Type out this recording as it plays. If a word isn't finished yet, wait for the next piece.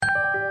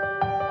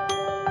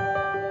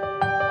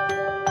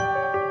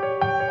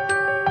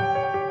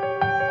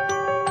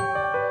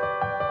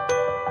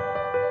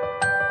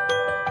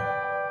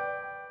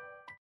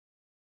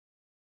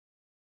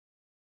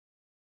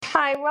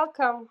Hi,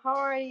 welcome. How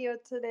are you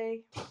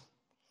today?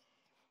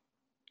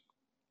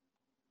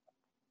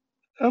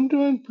 I'm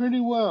doing pretty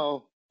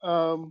well.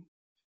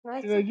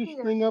 Nice Should to I just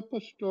hear. bring up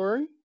a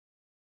story?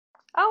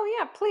 Oh,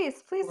 yeah,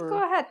 please Or go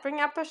ahead. Bring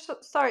up a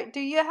sorry. Do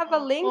you have a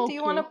link? Do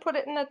you want to okay. put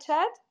it in the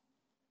chat?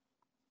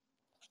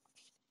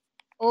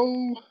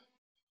 Oh,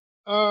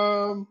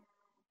 um,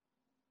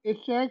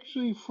 it's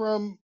actually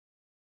from.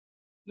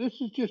 This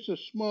is just a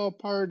small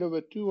part of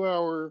a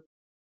 2-hour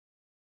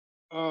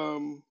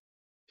um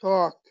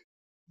talk.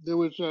 There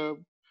was a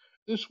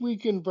This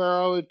Week in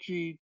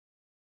Virology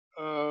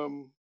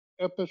um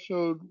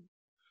episode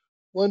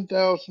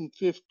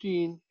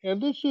 1015,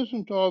 and this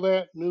isn't all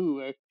that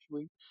new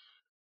actually,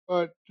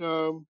 but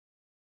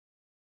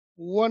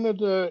one of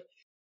the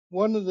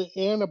one of the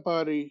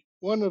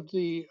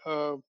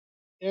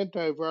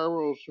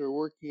antivirals they're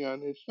working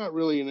on. It's not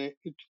really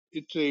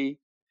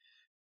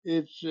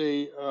it's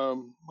a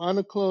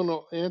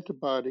monoclonal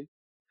antibody,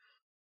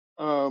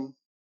 um,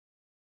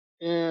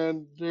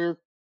 and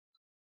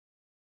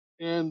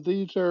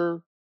these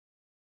are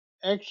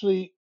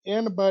actually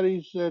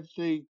antibodies that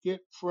they get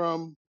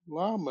from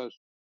llamas.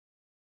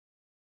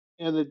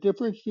 And the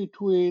difference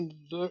between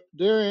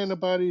their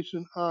antibodies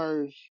and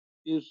ours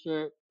is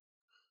that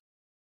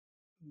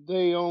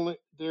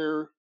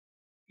they're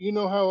you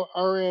know how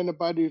our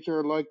antibodies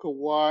are like a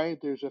Y?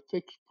 There's a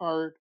fixed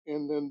part,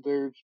 and then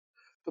there's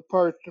the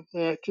part that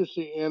matches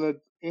the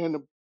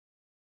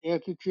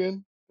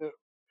antigen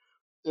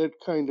that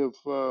kind of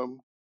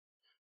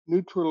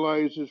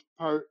neutralizes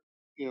part,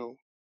 you know,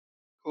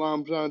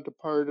 gloms onto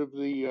part of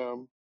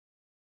the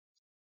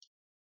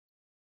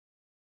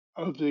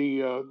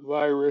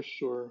virus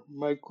or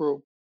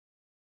microbe.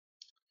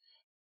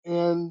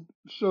 And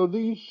so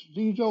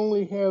these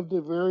only have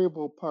the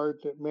variable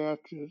part that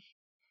matches,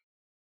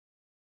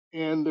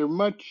 and they're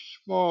much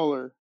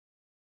smaller,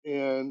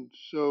 and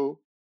so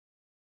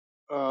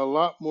a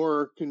lot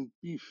more can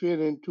be fit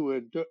into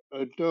a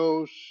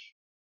dose,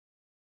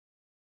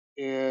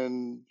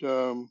 and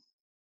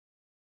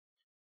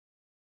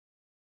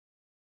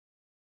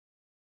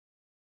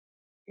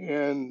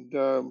and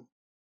the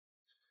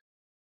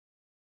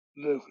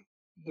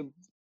the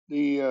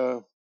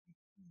the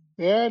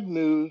bad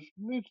news,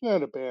 it's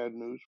not a bad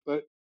news,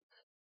 but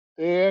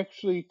they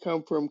actually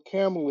come from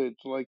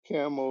camelids like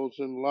camels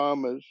and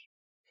llamas.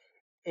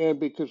 And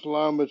because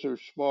llamas are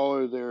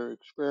smaller, they're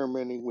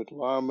experimenting with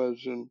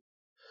llamas, and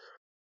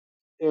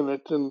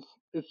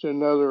it's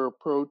another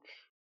approach.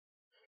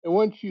 And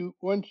once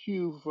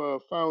you've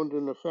found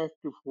an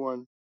effective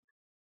one,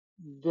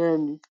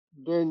 then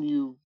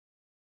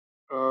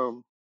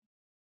um,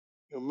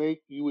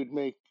 you would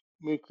make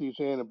these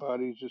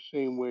antibodies the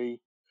same way,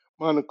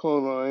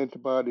 monoclonal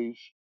antibodies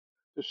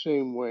the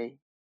same way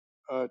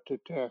to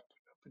attack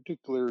a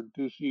particular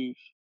disease.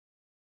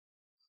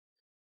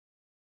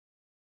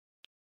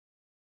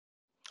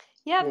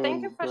 Yeah,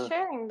 thank you And for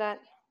sharing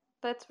that.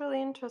 That's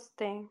really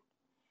interesting.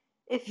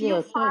 If you yeah,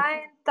 thanks.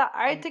 find the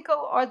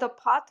article or the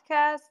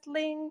podcast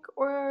link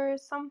or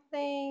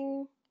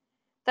something,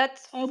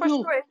 that's I for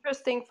will. sure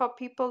interesting for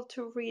people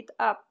to read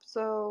up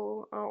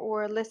so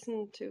or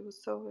listen to.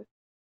 So if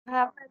you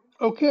have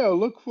it. Okay, I'll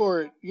look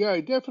for it. Yeah, I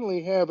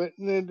definitely have it.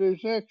 And then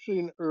there's actually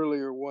an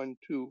earlier one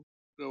too.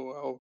 So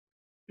I'll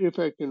see if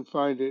I can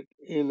find it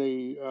in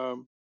a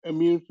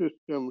immune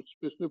system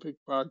specific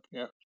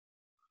podcast.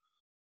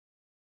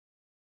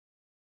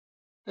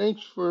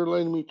 Thanks for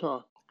letting me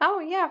talk. Oh,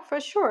 yeah,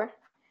 for sure.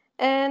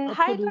 And I'll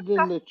hi, put it in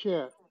Dr. the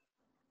chat.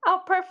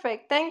 Oh,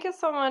 perfect. Thank you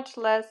so much,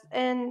 Les.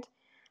 And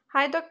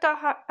hi, Dr.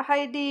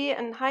 Heidi,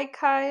 and hi,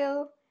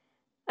 Kyle.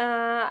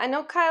 I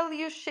know, Kyle,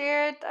 you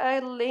shared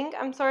a link.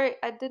 I'm sorry,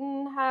 I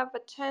didn't have a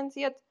chance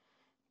yet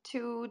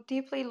to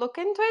deeply look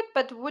into it,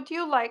 but would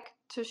you like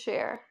to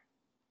share?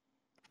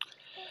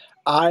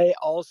 I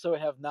also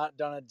have not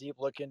done a deep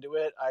look into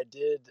it. I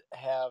did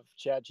have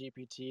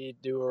ChatGPT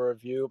do a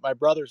review. My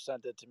brother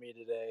sent it to me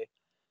today,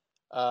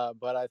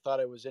 but I thought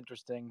it was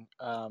interesting,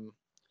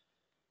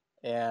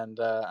 and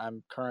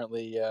I'm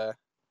currently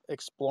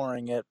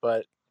exploring it.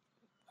 But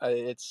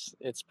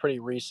it's pretty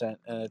recent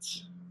and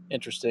it's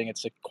interesting.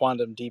 It's a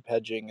quantum deep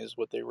hedging is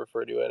what they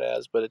refer to it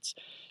as, but it's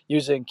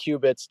using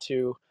qubits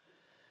to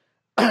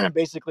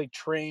basically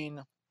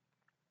train.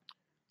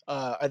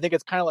 I think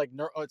it's kind of like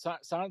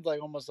sounds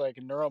like almost like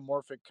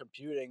neuromorphic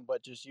computing,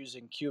 but just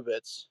using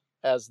qubits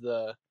as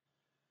the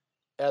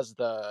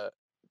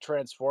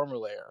transformer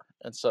layer,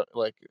 and so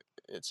like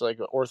it's like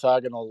an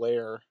orthogonal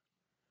layer.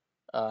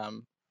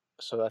 Um,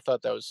 so I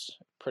thought that was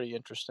pretty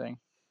interesting.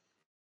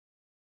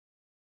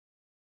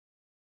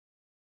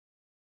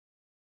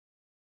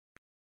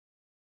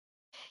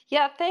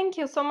 Yeah, thank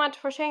you so much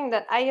for sharing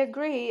that. I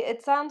agree.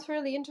 It sounds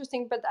really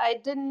interesting, but I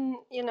didn't,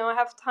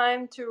 have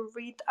time to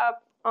read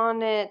up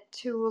on it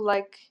to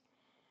like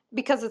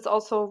because it's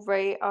also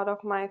very out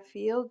of my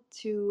field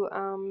to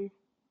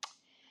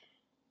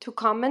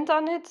comment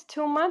on it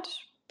too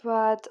much.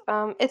 But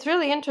it's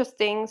really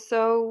interesting.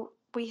 So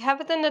we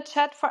have it in the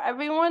chat for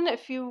everyone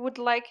if you would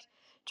like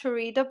to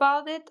read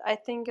about it. I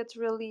think it's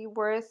really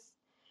worth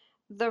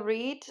the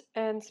read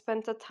and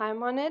spent the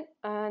time on it.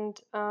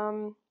 And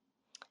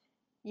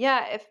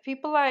yeah, if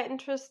people are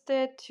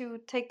interested to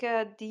take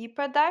a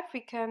deeper dive,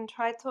 we can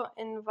try to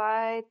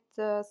invite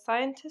the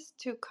scientists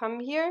to come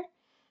here.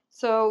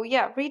 So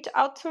yeah, reach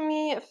out to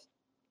me if,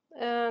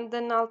 and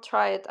then I'll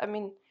try it. I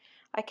mean,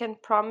 I can't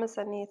promise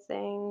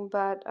anything,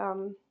 but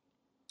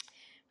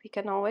we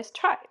can always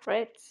try,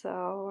 right?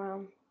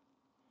 So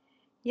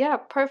yeah,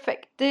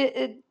 perfect.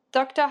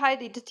 Dr.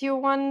 Heidi, did you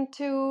want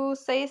to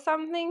say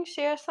something,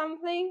 share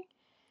something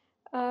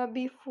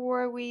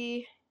before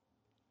we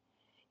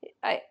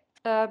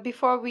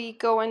before we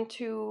go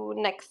into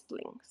next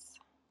links?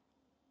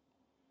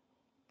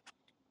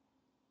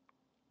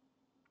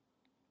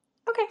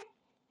 Okay,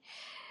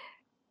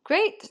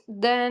 great.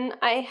 Then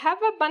I have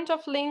a bunch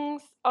of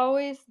links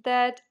always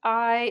that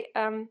I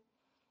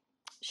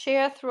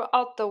share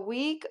throughout the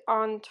week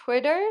on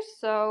Twitter.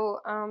 So,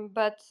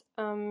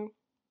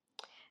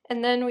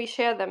 and then we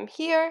share them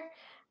here.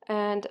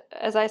 And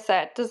as I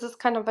said, this is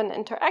kind of an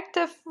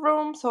interactive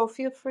room, so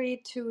feel free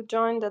to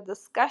join the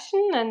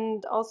discussion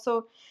and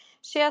also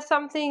share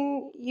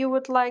something you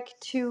would like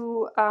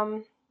to,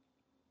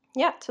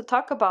 to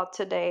talk about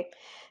today.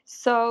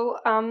 So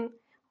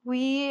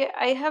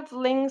I have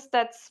links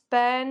that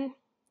span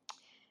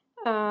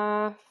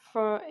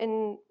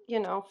from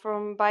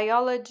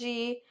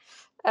biology,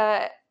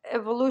 uh,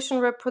 evolution,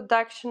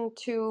 reproduction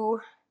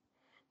to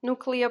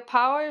nuclear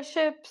power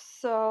ships.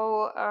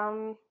 So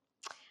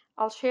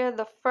I'll share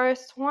the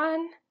first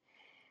one,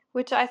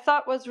 which I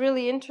thought was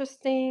really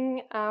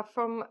interesting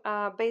from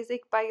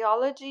basic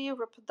biology,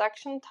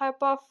 reproduction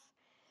type of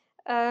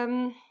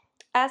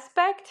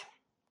aspect.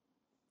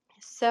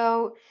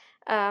 So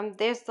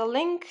there's the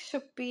link,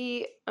 should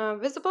be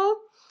visible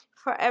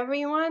for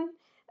everyone.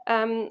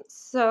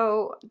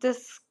 So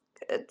this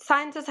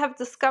scientists have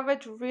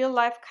discovered real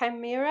life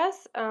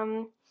chimeras.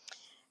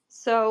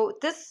 So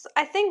this,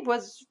 I think,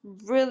 was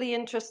really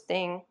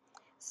interesting.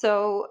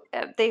 So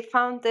they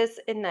found this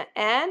in an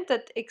ant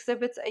that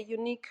exhibits a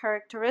unique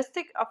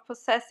characteristic of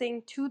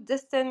possessing two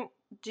distant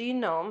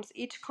genomes,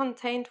 each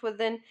contained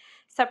within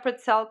separate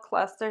cell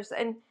clusters.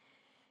 And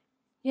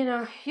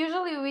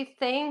usually we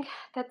think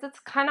that it's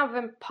kind of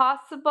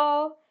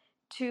impossible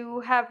to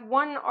have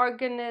one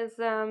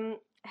organism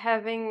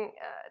having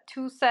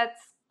two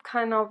sets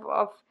kind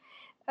of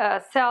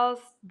cells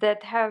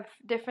that have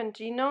different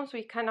genomes.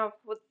 We kind of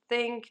would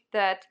think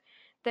that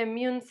the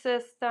immune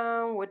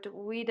system would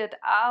weed it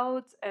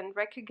out and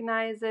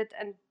recognize it,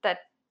 and that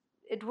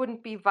it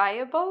wouldn't be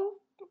viable.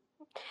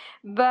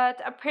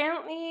 But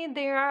apparently,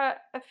 there are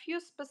a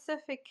few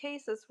specific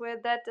cases where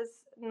that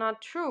is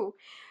not true,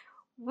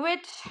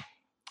 which,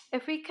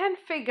 if we can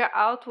figure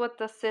out what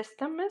the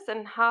system is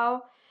and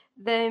how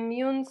the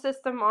immune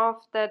system of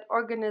that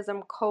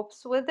organism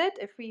copes with it,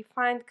 if we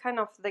find kind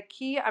of the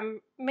key,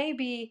 I'm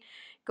maybe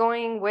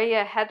going way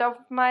ahead of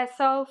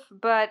myself,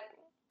 but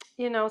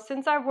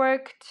since I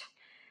worked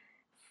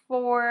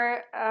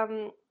for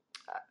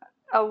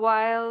a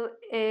while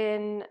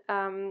in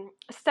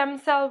stem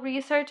cell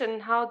research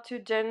and how to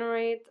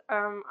generate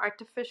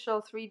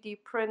artificial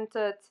 3D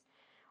printed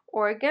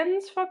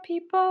organs for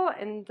people,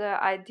 and the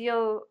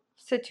ideal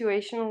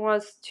situation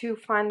was to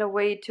find a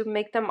way to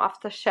make them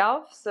off the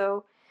shelf,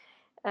 so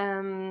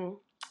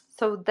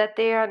that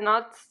they are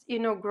not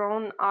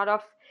grown out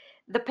of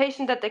the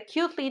patient that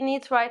acutely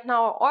needs right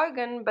now an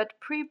organ, but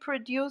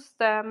pre-produce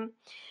them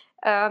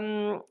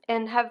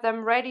and have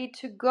them ready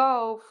to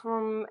go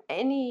from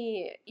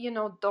any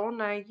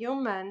donor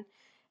human.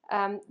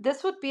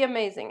 This would be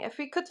amazing if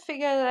we could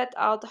figure that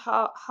out,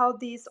 how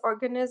these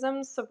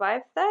organisms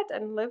survive that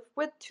and live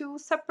with two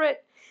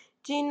separate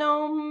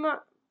genome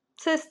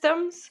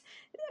systems.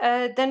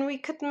 Then we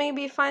could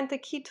maybe find the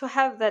key to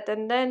have that,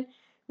 and then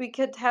we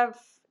could have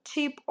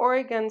cheap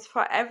organs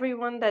for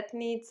everyone that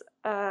needs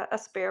a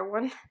spare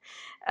one,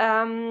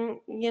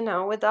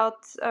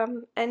 without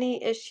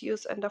any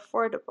issues, and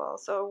affordable.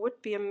 So it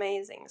would be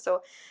amazing.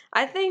 So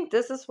I think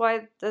this is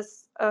why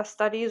this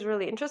study is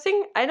really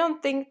interesting. I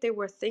don't think they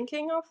were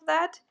thinking of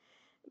that,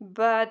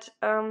 but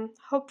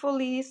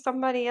hopefully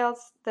somebody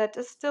else that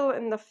is still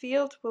in the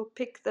field will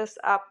pick this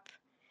up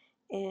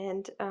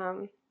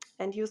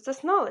and use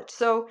this knowledge.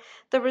 So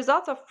the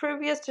results of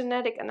previous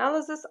genetic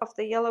analysis of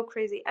the yellow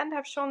crazy ant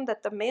have shown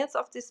that the males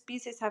of this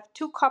species have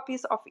two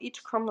copies of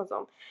each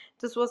chromosome.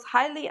 This was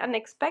highly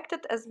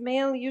unexpected, as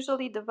males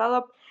usually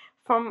develop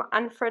from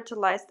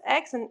unfertilized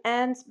eggs in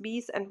ants,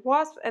 bees, and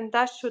wasps, and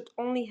thus should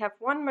only have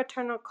one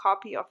maternal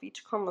copy of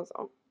each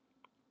chromosome.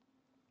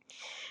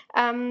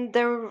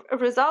 The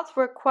results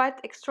were quite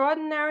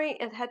extraordinary.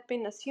 It had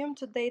been assumed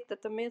to date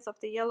that the males of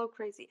the yellow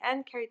crazy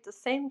ant carried the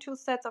same two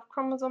sets of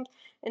chromosomes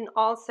in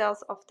all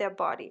cells of their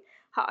body.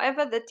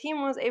 However, the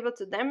team was able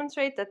to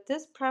demonstrate that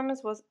this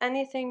premise was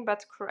anything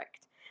but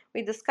correct.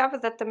 We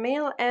discovered that the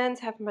male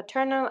ants have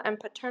maternal and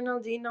paternal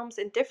genomes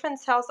in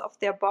different cells of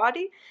their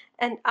body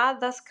and are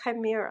thus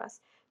chimeras.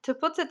 To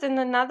put it in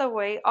another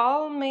way,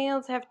 all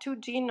males have two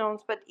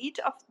genomes, but each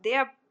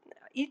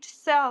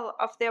cell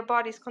of their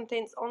bodies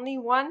contains only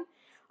one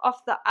of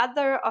the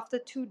other of the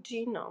two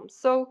genomes.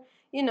 So,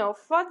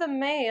 for the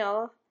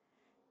male,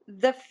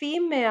 the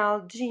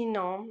female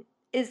genome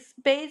is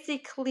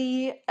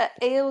basically an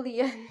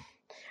alien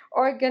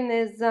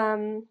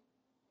organism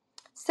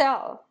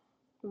cell,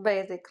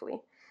 basically.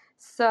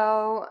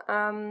 So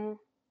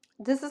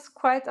this is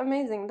quite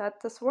amazing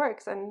that this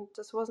works, and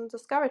this wasn't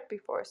discovered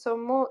before. So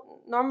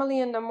normally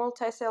in the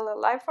multicellular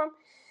life form,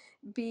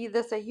 be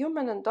this a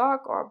human, a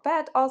dog, or a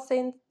bat, all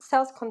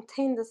cells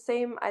contain the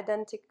same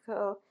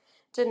identical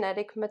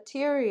genetic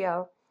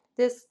material.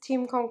 This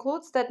team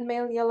concludes that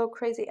male yellow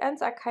crazy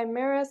ants are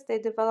chimeras. They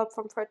develop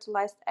from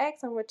fertilized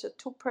eggs in which the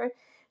two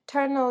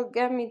paternal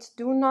gametes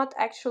do not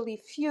actually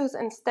fuse.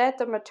 Instead,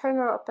 the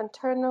maternal or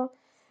paternal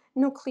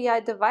nuclei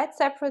divide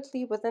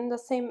separately within the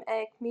same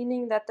egg,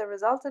 meaning that the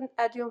resultant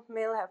adult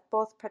male have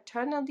both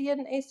paternal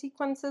DNA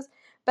sequences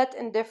but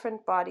in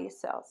different body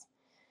cells.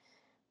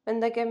 When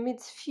the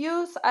gametes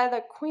fuse,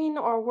 either queen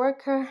or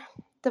worker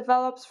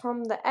develops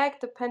from the egg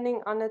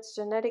depending on its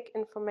genetic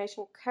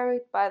information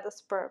carried by the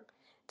sperm.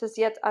 It is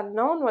yet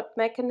unknown what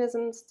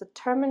mechanisms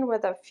determine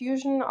whether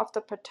fusion of the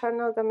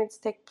paternal gametes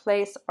take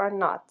place or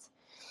not.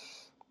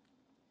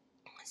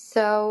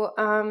 So,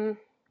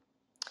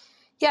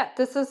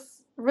 this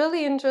is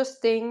really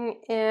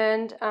interesting,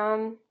 and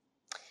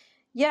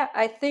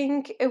I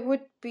think it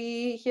would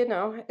be,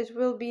 it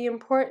will be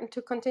important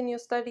to continue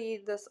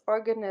study these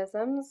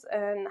organisms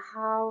and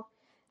how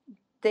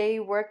they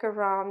work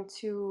around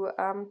to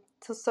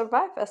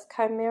survive as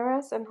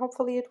chimeras, and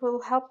hopefully it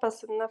will help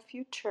us in the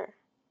future.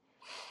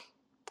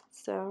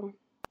 So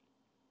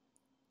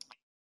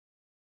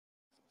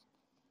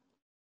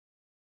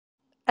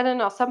I don't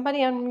know, somebody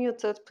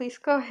unmuted, please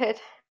go ahead.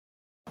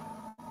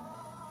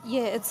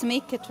 Yeah, it's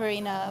me,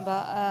 Katerina,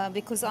 but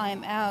because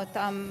I'm out,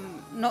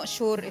 I'm not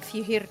sure if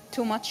you hear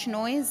too much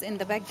noise in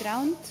the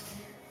background.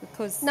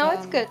 Because No,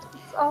 it's good.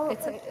 It's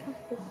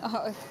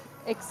all.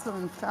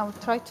 Excellent. I'll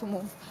try to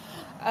move.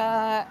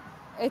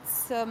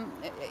 It's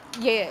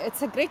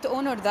it's a great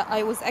honor that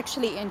I was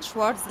actually in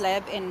Schwartz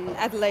Lab in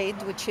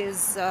Adelaide, which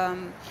is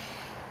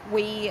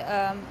we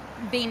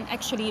been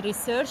actually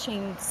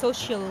researching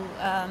social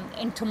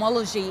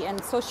entomology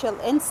and social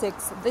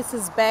insects. This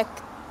is back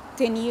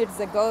 10 years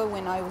ago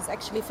when I was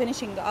actually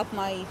finishing up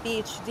my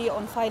PhD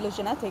on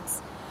phylogenetics.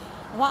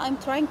 What I'm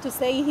trying to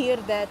say here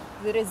that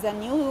there is a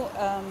new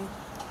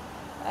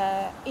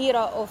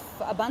era of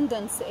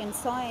abundance in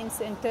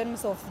science in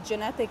terms of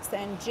genetics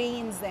and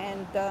genes,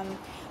 and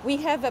we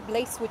have a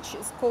place which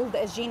is called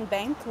a gene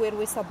bank where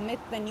we submit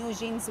the new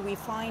genes we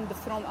find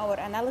from our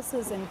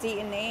analysis and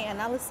DNA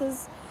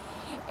analysis,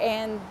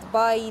 and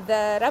by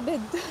the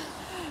rapid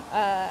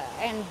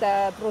and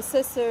the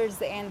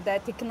processors and the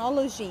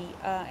technology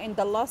in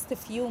the last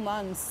few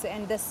months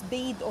and the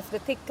speed of the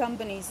tech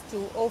companies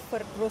to offer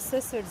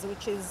processors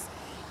which is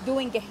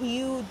doing a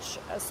huge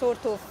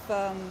sort of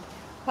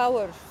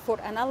power for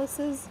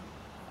analysis.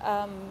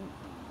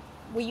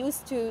 We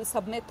used to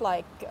submit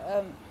like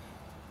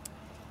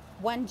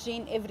one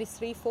gene every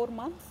 3-4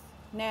 months.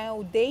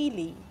 Now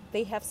daily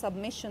they have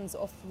submissions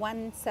of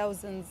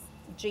 1,000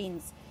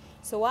 genes.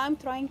 So what I'm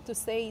trying to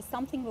say,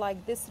 something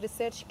like this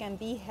research can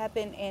be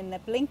happen in a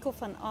blink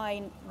of an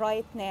eye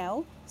right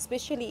now,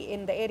 especially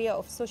in the area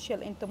of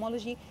social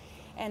entomology.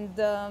 And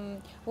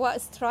what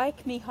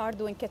struck me hard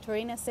when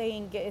Katerina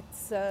saying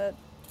it's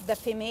the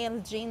female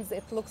genes,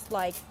 it looks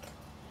like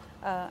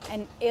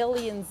an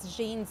alien's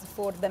genes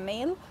for the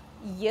male.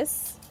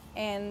 Yes,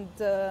 and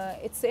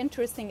it's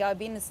interesting. I've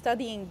been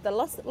studying the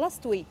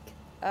last week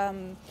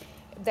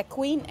the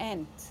queen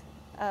ant.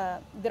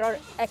 There are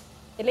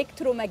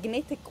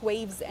electromagnetic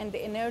waves and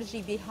the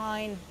energy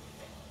behind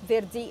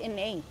their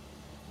DNA.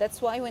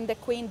 That's why when the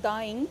queen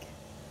dying,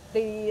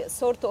 they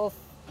sort of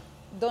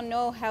don't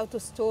know how to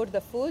store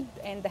the food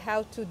and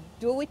how to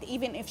do it,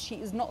 even if she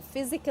is not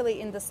physically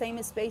in the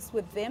same space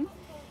with them.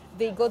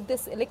 They got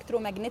this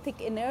electromagnetic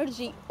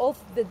energy of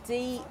the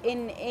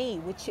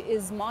DNA, which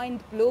is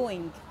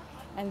mind-blowing.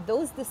 And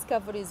those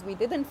discoveries, we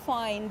didn't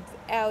find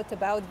out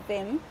about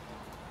them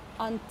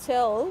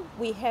until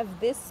we have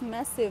this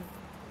massive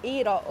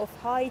era of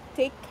high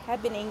tech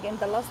happening in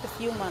the last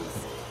few months.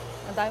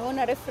 And I want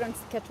to reference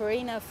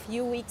Katerina a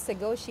few weeks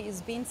ago. She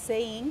has been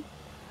saying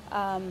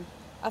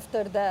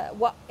after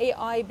what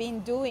AI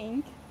been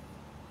doing,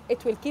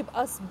 it will keep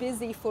us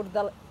busy for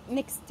the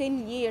next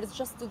 10 years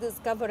just to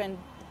discover and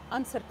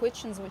answer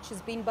questions which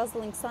has been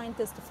puzzling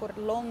scientists for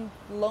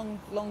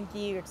long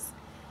years.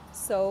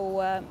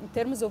 So in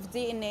terms of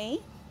DNA,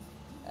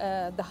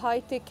 the high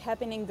tech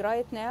happening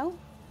right now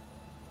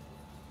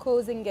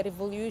causing a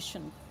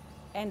revolution,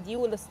 and you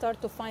will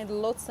start to find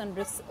lots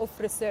of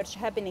research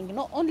happening,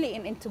 not only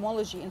in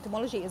entomology.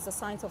 Entomology is the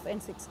science of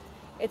insects.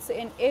 It's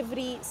in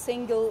every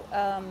single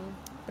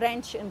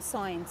branch in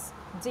science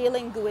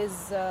dealing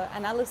with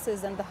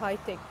analysis and the high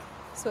tech.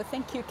 So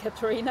thank you,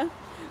 Katerina,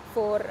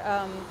 for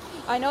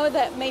I know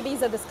that maybe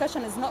the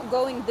discussion is not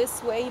going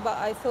this way, but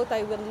I thought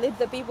I will let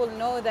the people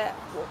know that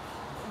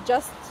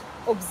just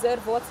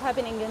observe what's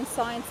happening in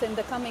science in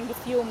the coming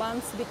few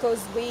months,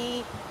 because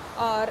we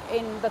are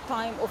in the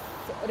time of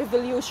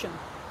revolution.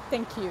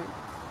 Thank you.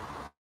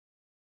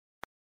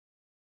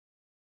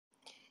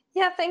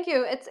 Yeah, thank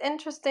you. It's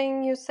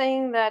interesting you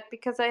saying that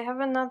because I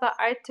have another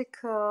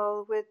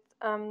article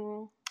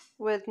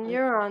with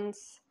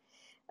neurons,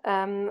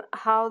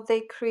 how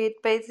they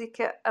create basic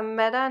a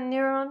meta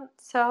neuron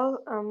cell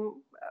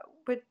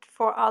with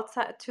for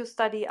to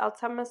study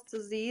Alzheimer's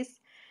disease,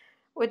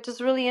 which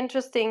is really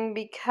interesting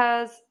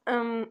because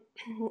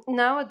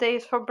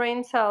nowadays for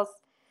brain cells,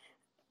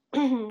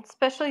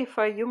 especially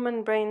for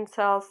human brain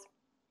cells,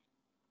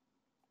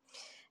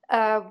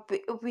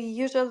 we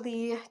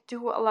usually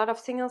do a lot of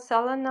single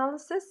cell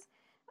analysis,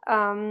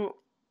 um,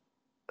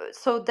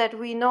 so that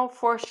we know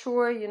for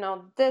sure,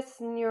 this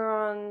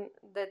neuron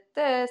did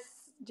this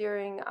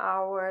during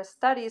our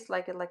studies,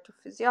 like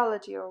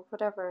electrophysiology or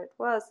whatever it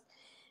was.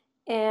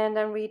 And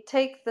then we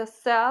take the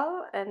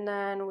cell and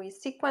then we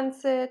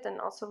sequence it and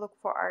also look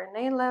for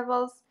RNA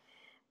levels,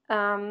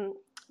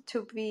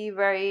 to be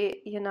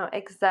very,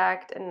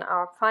 exact in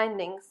our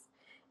findings.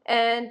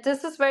 And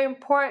this is very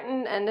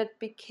important, and it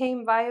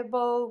became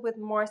viable with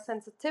more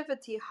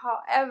sensitivity.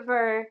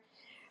 However,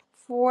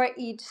 for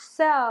each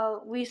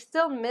cell, we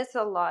still miss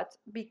a lot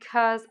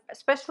because,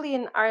 especially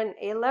in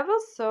RNA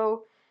levels,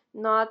 so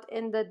not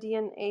in the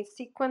DNA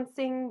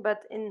sequencing,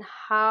 but in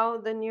how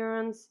the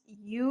neurons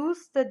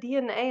use the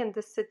DNA in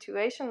this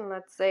situation.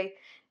 Let's say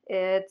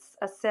it's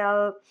a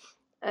cell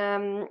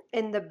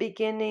in the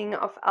beginning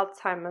of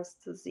Alzheimer's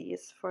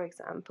disease, for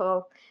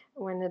example,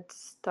 when it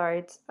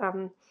starts.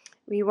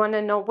 We want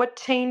to know what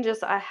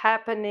changes are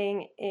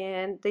happening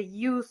in the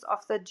use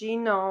of the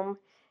genome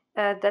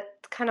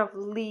that kind of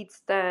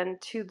leads then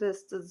to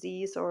this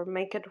disease or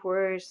make it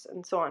worse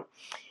and so on.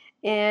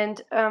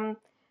 And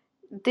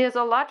there's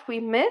a lot we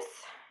miss.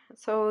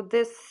 So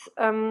this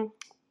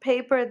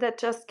paper that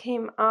just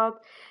came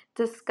out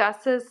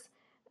discusses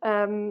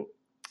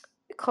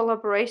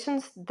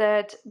collaborations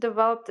that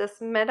develop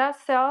this meta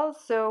cell.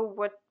 So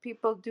what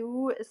people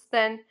do is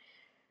then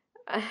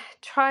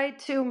try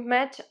to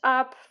match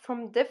up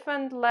from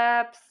different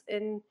labs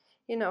in,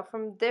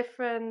 from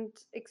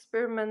different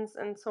experiments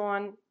and so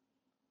on,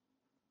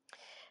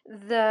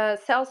 the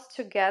cells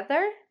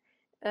together,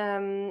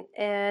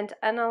 and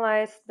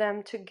analyze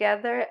them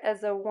together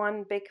as a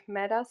one big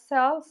meta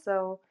cell.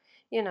 So,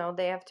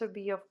 they have to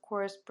be, of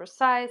course,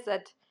 precise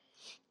at,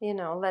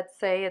 let's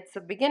say it's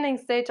a beginning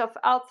stage of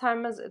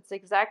Alzheimer's, it's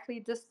exactly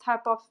this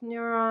type of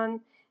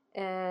neuron,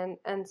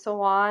 and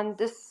so on,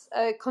 this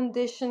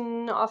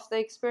condition of the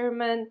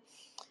experiment.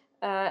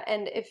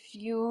 And if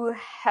you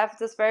have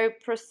this very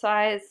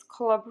precise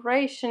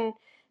collaboration,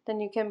 then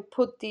you can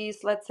put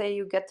these, let's say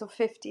you get to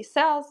 50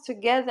 cells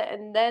together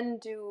and then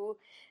do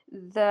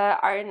the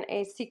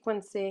RNA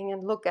sequencing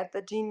and look at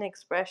the gene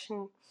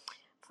expression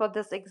for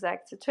this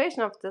exact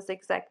situation of this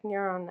exact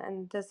neuron.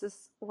 And this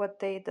is what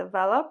they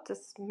developed,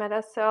 this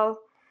metacell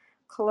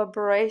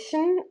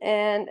collaboration,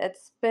 and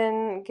it's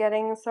been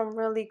getting some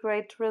really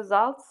great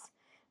results.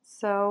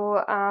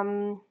 So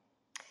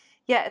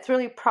yeah, it's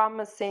really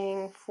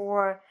promising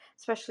for,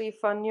 especially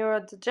for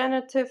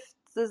neurodegenerative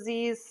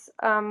disease,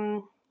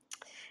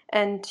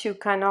 and to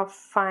kind of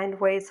find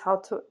ways how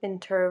to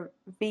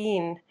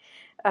intervene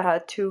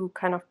to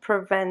kind of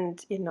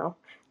prevent,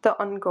 the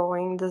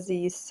ongoing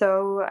disease.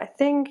 So I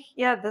think,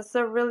 yeah, this is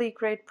a really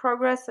great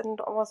progress, and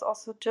was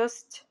also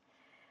just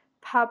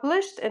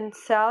published in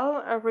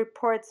Cell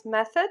Reports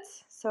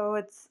Methods. So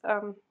it's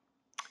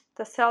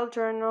the Cell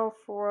Journal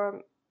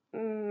for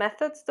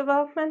Methods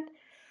Development.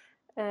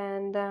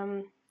 And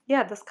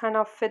yeah, this kind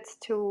of fits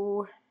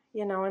to,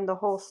 in the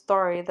whole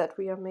story that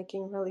we are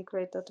making really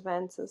great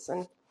advances.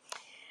 And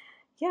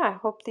yeah, I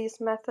hope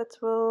these methods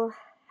will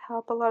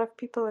help a lot of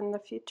people in the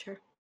future.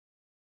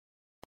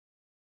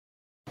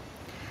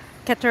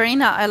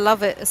 Katerina, I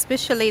love it.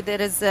 Especially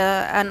there is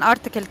an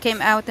article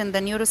came out in the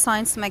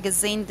Neuroscience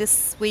magazine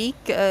this week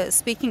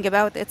speaking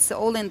about it's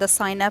all in the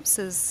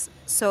synapses.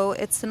 So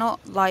it's not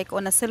like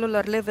on a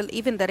cellular level,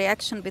 even the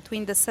reaction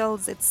between the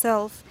cells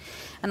itself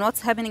and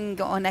what's happening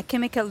on a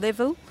chemical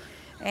level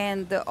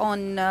and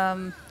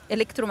on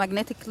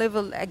electromagnetic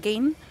level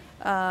again.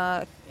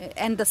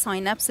 And the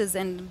synapses,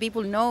 and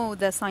people know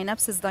the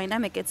synapses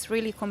dynamic. It's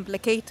really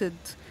complicated.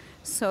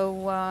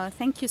 So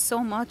thank you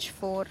so much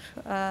for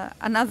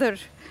another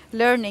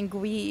learning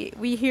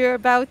we hear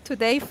about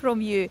today from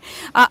you.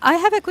 I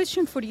have a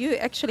question for you.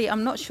 Actually,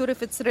 I'm not sure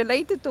if it's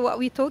related to what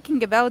we're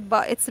talking about,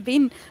 but it's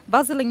been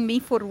puzzling me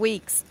for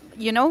weeks.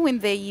 When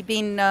they've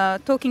been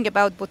talking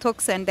about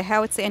Botox and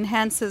how it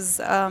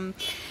enhances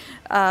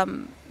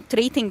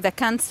treating the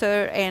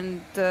cancer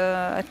and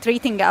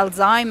treating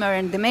Alzheimer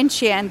and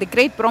dementia and the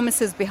great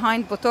promises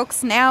behind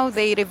Botox. Now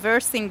they're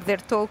reversing their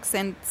talks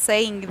and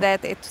saying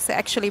that it's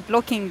actually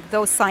blocking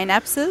those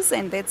synapses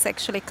and it's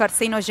actually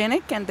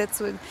carcinogenic and that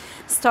will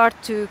start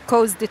to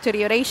cause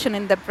deterioration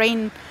in the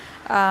brain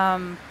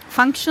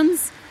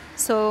functions.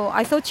 So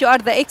I thought you are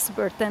the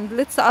expert, and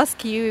let's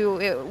ask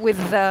you with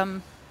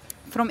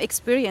from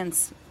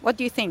experience. What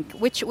do you think?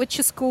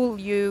 Which school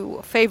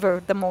you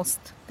favor the most?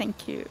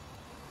 Thank you.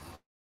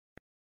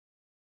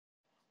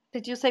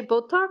 Did you say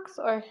Botox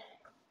or?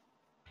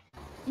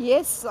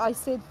 Yes, I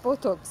said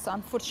Botox,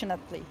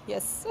 unfortunately.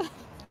 Yes.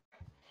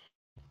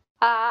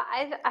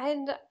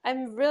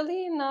 I'm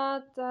really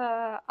not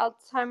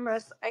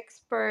Alzheimer's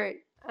expert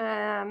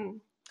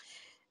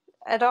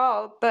at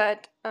all,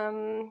 but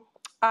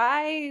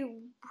I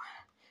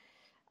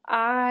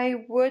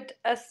I would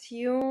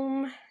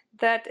assume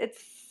that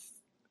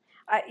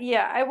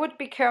yeah, I would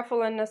be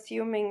careful in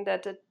assuming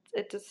that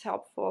it is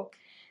helpful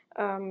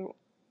um,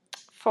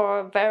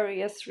 for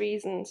various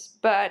reasons,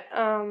 but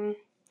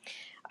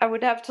I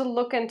would have to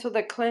look into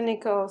the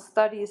clinical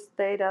studies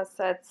data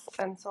sets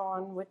and so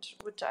on, which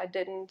I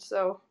didn't.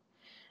 So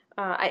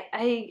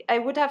I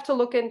would have to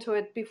look into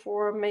it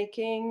before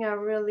making a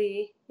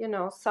really,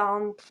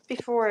 sound,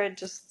 before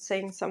just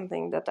saying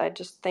something that I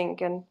just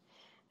think and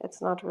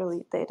it's not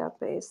really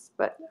database.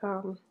 But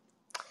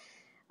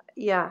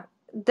yeah,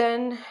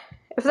 then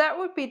if that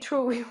would be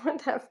true, we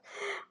would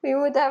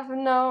have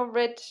no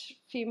rich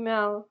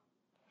female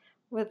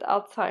with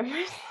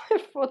Alzheimer's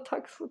if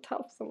Botox would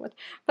help so much.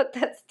 But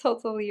that's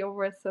totally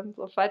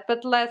oversimplified.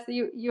 But Les,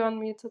 you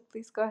unmuted,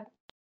 please go ahead.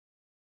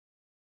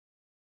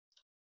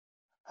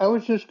 I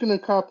was just going to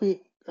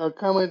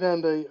comment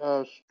on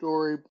the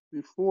story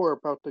before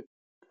about the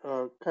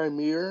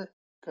chimeras.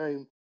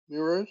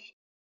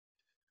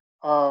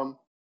 Um,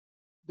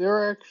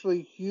 they're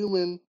actually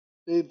human.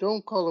 They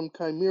don't call them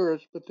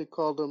chimeras, but they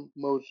call them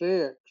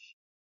mosaics.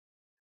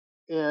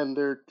 And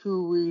there are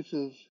two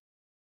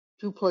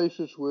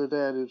places where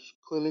that is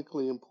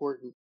clinically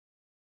important.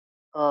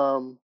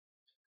 Um,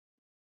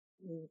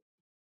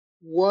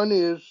 one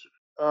is,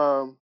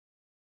 well,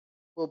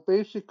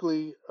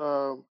 basically,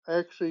 I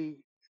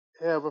actually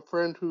have a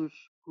friend whose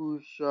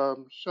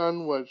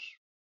son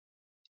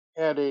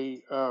had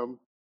a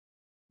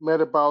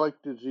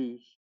metabolic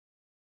disease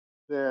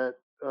that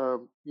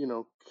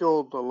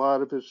killed a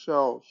lot of his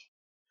cells,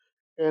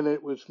 and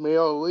it was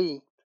male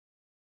linked.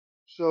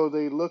 So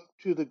they looked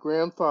to the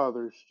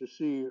grandfathers to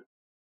see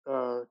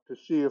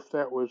if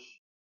that was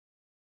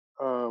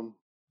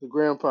the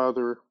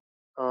grandfather,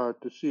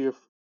 to see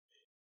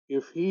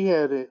if he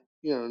had it,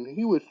 and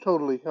he was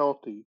totally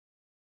healthy,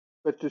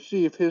 but to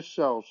see if his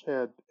cells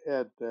had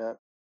that,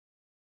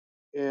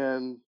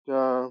 and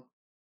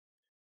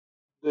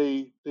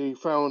they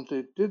found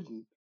it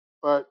didn't,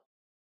 but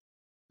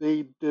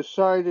they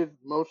decided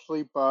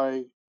mostly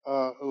by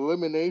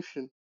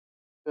elimination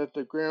that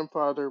the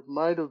grandfather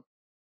might have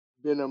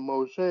been a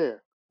mosaic,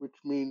 which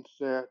means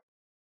that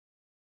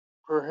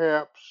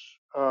perhaps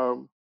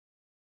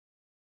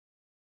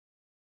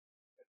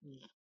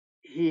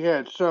he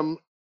had some,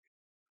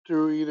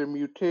 through either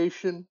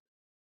mutation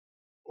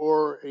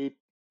or a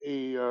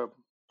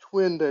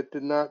twin that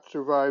did not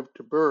survive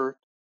to birth,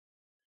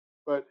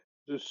 but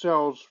the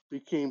cells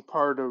became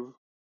part of,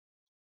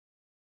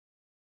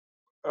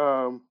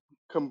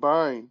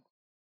 combined.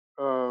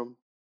 Um,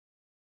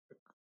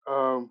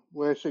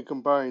 when I say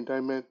combined, I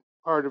meant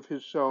part of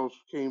his cells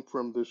came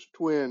from this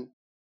twin,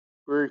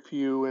 very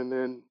few, and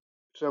then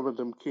some of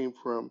them came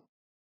from,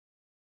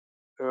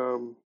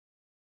 um,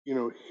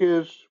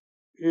 his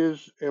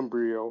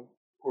embryo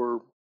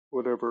or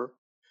whatever,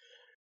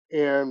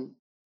 and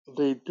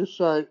they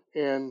decide,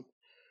 and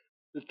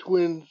the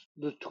twins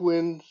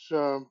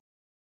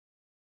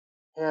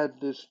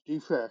had this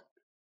defect,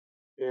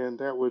 and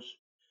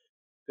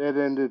that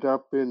ended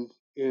up in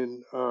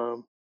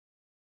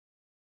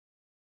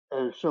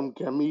some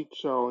gamete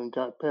cell and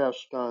got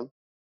passed on.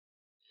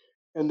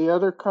 And the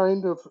other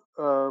kind of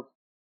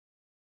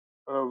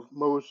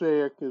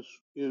mosaic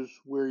is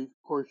where, of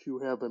course, you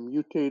have a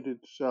mutated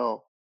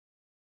cell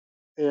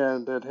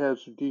and that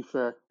has a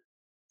defect,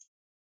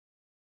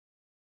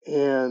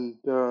 and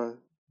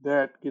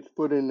that gets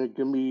put in a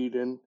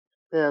gamete and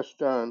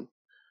passed on.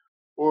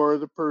 Or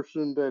the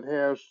person that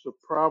has the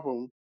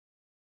problem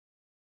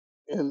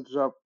ends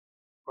up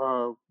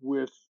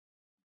with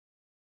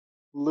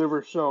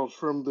liver cells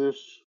from this,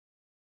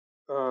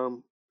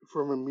 um,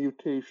 from a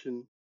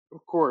mutation,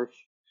 of course,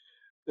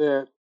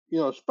 that,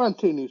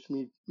 spontaneous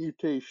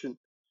mutation,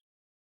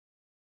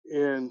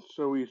 and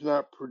so he's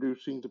not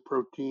producing the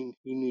protein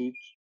he needs.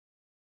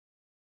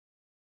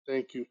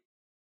 Thank you.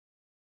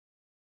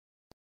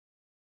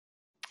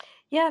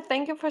 Yeah,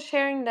 thank you for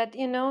sharing that.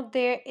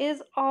 There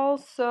is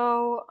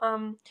also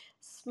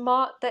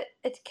small that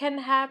it can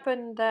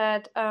happen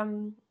that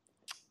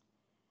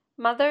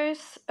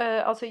mothers,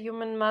 also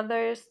human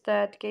mothers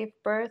that gave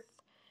birth,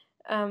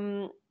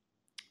 um,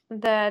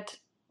 that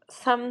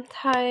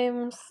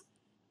sometimes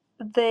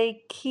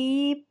they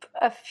keep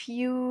a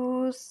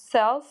few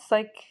cells,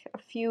 like a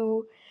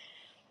few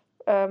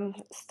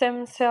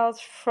stem cells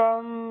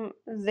from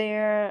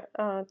their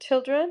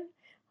children,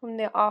 from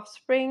their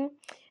offspring,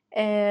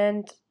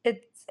 and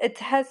it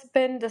has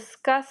been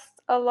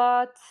discussed a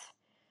lot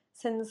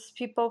since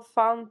people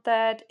found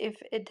that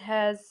if it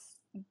has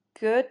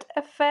good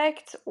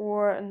effect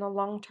or in the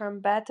long term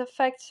bad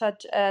effect,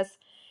 such as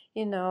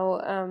you know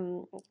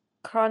um,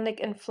 chronic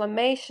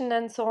inflammation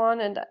and so on.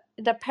 And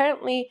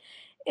apparently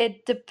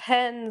it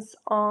depends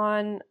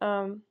on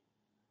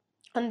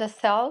the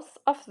cells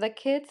of the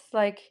kids,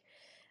 like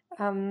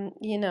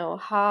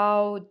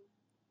how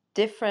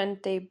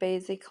different they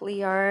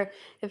basically are,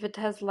 if it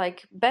has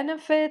like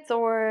benefits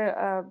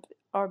or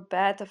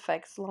bad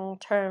effects long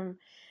term.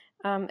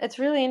 It's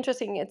really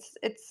interesting.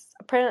 It's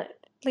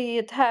apparently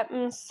it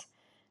happens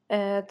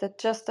that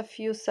just a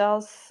few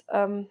cells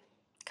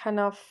kind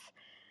of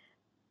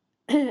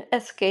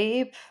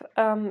escape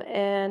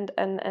and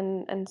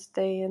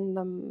stay in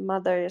the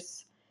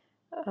mothers.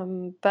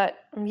 But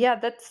yeah,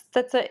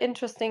 that's an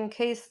interesting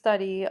case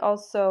study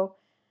also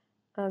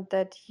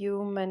that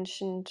you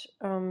mentioned.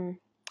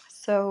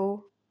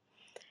 So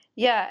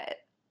yeah,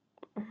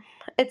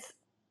 it's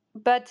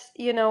but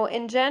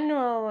in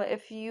general,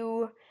 if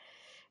you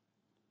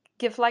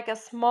give like a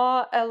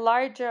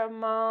larger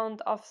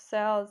amount of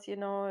cells,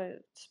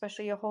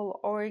 especially a whole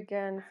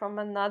organ from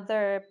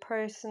another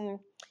person,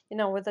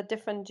 with a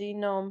different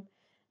genome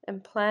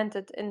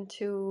implanted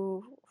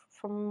into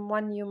from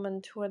one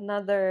human to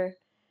another,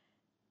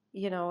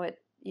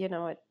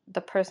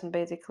 the person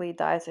basically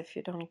dies if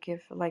you don't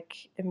give like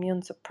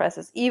immune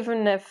suppressors,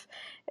 even if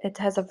it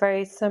has a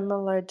very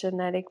similar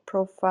genetic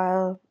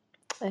profile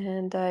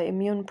and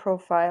immune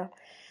profile.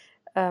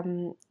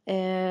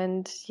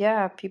 And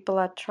yeah, people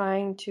are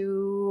trying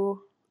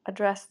to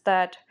address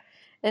that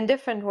in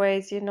different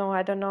ways. I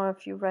don't know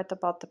if you read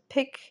about the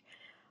pig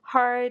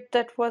heart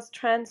that was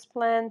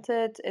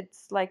transplanted.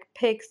 It's like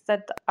pigs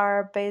that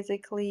are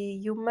basically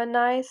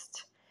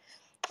humanized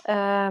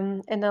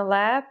in a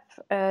lab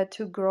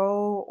to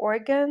grow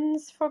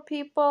organs for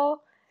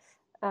people.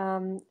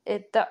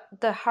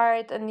 The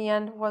heart in the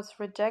end was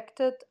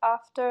rejected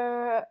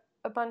after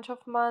a bunch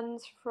of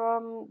months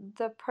from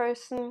the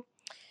person.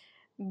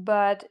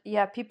 But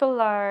yeah, people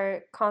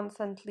are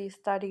constantly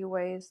study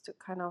ways to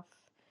kind of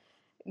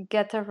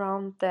get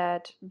around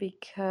that,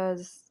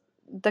 because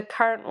the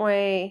current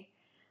way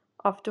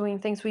of doing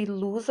things, we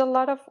lose a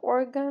lot of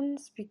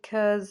organs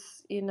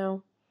because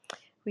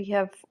we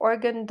have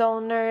organ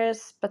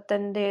donors, but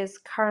then there's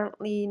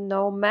currently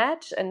no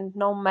match, and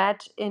no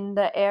match in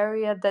the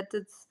area that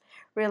it's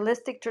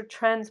realistic to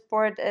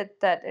transport it,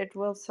 that it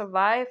will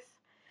survive.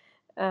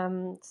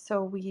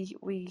 So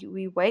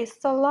we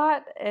waste a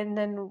lot, and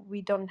then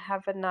we don't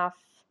have enough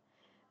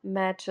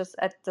matches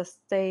at the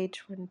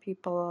stage when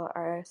people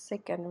are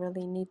sick and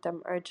really need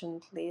them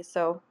urgently.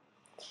 So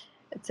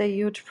it's a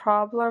huge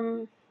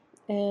problem,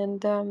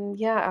 and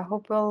yeah, I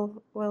hope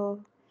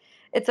we'll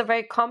it's a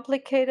very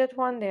complicated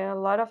one. There are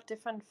a lot of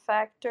different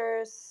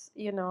factors,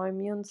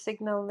 immune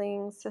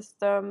signaling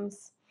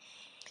systems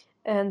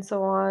and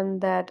so on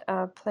that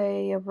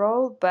play a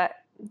role. But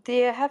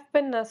there have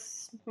been a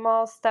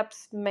small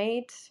steps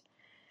made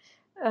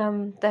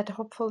that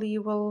hopefully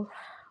will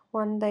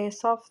one day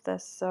solve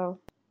this. So,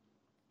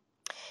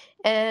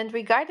 and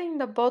regarding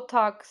the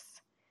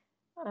Botox,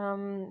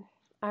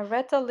 I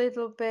read a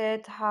little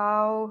bit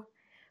how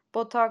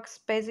Botox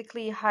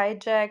basically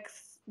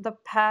hijacks the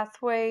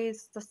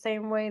pathways the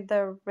same way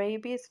the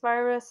rabies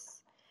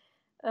virus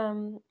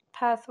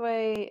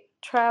pathway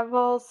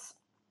travels.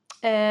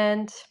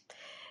 And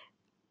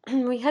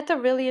we had a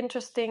really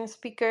interesting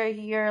speaker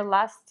here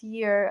last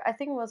year. I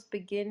think it was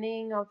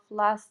beginning of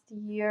last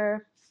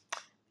year,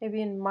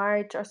 maybe in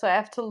March or so. I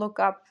have to look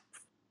up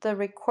the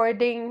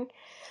recording.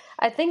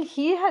 I think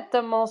he had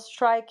the most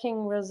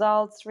striking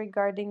results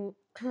regarding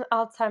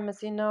Alzheimer's.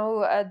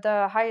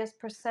 The highest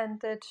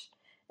percentage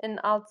in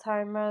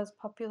Alzheimer's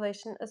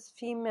population is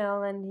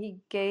female, and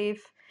he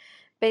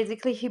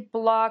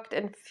blocked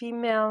in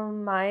female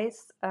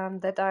mice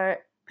that are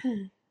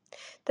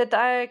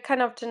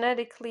kind of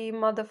genetically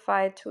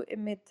modified to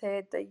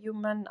imitate the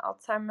human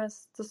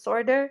Alzheimer's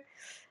disorder,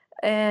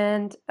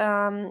 and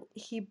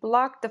he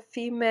blocked the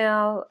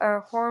female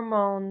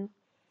hormone,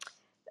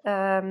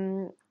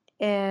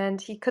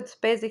 and he could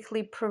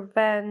basically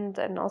prevent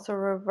and also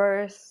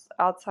reverse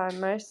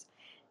Alzheimer's.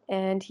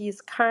 And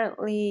he's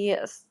currently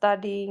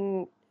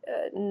studying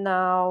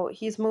now.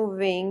 He's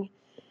moving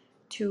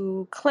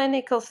to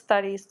clinical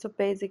studies to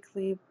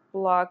basically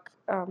block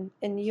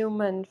in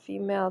human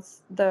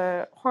females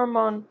the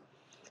hormone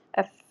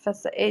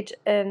FSH,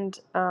 and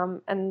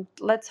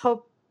let's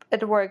hope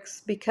it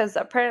works, because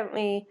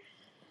apparently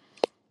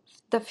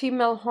the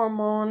female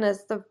hormone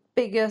is the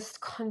biggest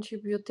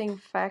contributing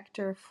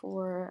factor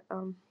for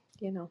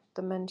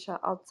dementia,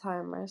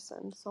 Alzheimer's,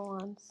 and so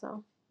on.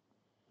 So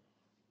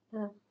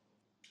yeah.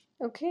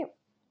 Okay.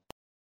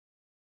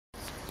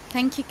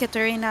 Thank you,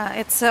 Katerina.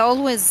 It's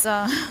always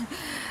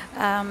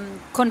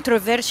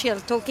controversial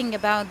talking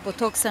about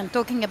Botox and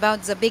talking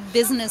about the big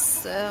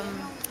business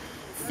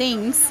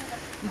things,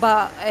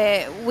 but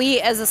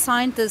we as a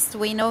scientist,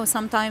 we know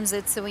sometimes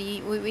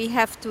we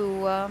have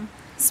to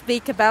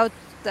speak about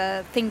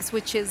things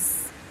which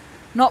is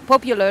not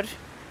popular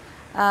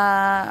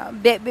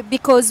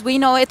because we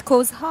know it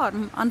causes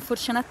harm,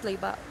 unfortunately.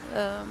 But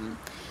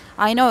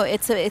I know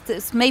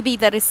it's maybe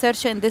the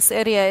research in this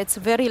area, it's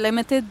very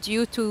limited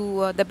due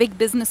to the big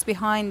business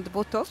behind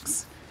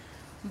Botox.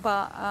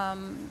 but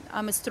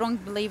I'm a strong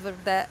believer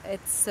that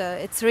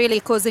it's really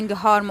causing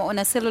harm on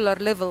a cellular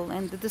level,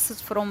 and this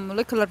is from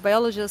molecular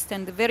biologists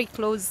and the very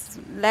close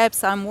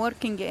labs I'm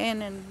working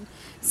in, and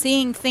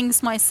seeing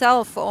things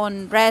myself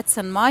on rats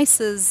and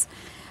mice.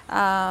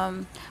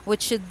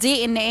 Which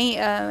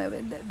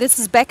DNA, this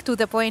is back to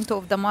the point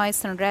of the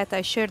mice and rat.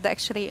 I shared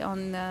actually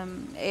on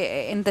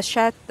in the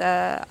chat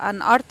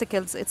an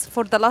articles. It's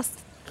for the last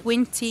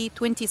 20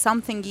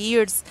 something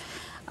years.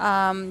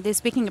 They're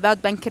speaking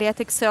about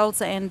pancreatic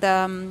cells and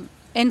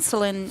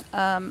insulin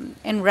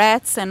in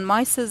rats and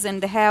mice,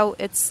 and how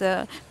it's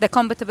the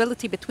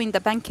compatibility between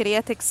the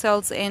pancreatic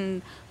cells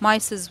in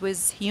mice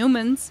with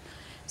humans.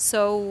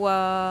 So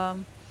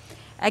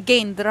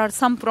again, there are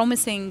some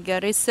promising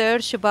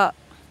research, but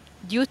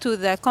due to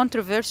the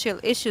controversial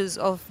issues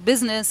of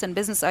business and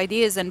business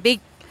ideas and big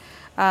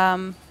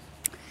um,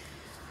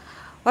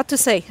 what to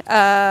say,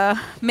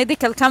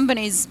 medical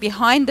companies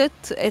behind it,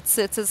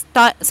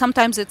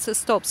 sometimes it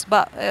stops,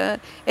 but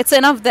it's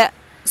enough that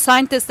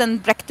scientists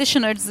and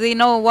practitioners, they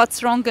know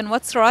what's wrong and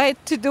what's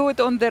right to do it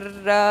on their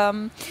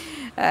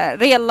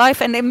real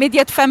life and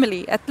immediate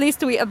family. At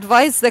least we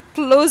advise the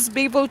close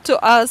people to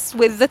us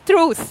with the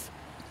truth.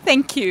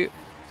 Thank you.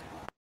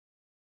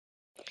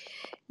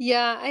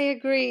 Yeah, I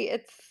agree.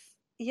 It's,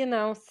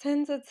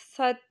 since it's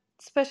such,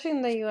 especially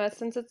in the US,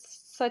 since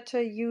it's such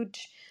a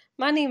huge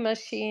money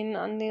machine,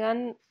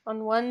 on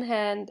one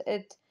hand,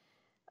 uh,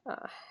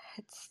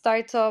 it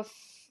starts off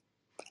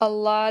a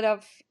lot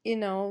of,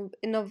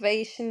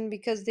 innovation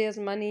because there's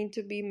money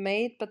to be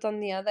made, but on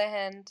the other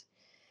hand,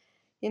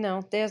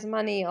 there's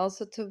money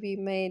also to be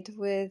made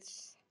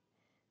with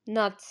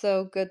not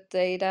so good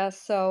data.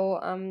 So,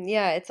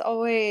 yeah, it's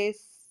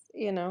always,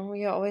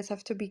 you always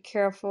have to be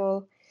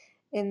careful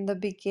in the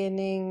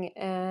beginning,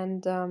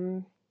 and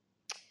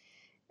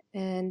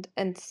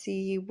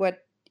see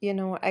what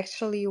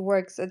actually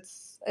works.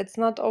 It's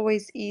not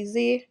always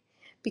easy,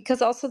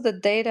 because also the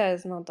data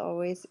is not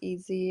always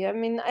easy. I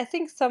mean, I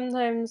think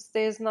sometimes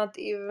there's not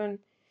even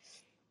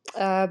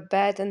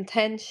bad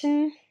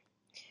intention.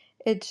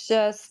 It's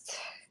just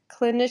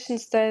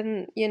clinicians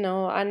then,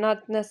 are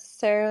not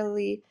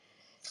necessarily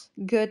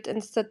good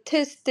in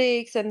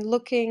statistics and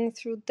looking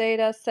through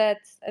data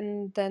sets,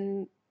 and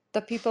then the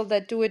people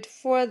that do it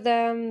for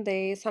them,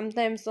 they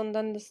sometimes don't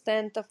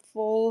understand the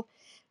full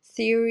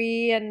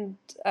theory and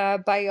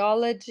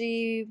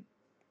biology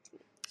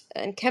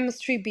and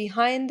chemistry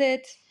behind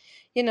it,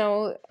 you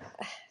know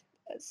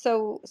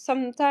so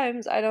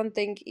sometimes I don't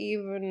think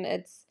even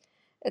it's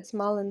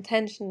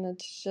malintention.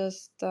 It's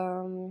just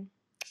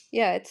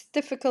yeah, it's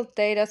difficult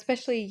data,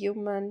 especially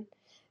human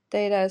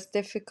data is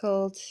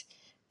difficult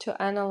to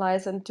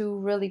analyze and do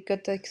really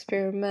good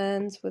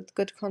experiments with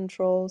good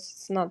controls.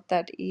 It's not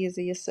that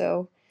easy.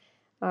 So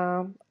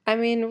I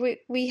mean,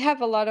 we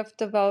have a lot of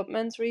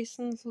developments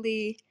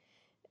recently,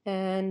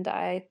 and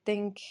I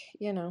think,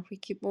 we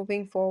keep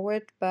moving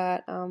forward,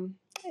 but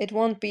it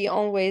won't be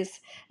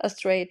always a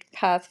straight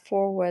path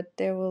forward.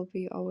 There will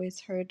be always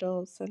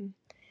hurdles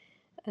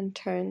and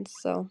turns.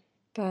 So,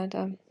 but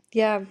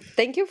yeah,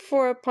 thank you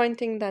for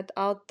pointing that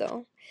out,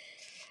 though.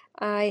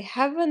 I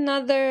have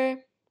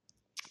another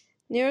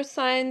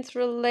neuroscience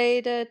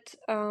related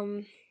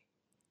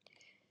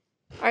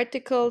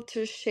article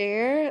to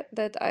share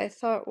that I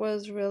thought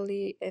was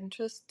really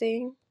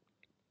interesting,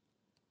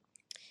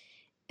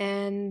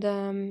 and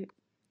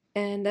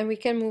then we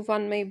can move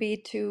on maybe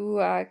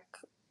to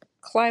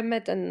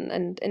climate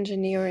and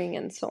engineering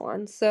and so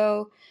on.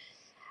 So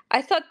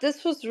I thought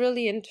this was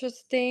really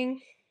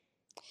interesting.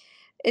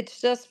 It's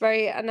just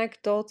very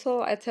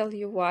anecdotal. I tell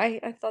you why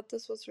I thought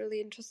this was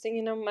really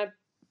interesting.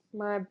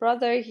 My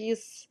brother,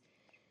 he's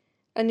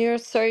a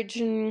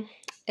neurosurgeon,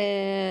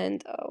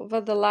 and over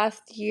the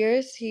last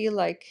years, he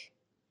like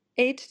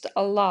aged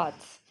a lot.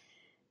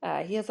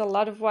 He has a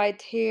lot of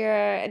white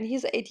hair, and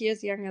he's 8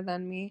 years younger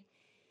than me.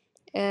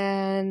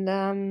 And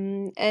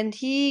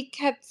he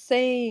kept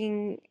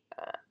saying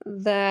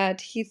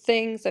that he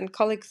thinks, and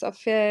colleagues of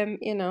him,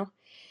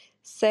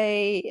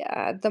 say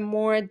the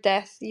more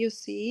death you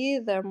see,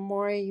 the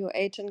more you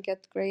age and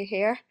get gray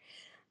hair.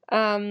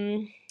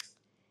 Um,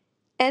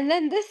 and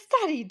then this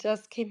study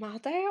just came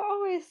out. I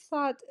always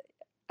thought,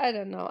 I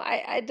don't know,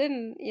 I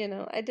didn't,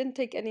 I didn't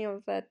take any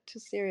of that too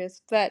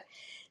serious. But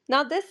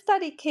now this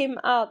study came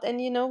out, and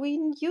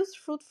we use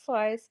fruit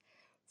flies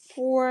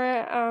for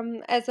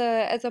as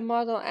a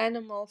model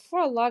animal for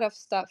a lot of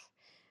stuff.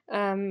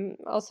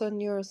 Also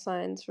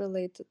neuroscience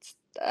related,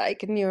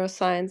 like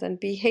neuroscience and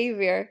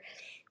behavior.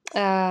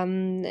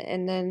 And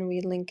then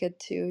we link it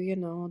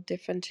to,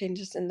 different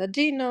changes in the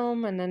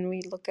genome, and then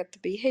we look at the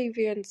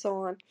behavior and so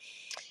on.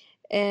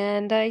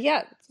 And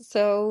yeah,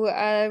 so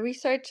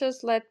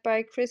researchers led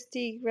by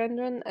Christy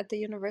Grandron at the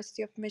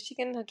University of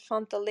Michigan had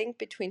found the link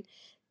between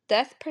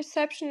death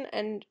perception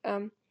and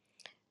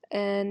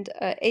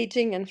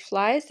aging in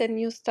flies. A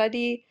new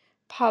study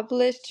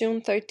published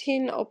June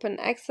 13, open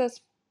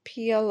access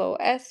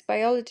PLOS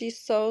biology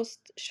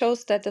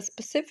shows that a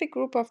specific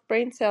group of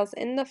brain cells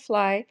in the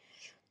fly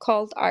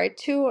called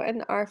R2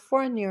 and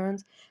R4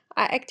 neurons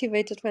are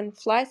activated when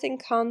flies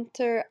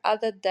encounter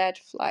other dead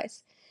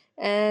flies,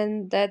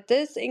 and that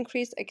this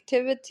increased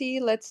activity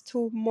leads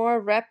to more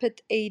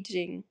rapid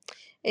aging.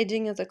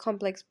 Aging is a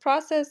complex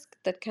process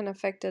that can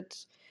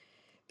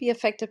be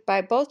affected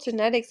by both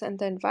genetics and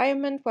the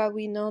environment. While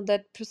we know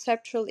that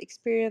perceptual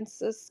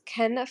experiences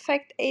can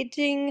affect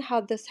aging,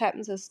 how this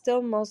happens is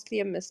still mostly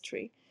a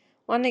mystery.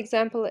 One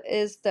example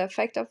is the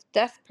effect of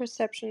depth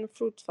perception in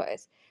fruit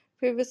flies.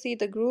 Previously,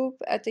 the group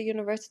at the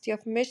University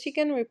of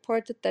Michigan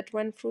reported that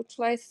when fruit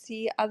flies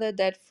see other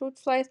dead fruit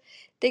flies,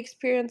 they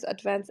experience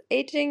advanced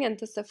aging, and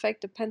this effect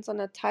depends on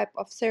a type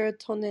of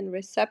serotonin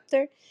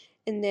receptor.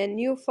 In their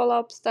new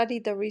follow-up study,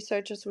 the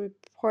researchers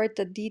report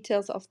the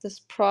details of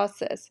this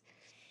process.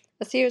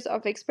 A series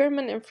of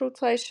experiments in fruit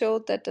flies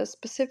showed that a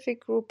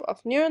specific group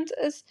of neurons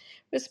is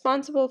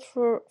responsible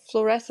for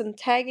fluorescent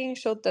tagging,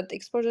 showed that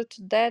exposure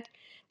to dead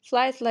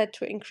flies led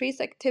to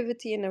increased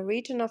activity in a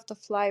region of the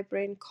fly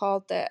brain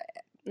called the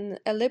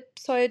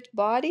ellipsoid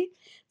body.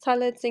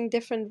 Silencing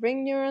different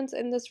ring neurons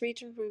in this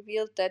region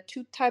revealed that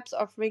two types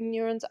of ring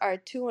neurons,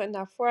 R2 and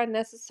R4, are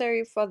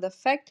necessary for the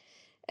effect,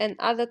 and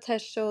other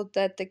tests showed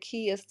that the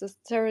key is the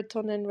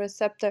serotonin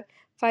receptor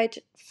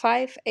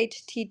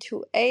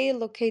 5-HT2A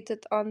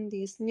located on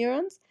these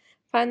neurons.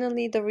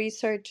 Finally, the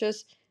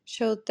researchers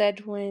showed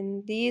that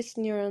when these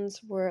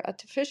neurons were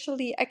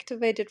artificially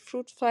activated,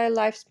 fruit fly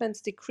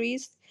lifespans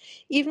decreased,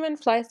 even when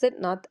flies did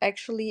not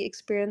actually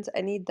experience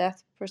any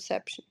death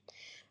perception.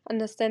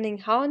 Understanding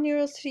how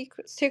neural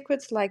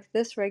circuits like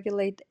this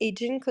regulate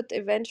aging could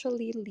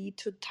eventually lead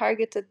to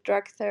targeted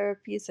drug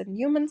therapies in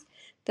humans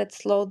that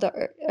slow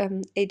the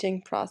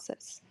aging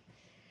process.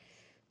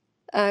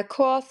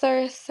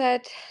 Co-author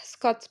said,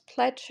 Scott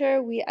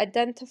Pletcher, we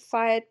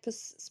identified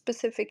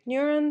specific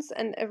neurons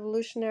and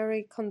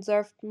evolutionary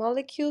conserved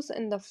molecules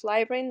in the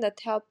fly brain that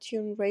help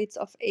tune rates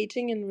of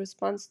aging in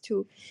response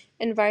to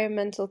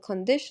environmental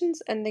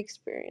conditions and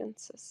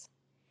experiences.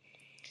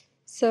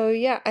 So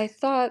yeah, I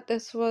thought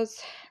this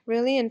was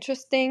really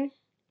interesting,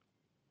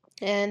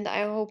 and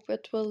I hope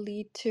it will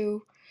lead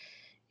to,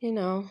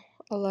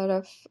 a lot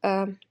of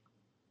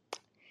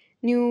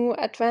new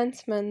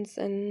advancements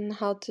in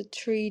how to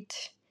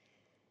treat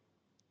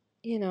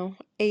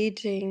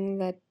aging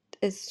that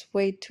is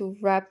way too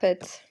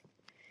rapid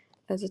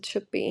as it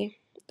should be,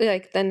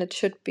 than it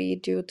should be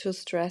due to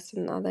stress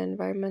and other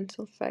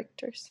environmental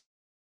factors.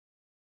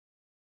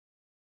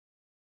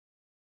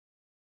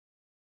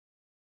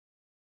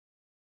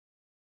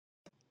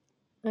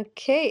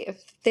 Okay,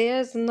 if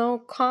there's no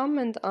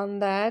comment on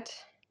that,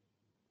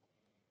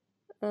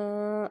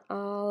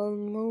 I'll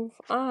move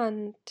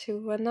on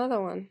to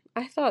another one.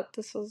 I thought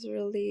this was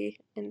really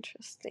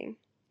interesting.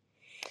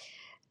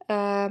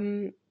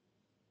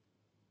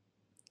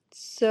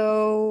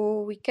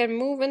 So we can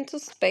move into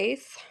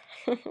space.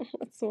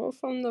 Let's move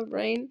from the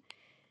brain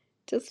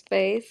to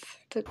space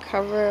to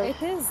cover.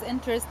 It is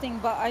interesting,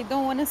 but I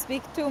don't want to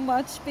speak too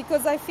much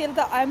because I feel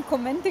that I'm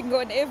commenting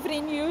on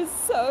every news.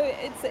 So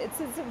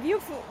it's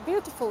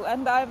beautiful,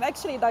 and I'm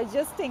actually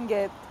digesting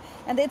it,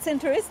 and it's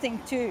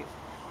interesting too.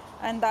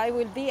 And I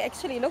will be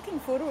actually looking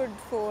forward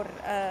for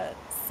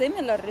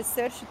similar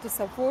research to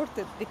support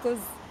it, because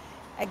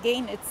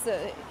again, it's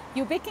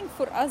you're picking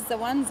for us the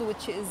ones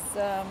which is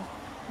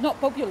not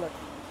popular.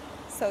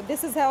 So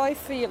this is how I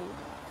feel.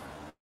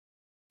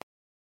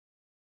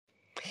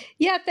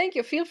 Yeah, thank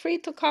you. Feel free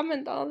to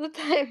comment all the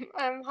time.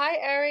 Hi,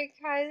 Eric.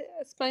 Hi,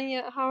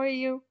 Espana. How are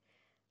you?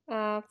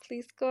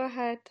 Please go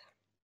ahead.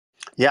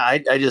 Yeah,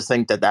 I just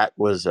think that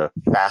was a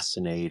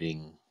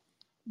fascinating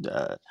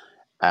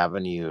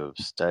avenue of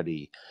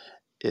study.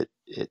 It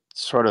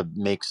sort of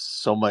makes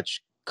so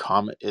much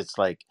comment. It's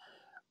like,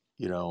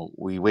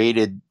 we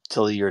waited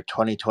till the year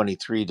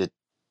 2023 to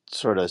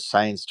sort of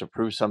science to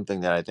prove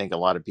something that I think a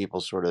lot of people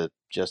sort of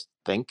just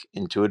think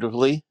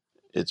intuitively.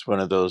 It's one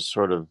of those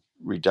sort of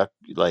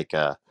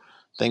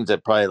things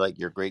that probably like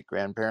your great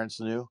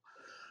grandparents knew,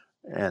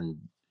 and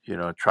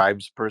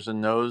tribes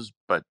person knows,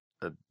 but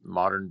the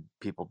modern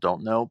people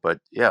don't know. But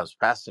yeah, it's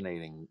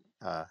fascinating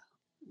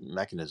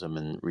mechanism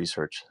and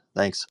research.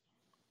 Thanks.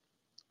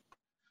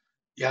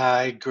 Yeah,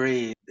 I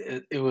agree.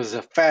 It was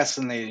a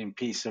fascinating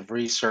piece of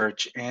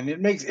research, and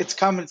it's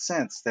common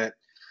sense that,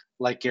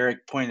 like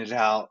Eric pointed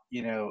out,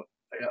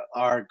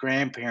 our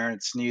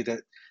grandparents knew that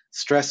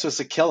stress was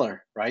a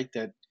killer, right?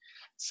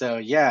 So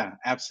yeah,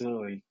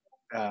 absolutely.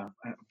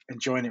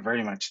 Enjoying it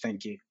very much.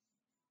 Thank you.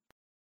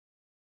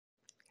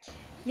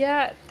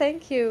 Yeah,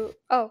 thank you.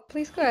 Oh,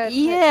 please go ahead,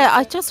 Yeah,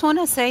 Heike. I just want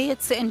to say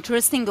it's an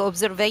interesting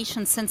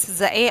observation since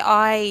the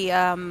AI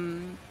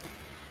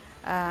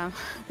uh,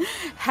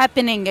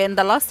 happening in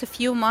the last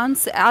few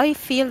months. I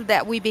feel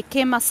that we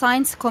became a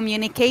science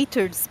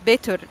communicators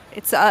better.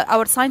 It's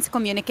our science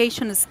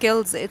communication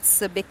skills.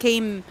 It's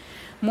became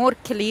more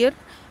clear.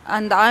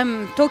 And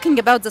I'm talking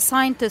about the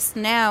scientists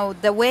now.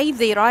 The way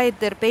they write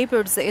their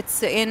papers,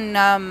 it's in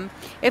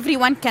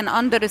everyone can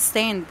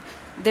understand.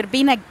 There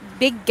been a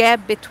big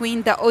gap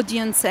between the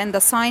audience and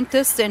the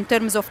scientists in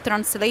terms of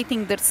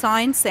translating their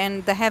science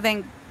and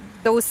having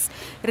those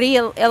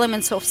real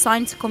elements of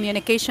science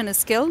communication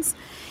skills.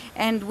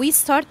 And we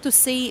start to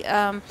see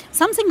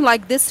something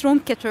like this room,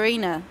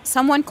 Katerina,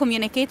 someone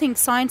communicating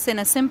science in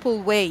a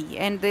simple way,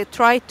 and they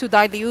try to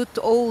dilute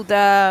all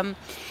the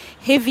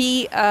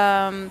heavy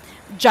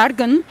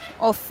jargon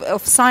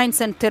of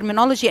science and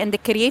terminology, and they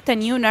create a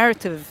new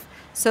narrative.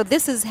 So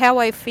this is how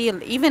I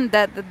feel. Even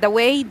the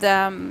way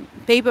the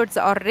papers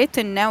are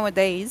written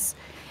nowadays,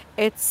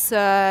 it's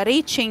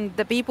reaching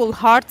the people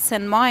hearts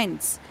and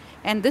minds.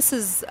 And this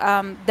is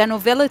the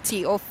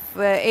novelty of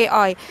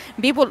AI.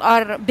 People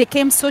are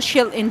became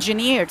social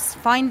engineers,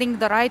 finding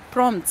the right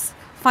prompts,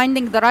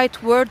 finding the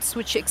right words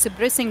which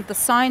expressing the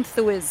science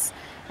with.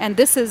 And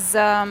this is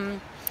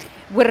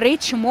will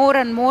reach more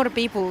and more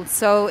people.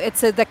 So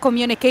it's the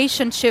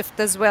communication shift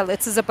as well.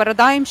 It's a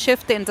paradigm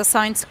shift in the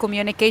science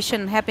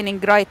communication happening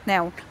right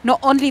now. Not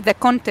only the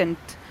content,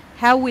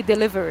 how we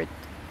deliver it.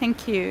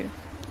 Thank you.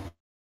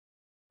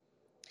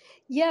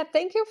 Yeah,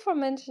 thank you for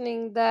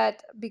mentioning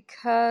that,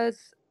 because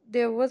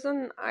there was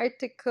an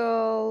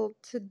article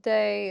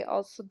today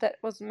also that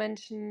was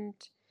mentioned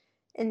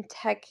in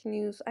tech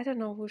news. I don't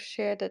know who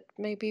shared it,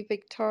 maybe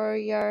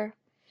Victoria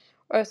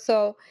or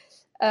so,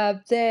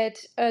 that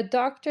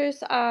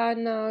doctors are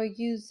now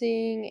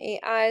using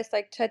AIs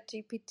like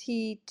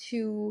ChatGPT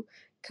to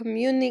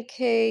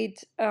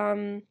communicate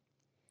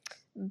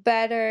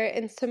better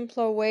in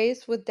simpler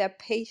ways with their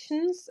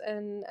patients,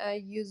 and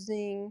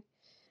using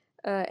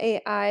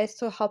AIs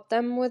to help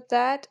them with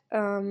that.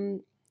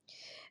 And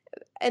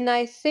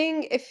I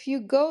think if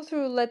you go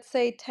through, let's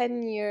say,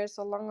 10 years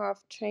or longer of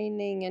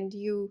training, and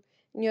in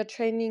your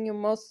training, you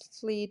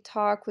mostly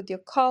talk with your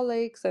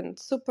colleagues and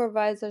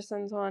supervisors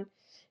and so on,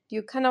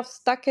 you kind of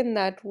stuck in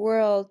that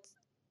world,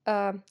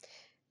 um,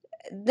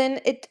 then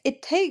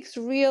it takes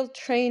real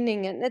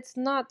training, and it's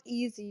not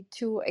easy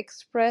to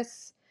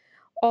express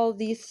all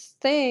these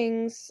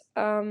things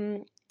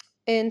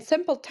in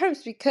simple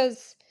terms,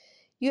 because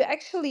you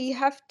actually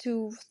have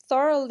to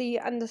thoroughly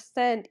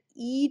understand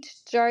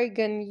each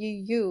jargon you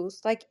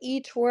use, like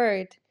each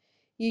word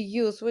you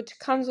use, which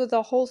comes with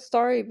a whole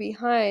story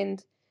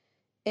behind,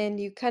 and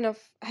you kind of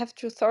have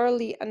to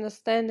thoroughly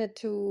understand it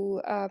to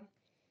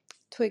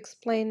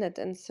explain it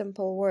in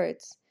simple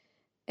words.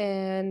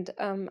 And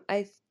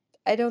I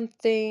don't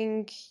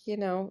think,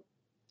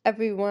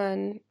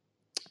 everyone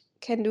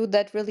can do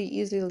that really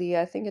easily.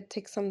 I think it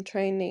takes some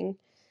training,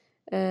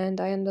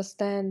 and I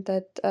understand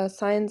that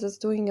science is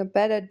doing a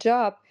better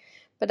job,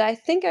 but I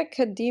think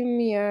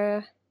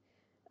academia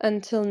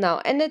until now,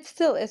 and it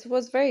still is,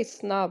 was very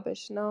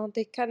snobbish. No,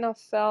 they kind of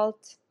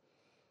felt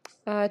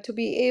to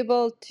be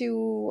able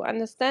to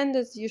understand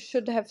this, you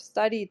should have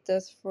studied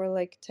this for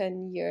like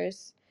 10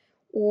 years,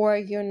 or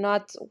you're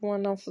not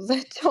one of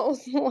the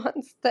chosen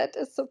ones that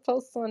is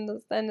supposed to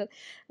understand it.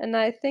 And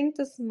I think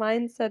this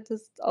mindset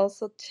is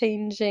also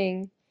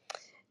changing.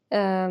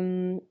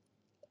 Um,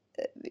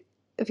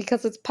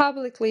 because it's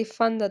publicly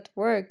funded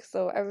work,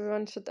 so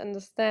everyone should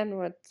understand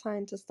what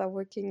scientists are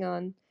working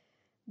on.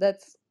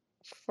 That's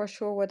for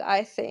sure what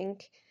I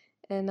think.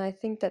 And I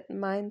think that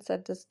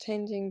mindset is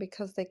changing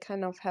because they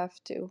kind of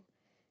have to.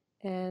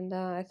 And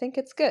I think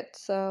it's good.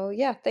 So,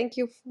 yeah, thank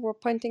you for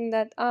pointing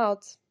that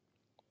out.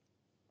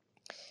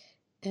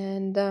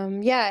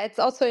 And yeah, it's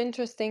also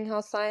interesting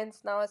how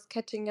science now is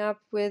catching up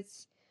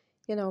with,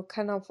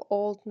 kind of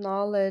old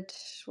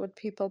knowledge, what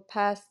people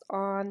passed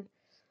on.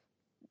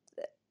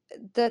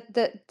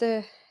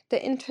 The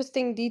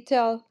interesting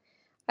detail,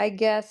 I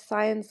guess,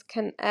 science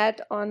can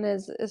add on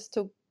is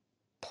to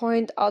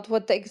point out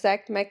what the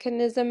exact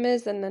mechanism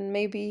is, and then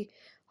maybe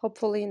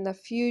hopefully in the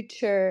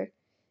future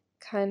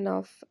kind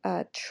of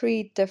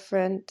treat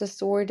different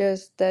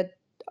disorders that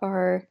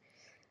are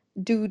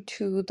due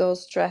to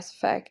those stress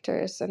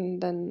factors,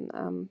 and then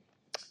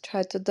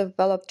try to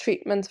develop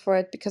treatments for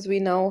it, because we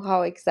know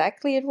how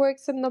exactly it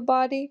works in the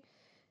body,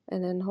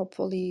 and then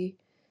hopefully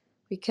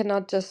we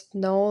cannot just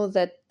know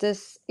that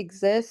this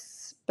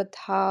exists, but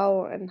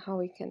how, and how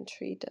we can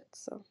treat it.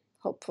 So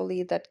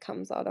hopefully that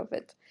comes out of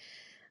it.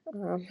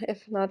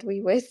 If not,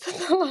 we wasted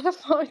a lot of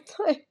our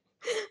time.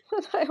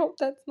 But I hope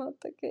that's not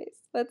the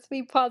case. Let's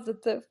be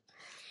positive.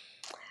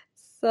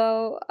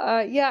 So,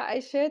 yeah, I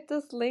shared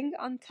this link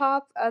on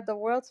top. The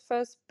world's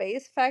first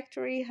space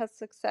factory has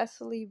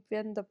successfully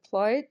been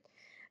deployed.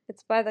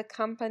 It's by the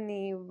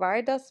company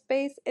Varda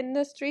Space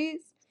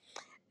Industries.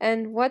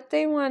 And what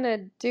they want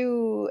to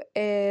do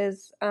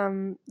is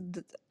kind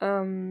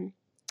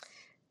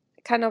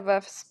of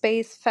a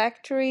space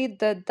factory.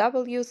 The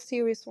W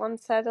Series 1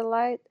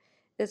 satellite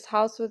is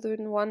housed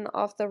within one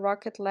of the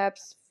Rocket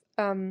Lab's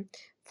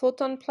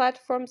Photon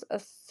platforms, a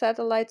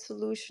satellite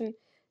solution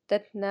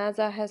that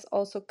NASA has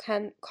also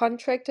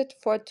contracted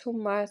for 2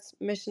 Mars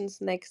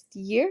missions next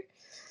year.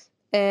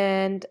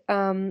 And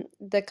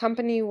the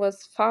company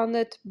was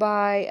founded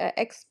by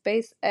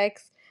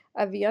ex-SpaceX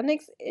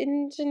avionics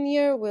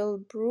engineer Will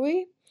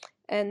Brewy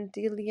and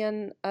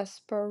Delian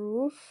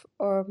Asparuh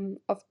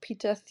of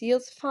Peter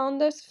Thiel's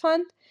Founders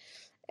Fund.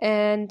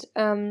 And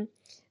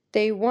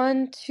they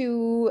want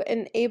to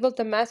enable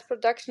the mass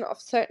production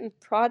of certain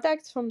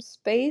products from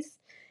space,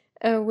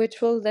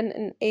 which will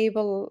then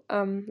enable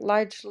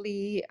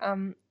largely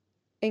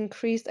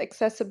increased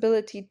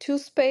accessibility to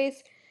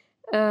space.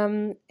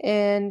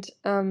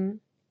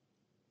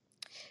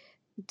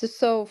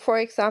 So, for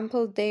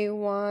example, they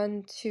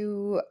want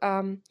to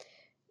um,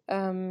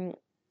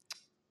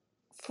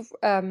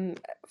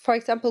 for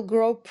example,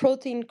 grow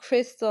protein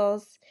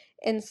crystals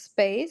in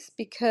space,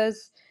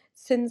 because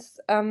since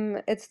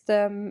it's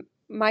the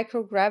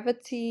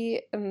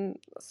microgravity,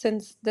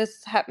 since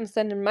this happens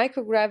then in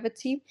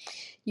microgravity,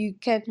 you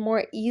can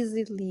more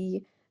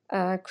easily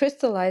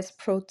crystallize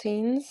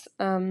proteins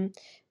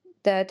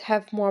that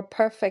have more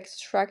perfect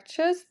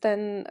structures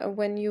than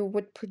when you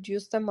would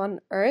produce them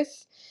on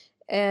Earth.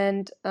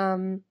 And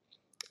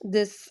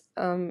this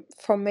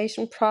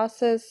formation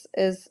process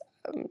is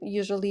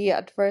usually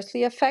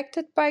adversely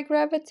affected by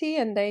gravity,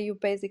 and there you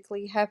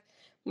basically have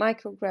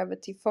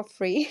microgravity for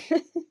free.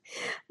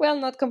 Well,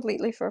 not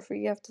completely for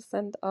free, you have to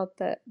send out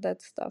that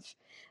stuff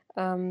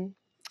um,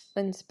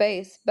 in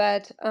space.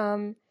 But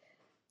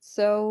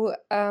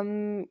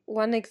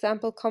one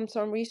example comes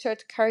from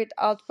research carried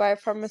out by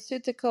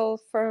pharmaceutical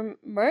firm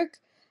Merck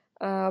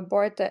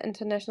aboard the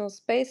International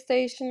Space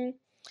Station.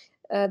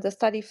 The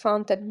study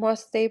found that more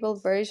stable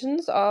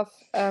versions of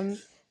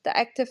the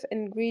active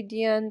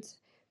ingredient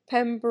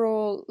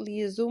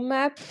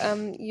pembrolizumab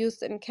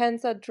used in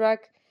cancer drug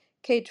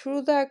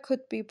Keytruda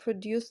could be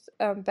produced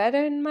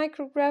better in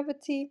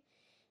microgravity.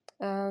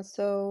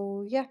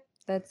 So yeah,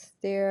 that's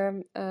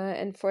there.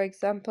 And for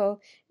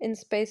example, in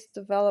space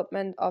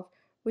development of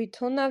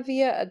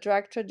ritonavir, a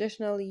drug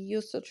traditionally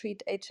used to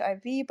treat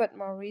HIV, but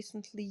more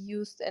recently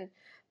used in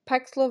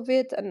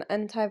Paxlovid, an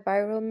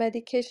antiviral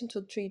medication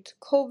to treat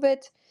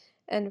COVID.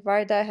 And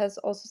Varda has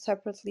also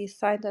separately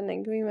signed an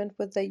agreement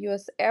with the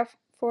US Air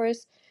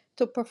Force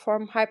to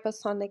perform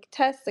hypersonic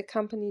tests. The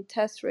company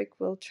test rig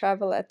will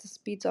travel at the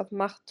speed of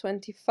Mach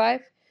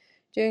 25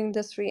 during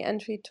this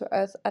re-entry to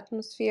Earth's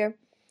atmosphere.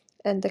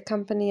 And the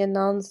company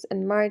announced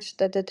in March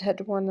that it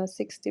had won a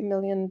 $60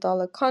 million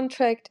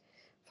contract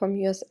from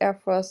US Air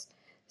Force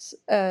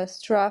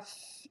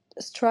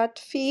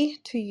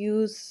Stratfy to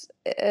use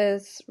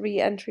its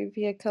re-entry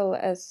vehicle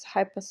as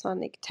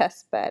hypersonic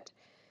testbed.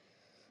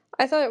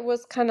 I thought it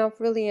was kind of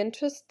really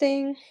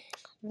interesting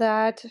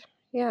that,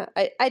 yeah,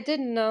 I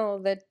didn't know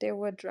that there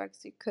were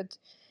drugs you could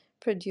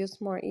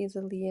produce more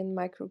easily in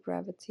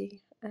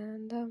microgravity.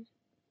 And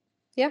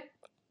yeah,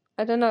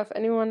 I don't know if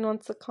anyone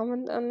wants to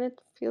comment on it.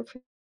 Feel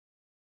free.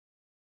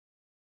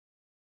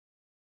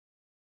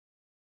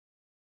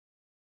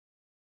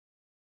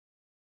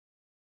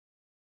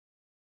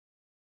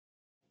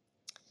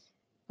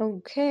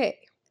 Okay.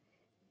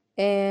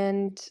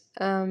 And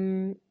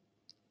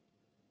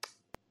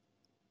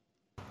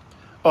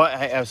Oh, I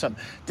have some.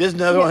 This is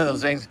another yeah, one of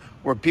those things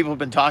where people have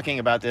been talking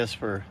about this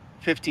for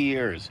 50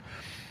 years,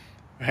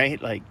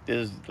 right? Like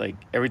there's like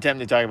every time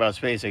they talk about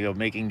space, they go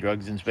making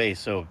drugs in space.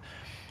 So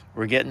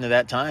we're getting to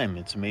that time.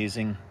 It's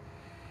amazing,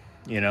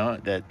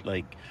 that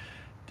like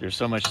there's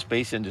so much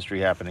space industry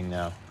happening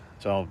now.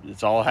 It's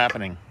all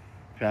happening.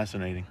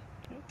 Fascinating.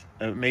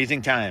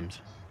 Amazing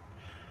times.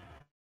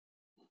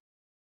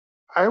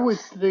 I would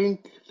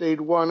think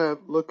they'd want to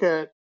look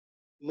at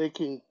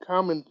making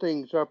common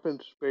things up in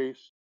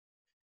space.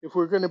 If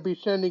we're going to be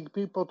sending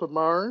people to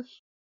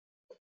Mars,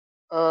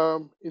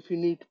 if you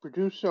need to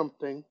produce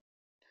something,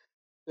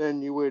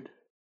 then you would,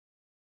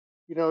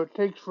 it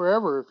takes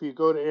forever if you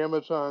go to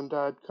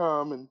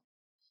Amazon.com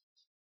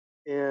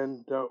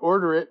and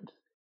order it.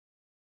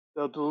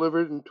 They'll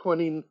deliver it in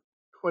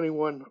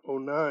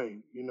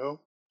 2109.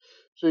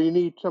 So you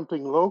need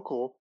something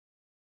local.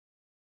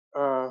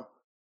 Uh,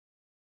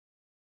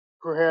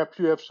 Perhaps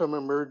you have some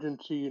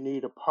emergency, you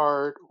need a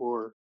part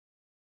or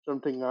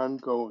something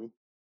ongoing.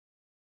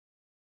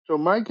 So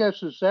my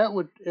guess is that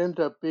would end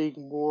up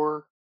being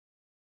more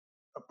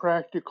a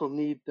practical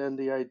need than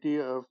the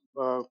idea of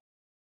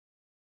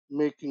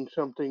making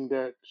something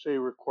that, say,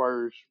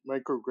 requires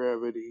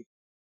microgravity,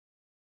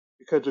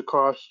 because the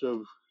cost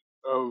of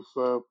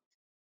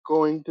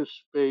going to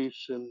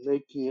space and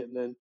making it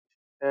and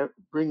then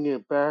bringing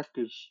it back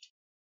is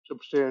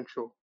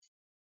substantial.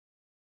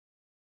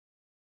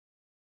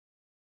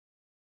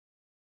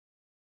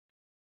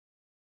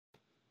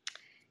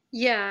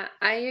 yeah,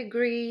 I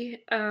agree.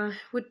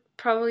 Would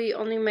probably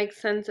only make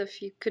sense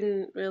if you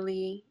couldn't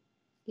really,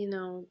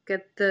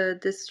 get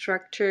the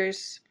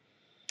structures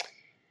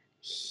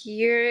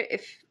here,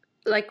 if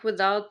like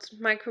without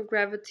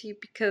microgravity,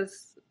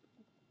 because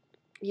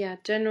yeah,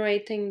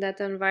 generating that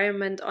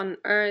environment on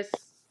Earth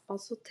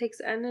also takes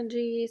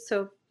energy.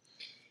 So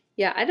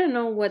yeah, I don't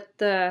know what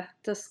the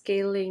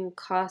scaling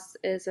cost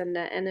is and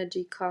the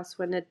energy cost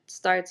when it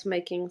starts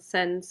making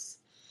sense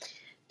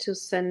to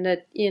send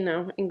it,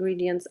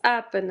 ingredients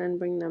up and then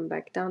bring them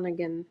back down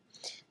again.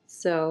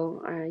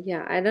 So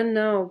yeah, I don't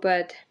know,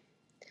 but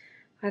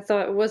I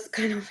thought it was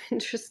kind of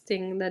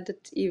interesting that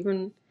it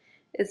even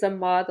is a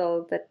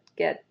model that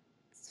gets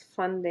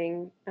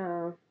funding.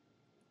 Because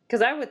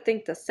I would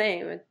think the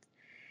same. It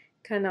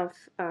kind of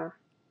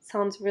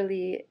sounds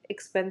really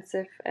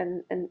expensive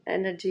and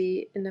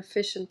energy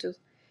inefficient to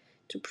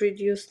to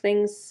produce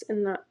things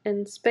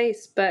in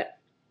space. But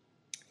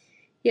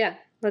yeah,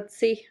 let's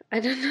see. I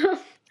don't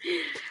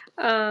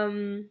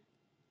know.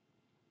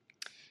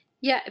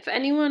 Yeah, if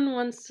anyone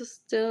wants to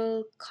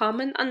still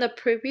comment on the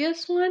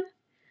previous one,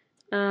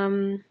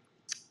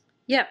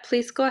 yeah,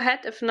 please go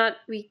ahead. If not,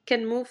 we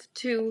can move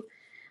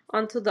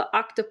onto the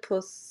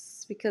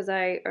octopus, because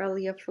I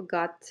earlier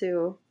forgot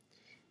to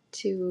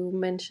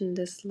mention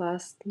this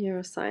last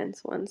neuroscience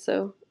one.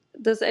 So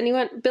does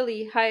anyone,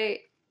 Billy,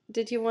 hi,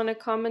 did you want to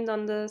comment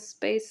on the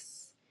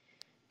space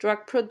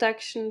drug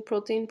production,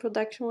 protein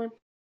production one?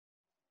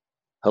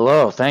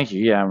 Hello, thank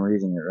you. Yeah, I'm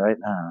reading it right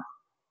now.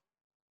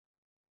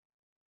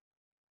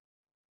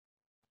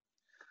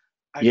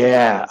 I just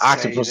Yeah, wanted to say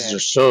octopuses that are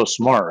so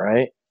smart,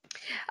 right?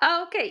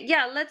 Oh, okay,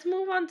 yeah, let's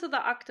move on to the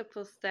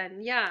octopus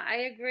then. Yeah, I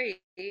agree.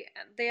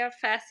 They are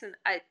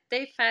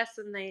they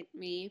fascinate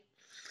me.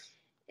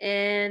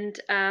 And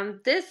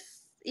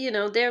this,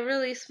 they're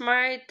really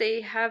smart. They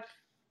have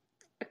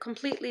a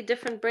completely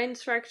different brain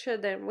structure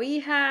than we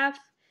have.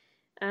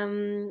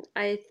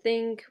 I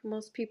think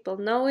most people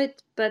know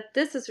it, but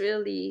this is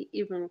really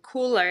even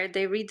cooler.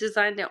 They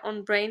redesign their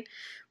own brain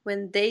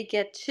when they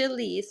get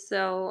chilly.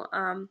 So,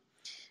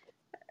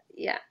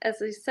 yeah,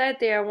 as I said,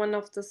 they are one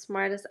of the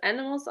smartest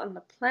animals on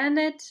the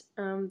planet.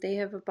 They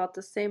have about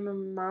the same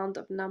amount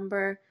of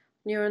number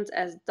neurons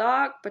as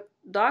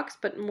dogs,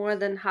 but more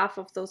than half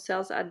of those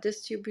cells are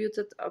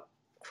distributed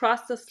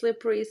across the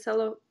slippery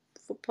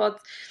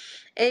cephalopods'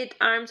 8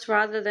 arms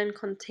rather than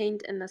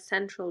contained in a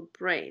central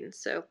brain.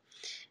 So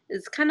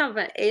it's kind of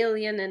an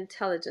alien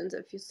intelligence,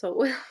 if you so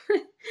will,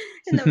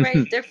 in a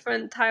very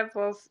different type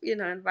of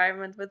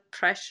environment with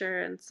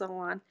pressure and so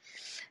on.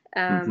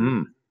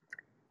 Mm-hmm.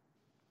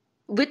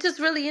 Which is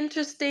really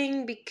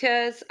interesting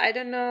because I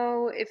don't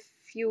know if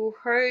you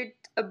heard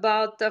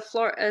about the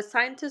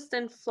scientist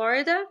in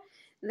Florida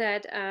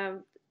that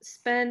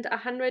spent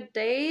 100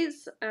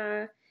 days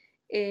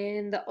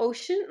in the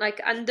ocean, like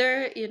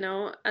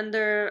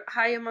under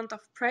high amount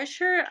of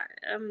pressure,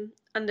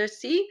 under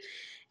sea.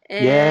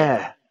 And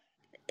Yeah.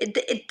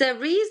 the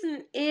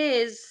reason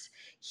is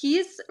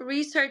he's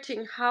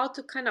researching how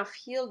to kind of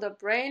heal the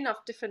brain of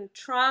different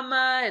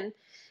trauma and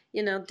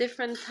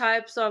different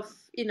types of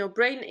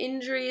brain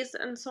injuries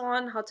and so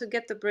on, how to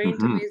get the brain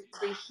to Mm-hmm.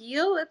 basically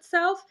heal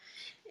itself.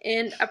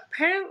 And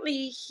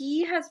apparently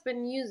he has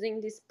been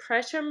using these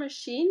pressure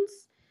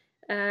machines.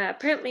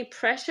 Apparently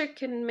pressure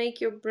can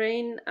make your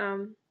brain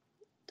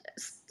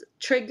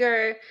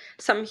trigger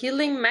some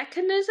healing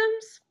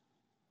mechanisms.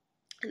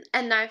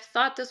 And I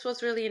thought this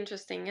was really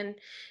interesting. And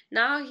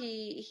now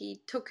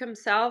he took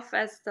himself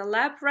as the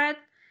lab rat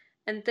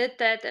and did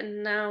that.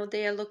 And now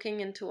they are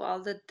looking into all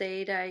the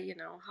data,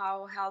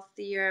 how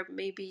healthier,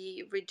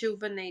 maybe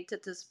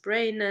rejuvenated his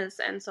brain is,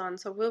 and so on.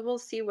 So we will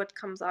see what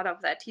comes out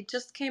of that. He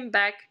just came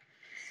back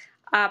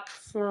up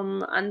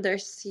from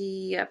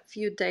undersea a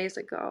few days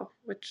ago,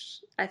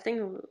 which I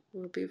think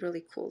will be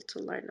really cool to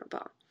learn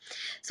about.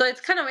 So it's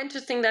kind of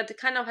interesting that it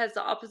kind of has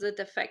the opposite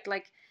effect.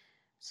 Like,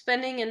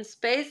 spending in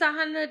space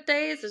 100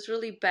 days is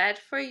really bad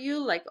for you.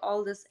 Like,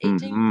 all this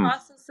aging Mm-hmm.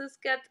 processes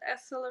get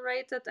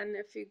accelerated, and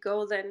if you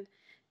go then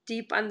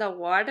deep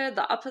underwater,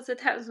 the opposite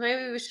happens.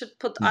 Maybe we should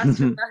put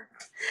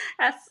astronauts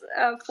as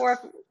for a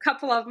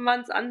couple of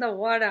months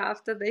underwater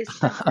after they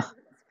spend time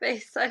in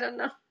space. I don't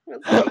know.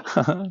 We'll see.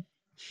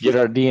 Get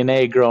our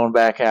DNA growing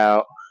back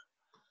out.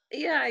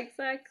 Yeah,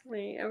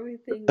 exactly.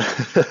 Everything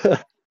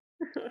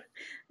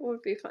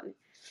would be funny.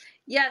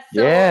 Yeah.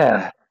 So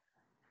Yeah.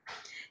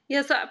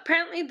 yeah, so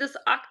apparently this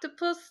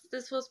octopus,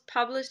 this was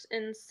published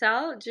in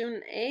Cell,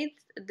 June 8th.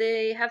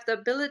 They have the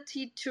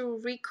ability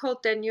to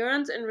recode their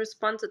neurons in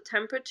response to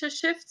temperature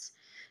shifts.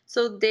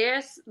 So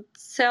their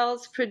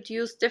cells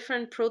produce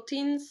different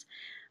proteins.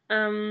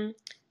 Um,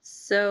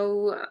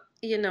 so,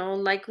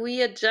 like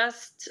we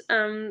adjust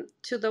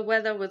to the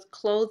weather with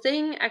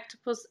clothing,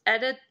 octopus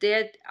edit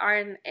their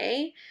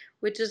RNA,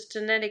 which is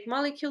genetic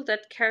molecule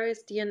that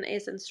carries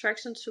DNA's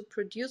instructions to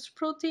produce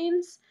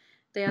proteins.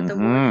 They are the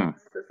working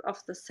Mm-hmm.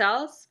 of the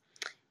cells,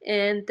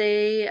 and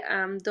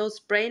those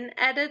brain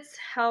edits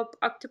help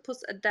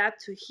octopus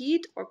adapt to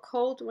heat or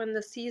cold when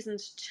the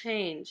seasons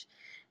change,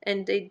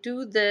 and they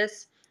do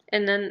this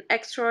in an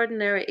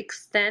extraordinary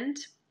extent.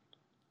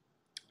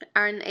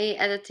 RNA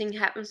editing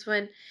happens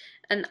when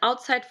an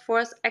outside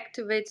force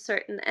activates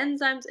certain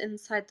enzymes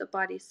inside the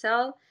body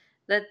cell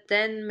that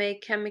then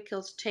make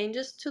chemical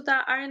changes to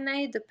the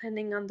RNA.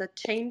 Depending on the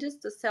changes,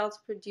 the cells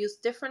produce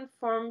different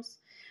forms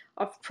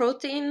of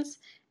proteins.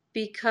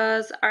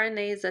 Because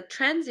RNA is a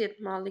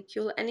transient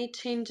molecule, any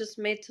changes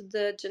made to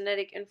the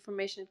genetic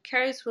information it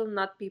carries will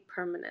not be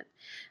permanent.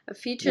 A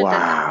feature that in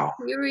Wow.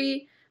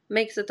 theory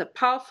makes it a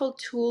powerful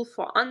tool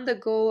for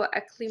on-the-go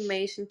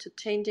acclimation to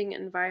changing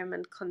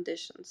environment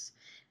conditions.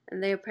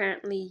 And they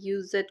apparently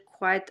use it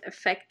quite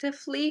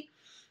effectively.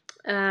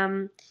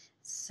 In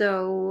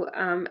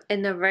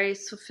a very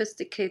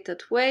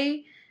sophisticated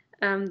way,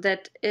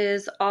 that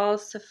is, all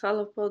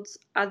cephalopods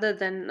other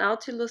than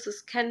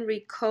nautiluses can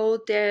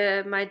recode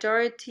the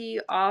majority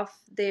of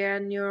their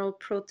neural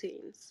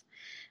proteins.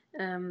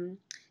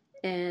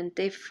 And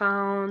they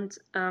found,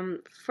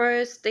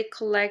 first they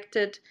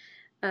collected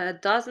a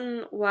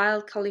dozen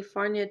wild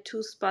California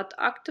two-spot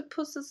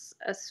octopuses,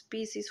 a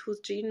species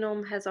whose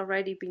genome has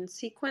already been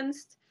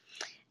sequenced,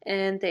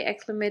 and they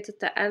acclimated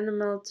the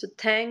animal to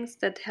tanks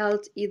that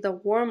held either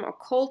warm or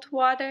cold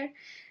water.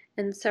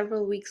 And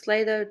several weeks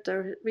later,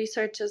 the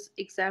researchers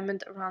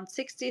examined around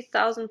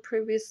 60,000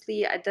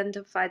 previously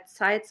identified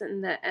sites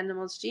in the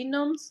animals'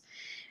 genomes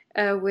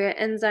where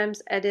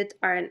enzymes edit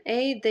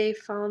RNA. They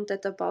found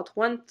that about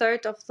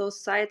 1/3 of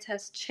those sites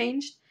has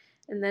changed,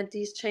 and that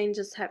these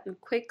changes happen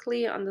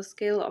quickly on the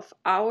scale of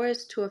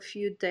hours to a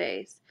few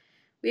days.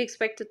 We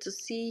expected to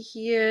see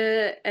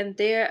here and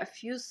there a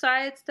few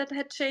sites that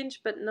had changed,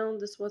 but no,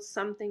 this was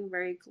something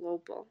very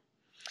global.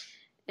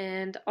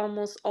 And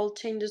almost all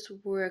changes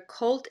were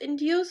cold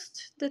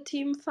induced, the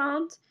team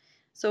found.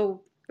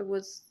 So it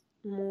was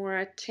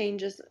more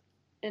changes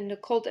in the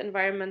cold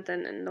environment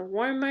than in the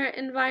warmer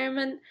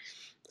environment.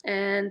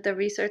 And the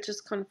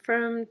researchers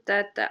confirmed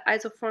that the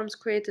isoforms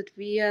created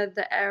via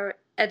the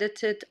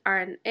edited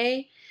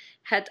RNA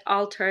had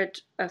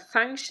altered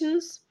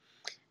functions.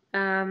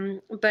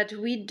 But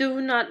we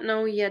do not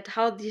know yet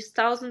how these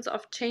thousands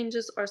of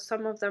changes or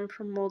some of them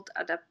promote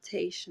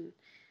adaptation.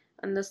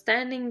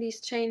 Understanding these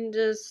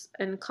changes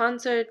in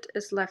concert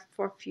is left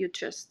for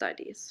future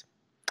studies.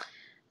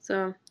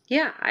 So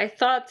yeah, I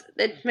thought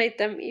it made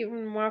them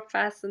even more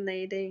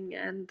fascinating,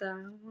 and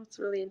it's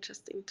really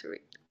interesting to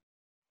read.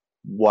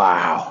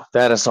 Wow,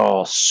 that is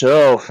all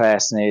so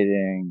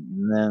fascinating.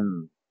 And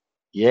then,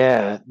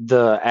 yeah,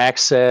 the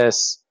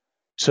access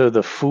to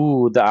the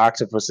food the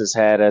octopus has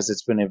had as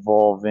it's been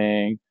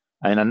evolving.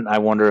 And I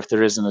wonder if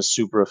there isn't a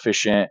super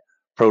efficient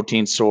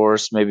protein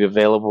source maybe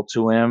available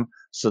to him.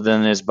 So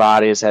then his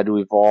body has had to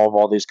evolve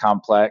all these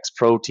complex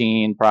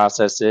protein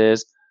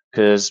processes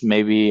because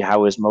maybe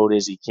how his mode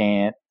is he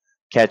can't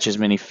catch as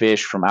many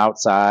fish from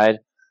outside.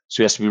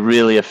 So he has to be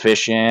really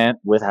efficient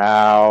with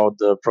how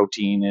the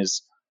protein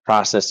is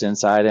processed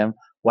inside him.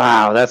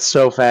 Wow, that's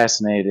so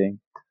fascinating.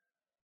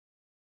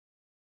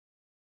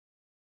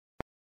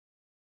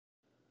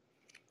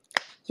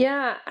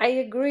 Yeah, I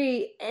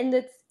agree. And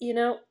it's,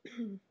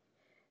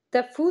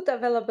 the food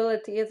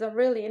availability is a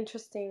really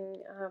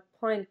interesting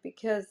point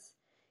because,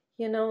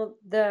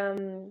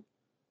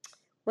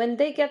 when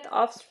they get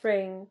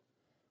offspring,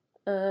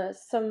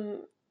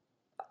 some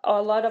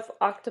a lot of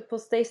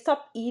octopus they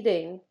stop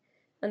eating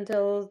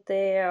until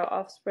their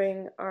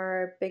offspring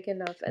are big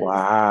enough, and this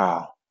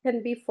Wow.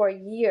 can be for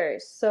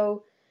years.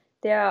 So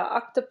there are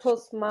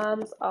octopus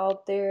moms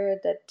out there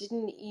that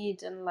didn't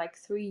eat in like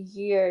 3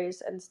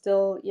 years and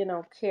still,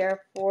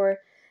 care for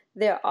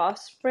their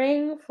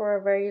offspring for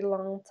a very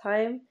long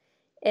time.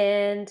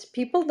 And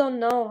people don't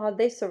know how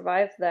they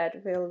survive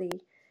that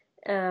really.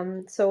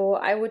 So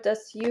I would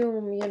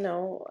assume,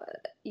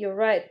 you're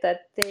right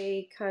that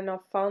they kind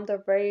of found a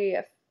very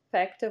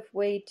effective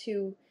way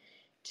to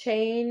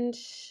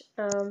change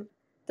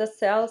the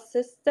cell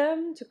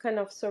system to kind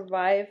of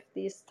survive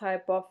these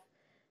type of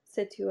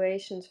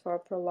situations for a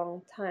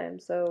prolonged time.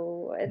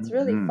 So it's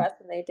really Hmm.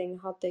 fascinating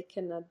how they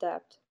can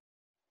adapt.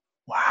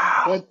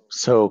 Wow. But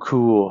So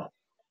cool.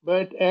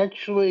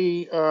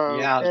 actually,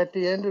 Yeah, at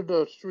the end of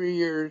those 3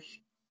 years,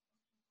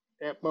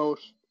 at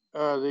most,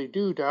 they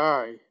do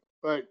die.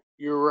 But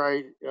you're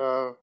right.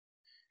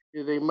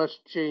 They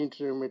must change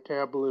their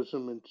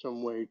metabolism in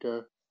some way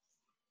to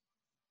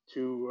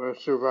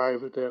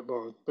survive it that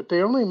long. But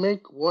they only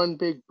make one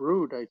big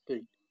brood, I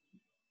think,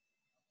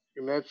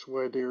 and that's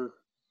why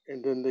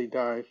and then they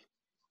die,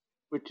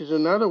 which is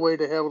another way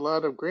to have a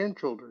lot of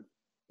grandchildren,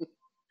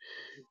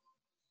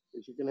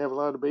 because you can have a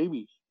lot of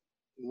babies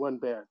in one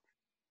batch.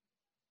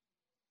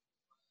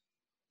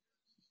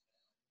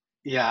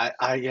 yeah.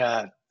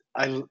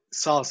 I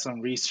saw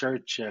some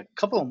research a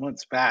couple of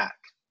months back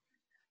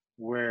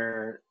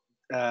where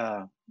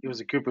it was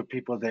a group of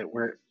people that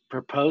were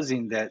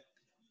proposing that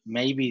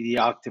maybe the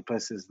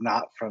octopus is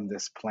not from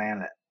this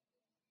planet.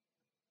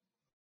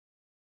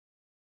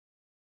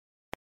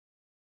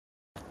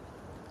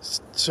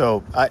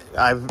 So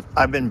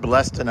I've been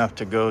blessed enough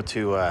to go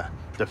to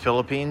the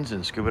Philippines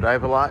and scuba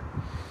dive a lot,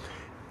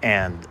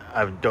 and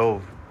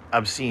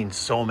I've seen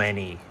so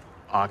many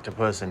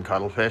octopus and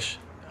cuttlefish,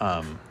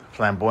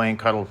 flamboyant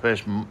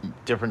cuttlefish,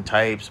 different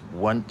types.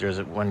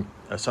 There's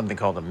something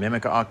called a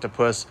mimic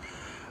octopus,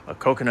 a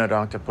coconut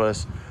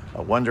octopus,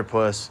 a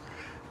wonderpus.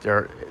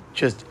 They're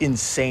just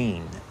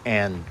insane,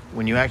 and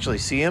when you actually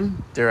see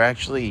them, they're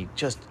actually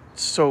just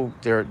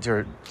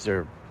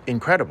they're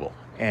incredible.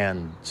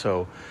 And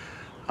so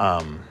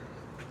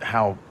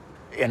how,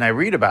 and I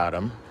read about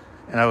them,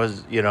 and I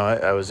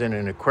was in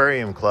an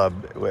aquarium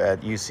club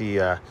at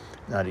UC,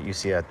 not at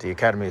UC, at the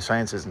Academy of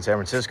Sciences in San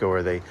Francisco,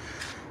 where they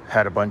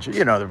had a bunch of,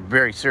 they're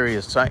very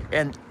serious science,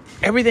 and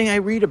everything I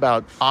read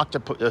about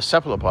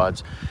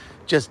cephalopods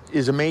just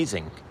is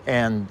amazing.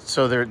 And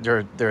so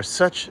they're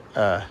such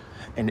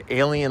an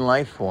alien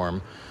life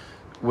form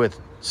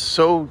with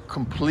so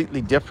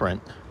completely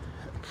different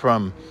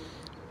from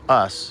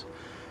us,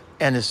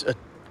 and it's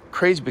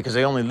crazy because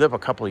they only live a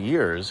couple of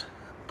years,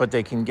 but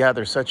they can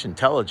gather such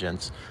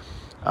intelligence.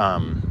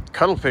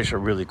 Cuttlefish are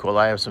really cool.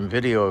 I have some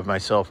video of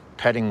myself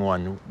petting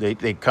one.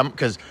 They come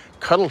because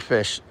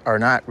cuttlefish are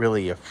not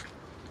really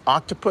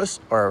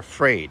octopus are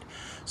afraid,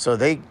 so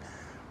they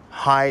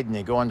hide and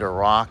they go under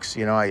rocks.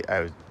 You know,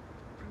 I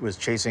was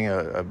chasing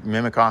a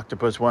mimic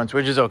octopus once,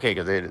 which is okay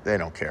because they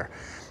don't care.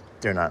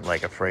 They're not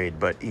like afraid.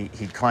 But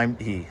he climbed.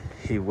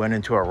 He went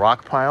into a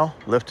rock pile,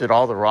 lifted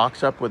all the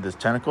rocks up with his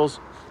tentacles,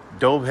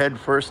 dove head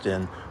first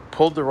in,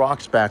 pulled the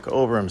rocks back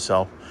over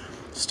himself,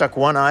 stuck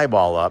one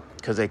eyeball up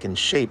because they can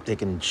shape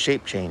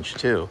change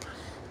too.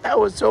 That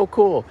was so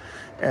cool.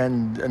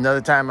 And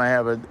another time I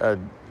have a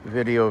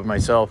video of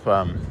myself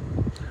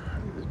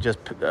just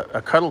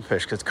a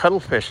cuttlefish, because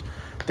cuttlefish,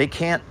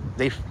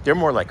 they're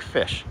more like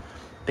fish.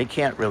 They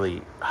can't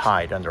really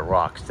hide under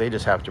rocks. They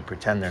just have to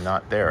pretend they're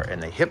not there,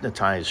 and they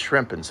hypnotize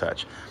shrimp and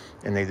such,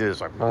 and they do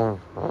this like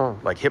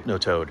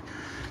hypnotoad,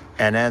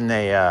 and then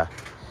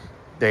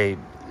they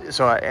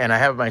and I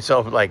have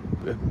myself like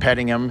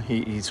petting him.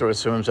 He sort of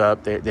swims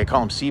up. They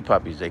call them sea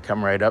puppies. They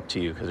come right up to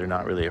you because they're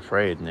not really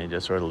afraid, and they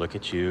just sort of look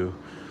at you,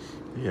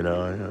 and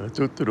I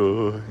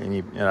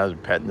was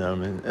petting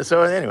them, and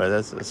so anyway,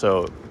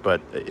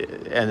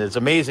 and it's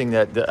amazing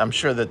that I'm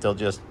sure that they'll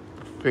just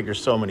figure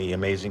so many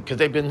amazing, because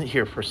they've been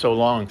here for so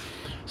long,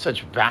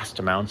 such vast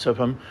amounts of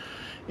them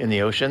in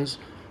the oceans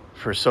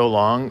for so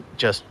long,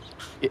 just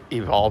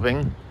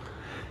evolving.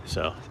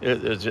 So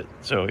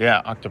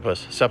yeah,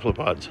 octopus,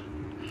 cephalopods.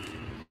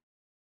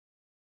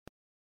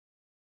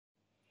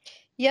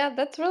 Yeah,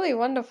 that's really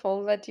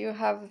wonderful that you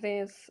have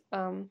these,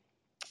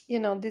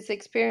 these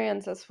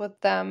experiences with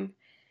them.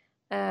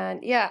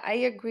 And yeah, I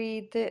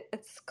agree that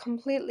it's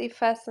completely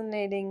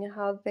fascinating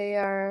how they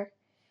are,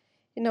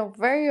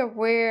 very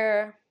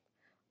aware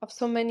of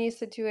so many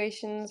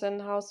situations and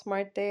how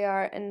smart they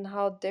are and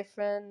how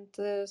different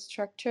the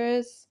structure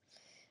is.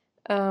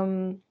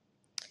 Um,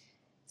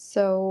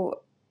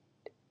 so,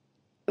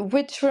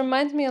 which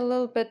reminds me a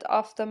little bit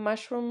of the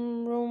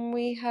mushroom room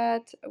we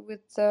had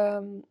with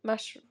the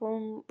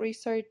mushroom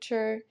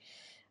researcher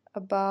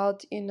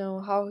about,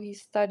 how he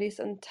studies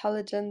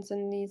intelligence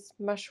in these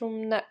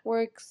mushroom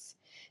networks,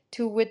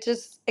 to which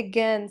is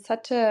again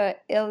such a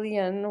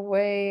alien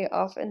way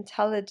of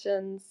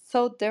intelligence,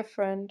 so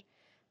different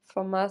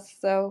from us.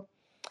 So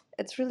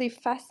it's really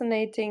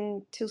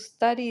fascinating to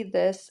study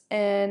this,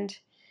 and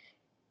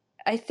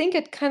I think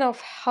it kind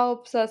of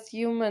helps us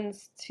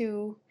humans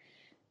to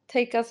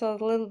take us a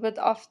little bit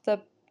off the,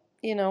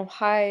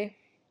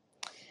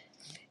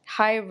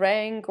 high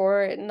rank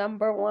or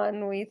number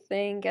one, we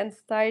think, and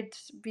start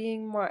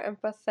being more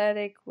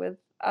empathetic with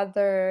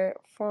other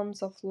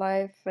forms of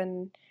life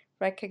and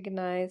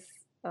recognize,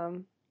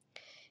 and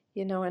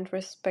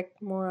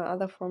respect more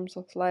other forms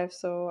of life.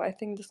 So I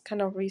think this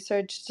kind of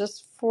research,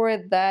 just for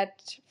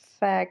that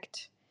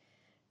fact,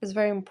 is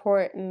very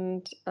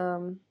important,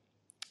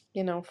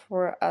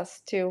 for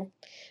us to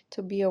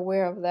be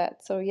aware of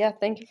that. So yeah,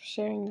 thank you for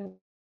sharing that.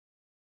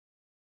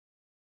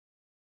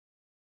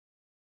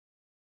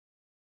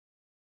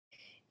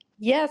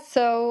 Yeah,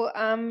 so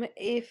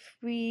if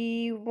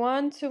we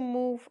want to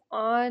move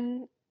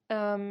on,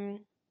 um,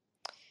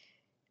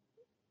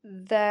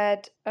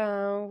 I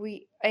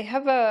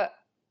have a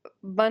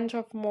bunch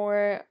of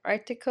more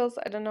articles.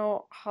 I don't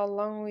know how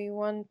long we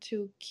want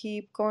to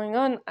keep going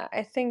on.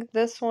 I think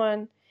this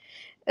one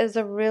is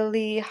a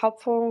really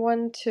helpful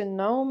one to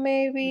know,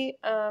 maybe,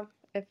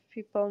 if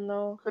people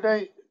know. Could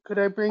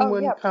I bring Oh,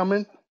 one yeah.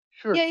 comment?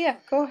 Sure. Yeah, yeah,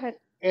 go ahead.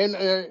 And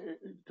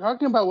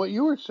talking about what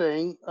you were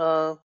saying,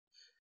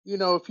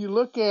 if you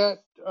look at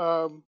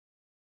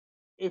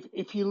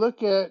if you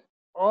look at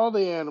all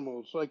the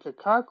animals, like a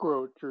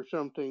cockroach or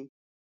something,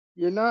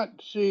 you're not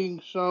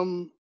seeing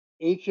some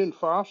ancient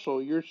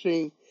fossil. You're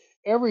seeing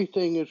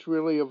everything is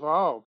really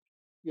evolved,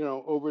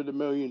 over the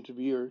millions of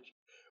years.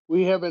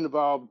 We haven't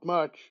evolved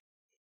much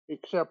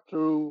except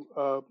through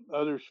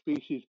other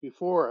species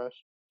before us.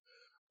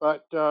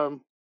 But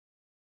um,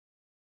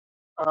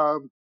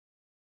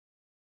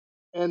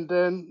 and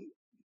then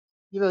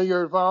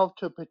you're evolved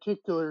to a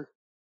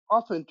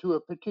often to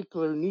a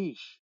particular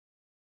niche,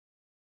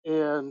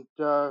 and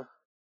you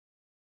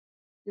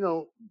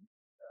know,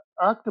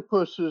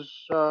 octopuses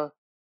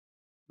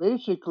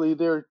basically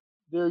they're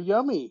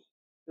yummy,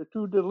 they're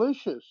too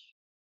delicious,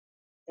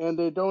 and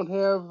they don't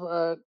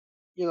have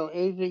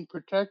anything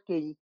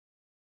protecting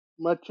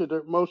most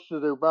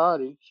of their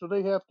body, so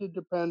they have to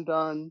depend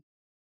on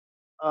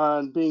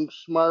being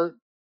smart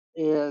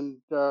and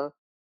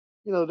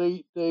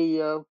they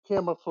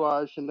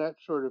camouflage and that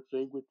sort of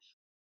thing, which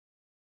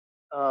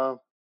uh,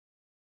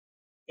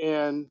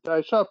 and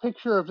I saw a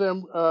picture of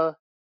them,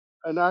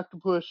 an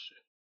octopus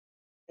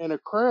and a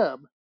crab,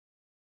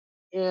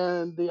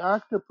 and the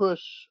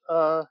octopus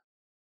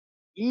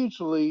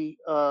easily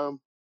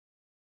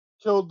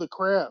killed the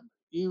crab,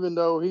 even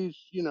though he's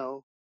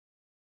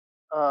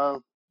uh,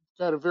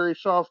 got a very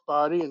soft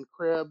body, and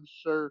crabs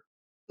are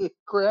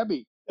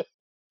crabby.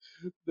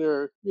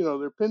 They're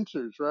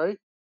pincers, right?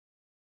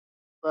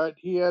 But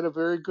he had a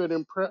very good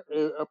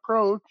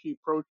approach. He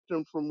approached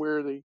them from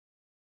where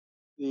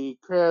the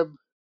crab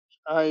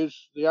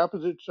eyes, the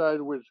opposite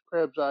side where the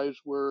crab's eyes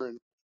were, and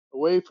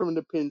away from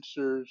the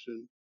pincers,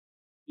 and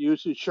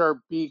use his sharp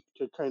beak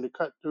to kind of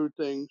cut through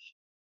things,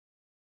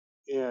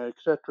 yeah,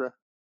 etc.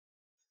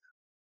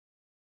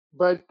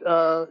 But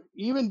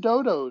even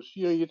dodos,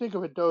 you think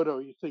of a dodo,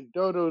 you think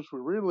dodos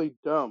were really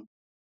dumb.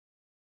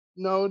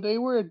 No, they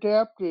were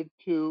adapted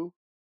to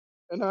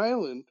an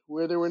island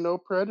where there were no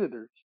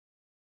predators,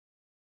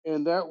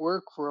 and that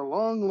worked for a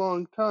long,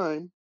 long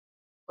time.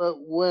 But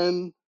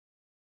when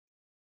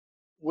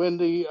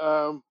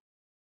the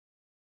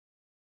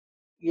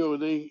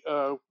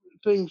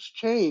things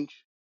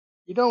change,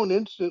 you don't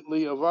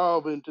instantly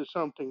evolve into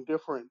something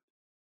different.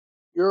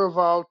 You're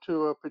evolved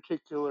to a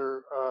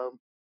particular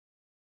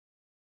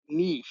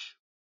niche,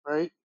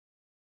 right?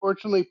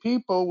 Fortunately,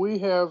 people, we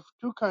have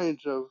two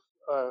kinds of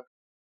uh,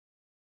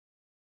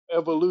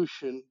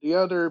 evolution. The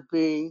other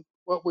being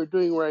what we're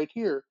doing right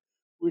here,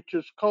 which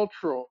is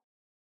cultural.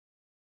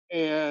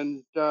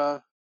 And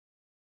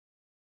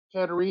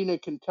Katerina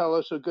can tell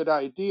us a good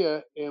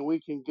idea, and we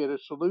can get a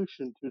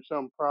solution to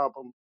some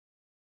problem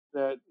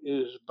that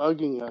is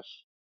bugging us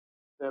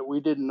that we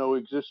didn't know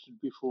existed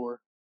before.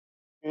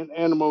 And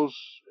animals,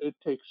 it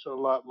takes a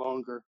lot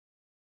longer.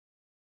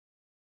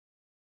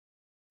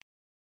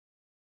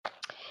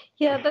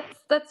 Yeah,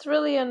 that's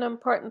really an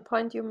important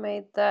point you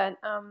made, that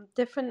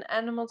different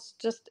animals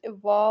just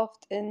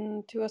evolved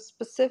into a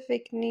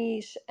specific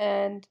niche,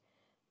 and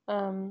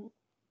um,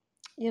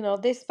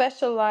 they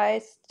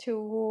specialized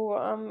to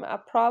a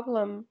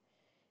problem,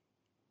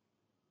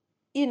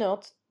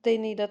 they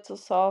needed to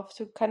solve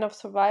to kind of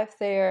survive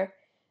there,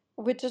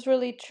 which is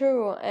really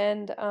true.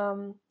 And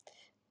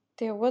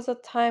there was a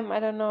time, I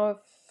don't know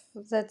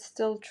if that's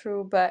still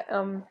true, but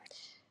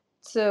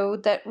so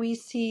that we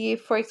see,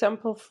 for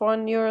example, for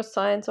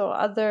neuroscience or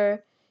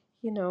other,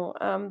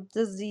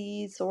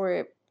 disease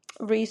or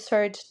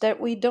research, that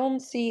we don't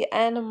see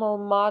animal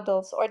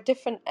models or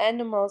different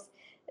animals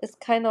as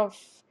kind of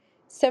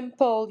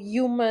simple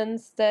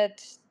humans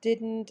that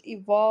didn't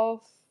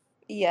evolve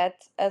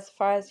yet as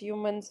far as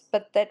humans,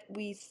 but that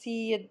we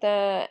see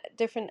the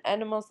different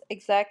animals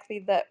exactly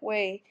that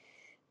way,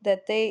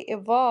 that they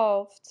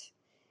evolved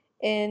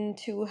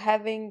into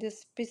having the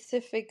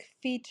specific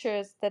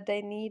features that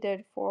they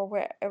needed for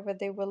wherever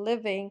they were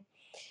living,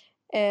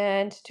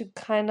 and to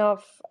kind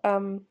of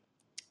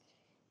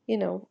you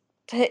know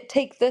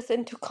take this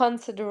into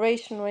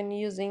consideration when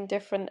using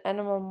different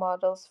animal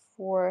models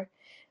for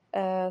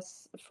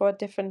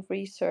different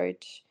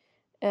research,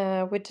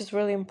 which is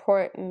really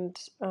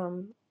important,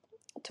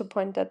 to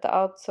point that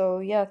out. So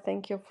yeah,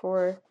 thank you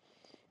for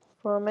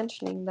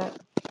mentioning that.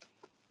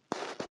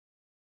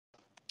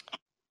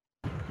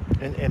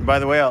 And by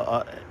the way,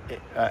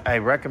 I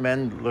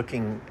recommend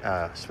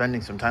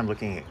spending some time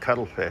looking at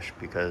cuttlefish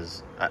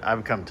because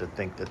I've come to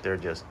think that they're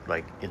just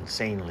like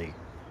insanely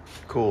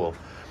cool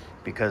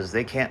because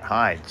they can't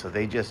hide, so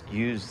they just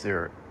use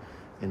their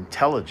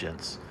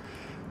intelligence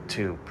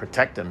to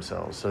protect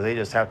themselves. So they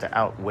just have to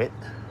outwit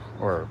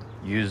or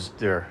use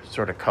their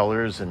sort of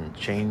colors and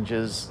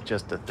changes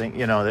just to think.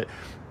 That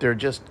they're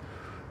just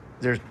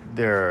they're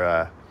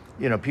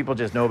people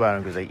just know about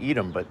them because they eat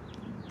them, but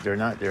they're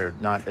not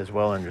as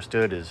well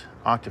understood as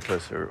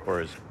octopus or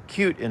as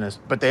cute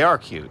but they are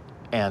cute.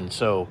 And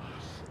so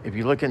if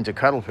you look into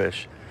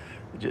cuttlefish,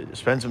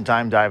 spend some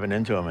time diving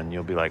into them, and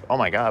you'll be like, oh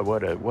my god,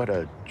 what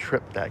a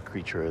trip that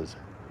creature is.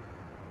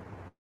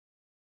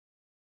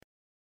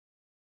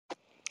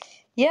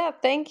 Yeah,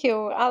 thank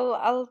you.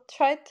 I'll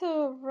try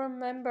to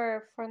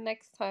remember for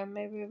next time.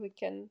 Maybe we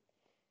can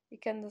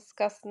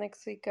discuss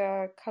next week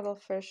a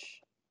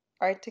cuttlefish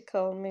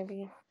article.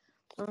 Maybe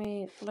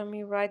let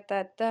me write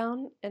that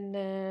down, and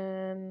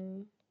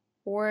then,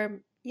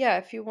 or yeah,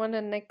 if you want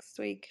to next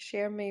week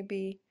share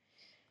maybe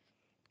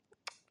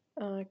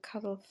a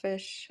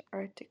cuttlefish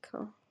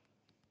article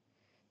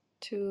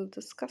to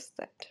discuss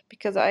that,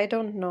 because I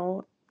don't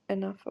know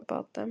enough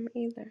about them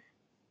either.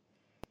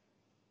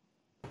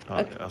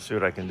 Okay, I'll see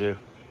what I can do.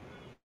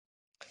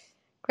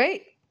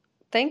 great.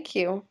 Thank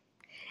you.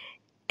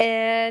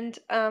 And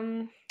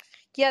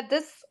yeah,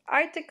 this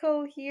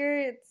article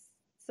here,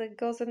 it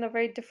goes in a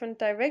very different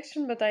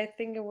direction, but I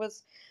think it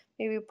was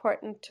maybe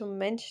important to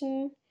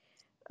mention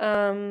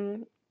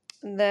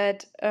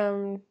that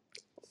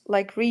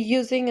like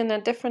reusing in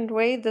a different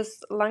way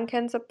this lung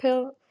cancer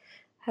pill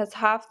has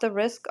half the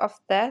risk of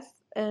death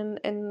in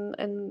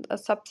a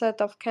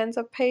subset of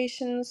cancer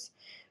patients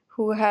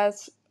who have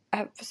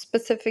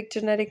specific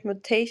genetic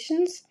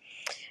mutations,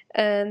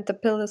 and the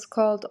pill is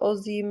called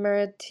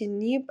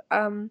osimertinib.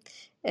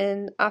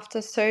 And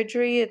after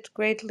surgery, it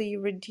greatly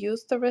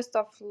reduced the risk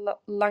of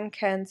lung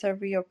cancer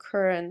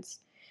reoccurrence.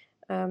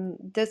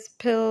 This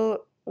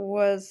pill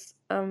was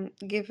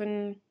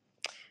given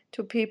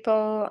to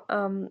people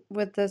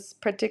with this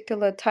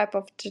particular type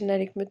of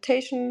genetic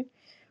mutation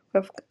who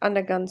have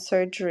undergone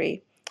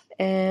surgery.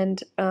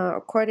 And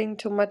according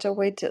to much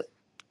awaited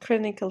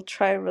clinical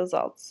trial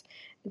results,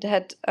 it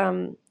had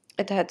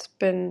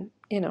been,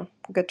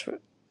 good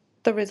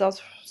the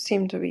results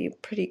seem to be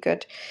pretty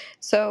good.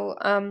 So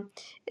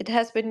it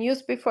has been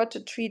used before to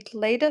treat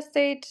later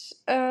stage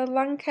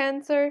lung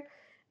cancer.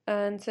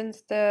 And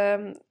since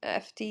the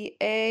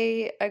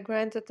FDA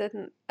granted it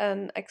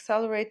an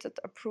accelerated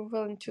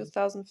approval in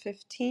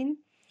 2015,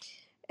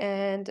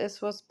 and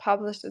this was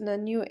published in the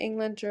New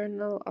England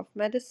Journal of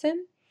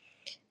Medicine.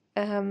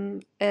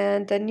 And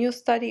the new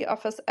study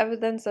offers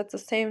evidence that the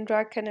same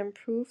drug can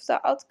improve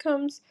the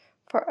outcomes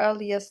for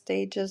earlier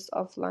stages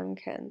of lung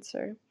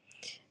cancer,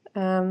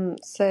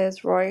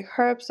 says Roy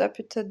Herbst,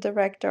 Deputy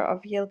Director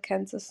of Yale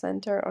Cancer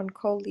Center and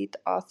co-lead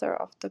author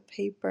of the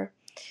paper.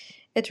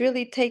 It's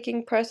really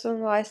taking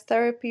personalized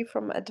therapy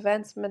from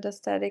advanced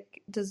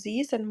metastatic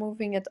disease and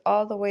moving it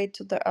all the way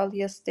to the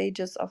earlier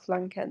stages of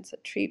lung cancer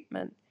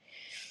treatment.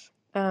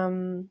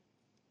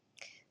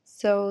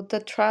 So the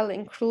trial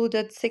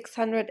included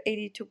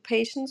 682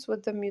 patients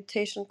with the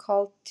mutation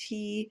called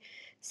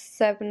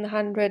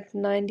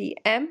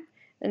T790M,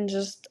 and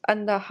just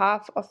under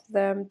half of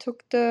them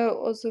took the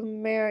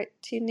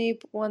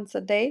osimertinib once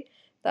a day.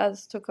 The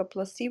others took a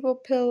placebo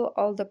pill.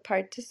 All the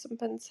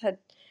participants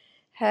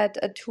had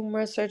a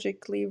tumor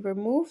surgically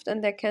removed,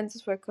 and their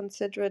cancers were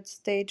considered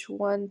stage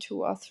 1,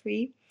 2, or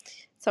 3.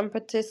 Some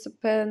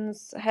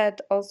participants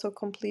had also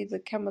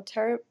completed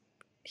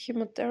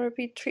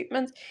chemotherapy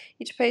treatments.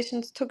 Each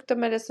patient took the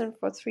medicine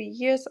for 3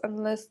 years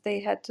unless they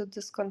had to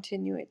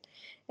discontinue it,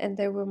 and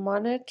they were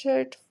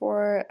monitored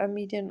for a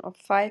median of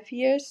 5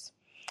 years.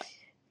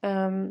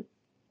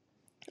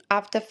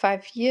 After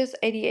 5 years,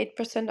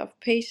 88% of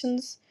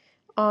patients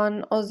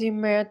on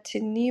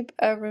osimertinib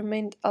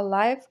remained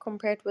alive,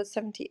 compared with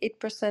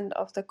 78%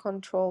 of the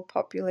control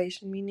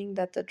population, meaning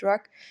that the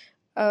drug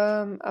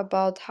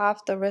about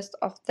half the risk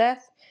of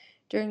death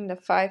during the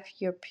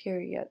 5-year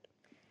period.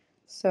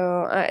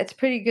 So it's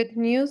pretty good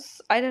news.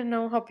 I don't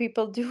know how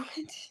people do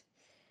it.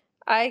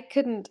 I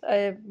couldn't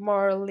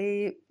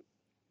morally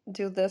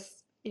do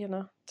this,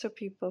 to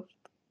people.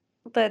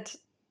 That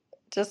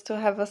just to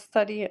have a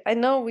study. I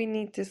know we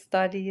need these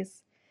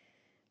studies,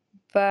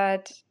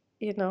 but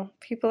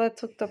people that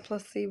took the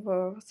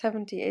placebo,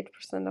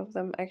 78% of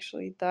them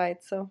actually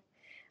died. So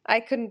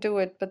I couldn't do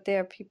it, but there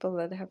are people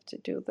that have to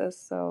do this.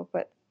 So,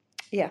 but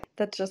yeah,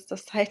 that's just a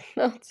side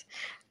note.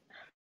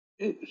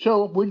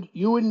 So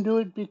you wouldn't do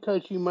it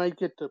because you might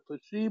get the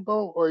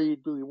placebo, or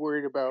you'd be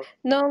worried about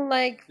No,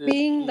 like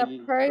being the the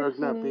drug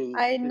not person, being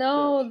I success?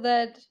 know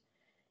that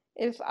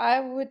if I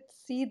would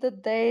see the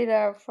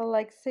data for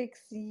like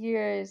 6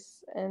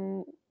 years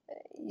and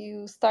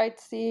you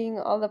start seeing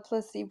all the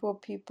placebo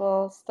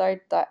people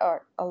or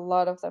a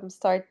lot of them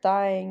start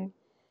dying,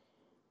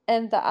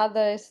 and the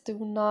others do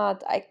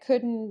not, I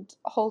couldn't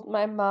hold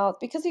my mouth,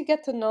 because you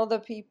get to know the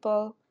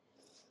people.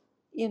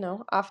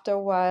 After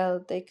a while,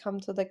 they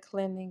come to the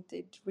clinic,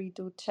 they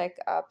redo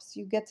checkups.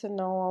 You get to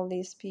know all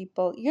these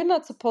people. You're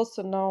not supposed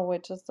to know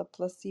which is the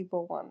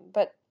placebo one,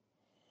 but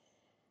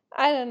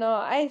I don't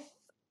know.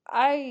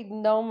 I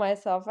know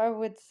myself. I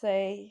would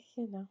say,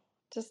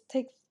 just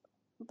take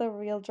the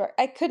real drug.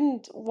 I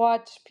couldn't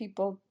watch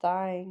people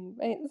dying,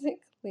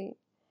 basically.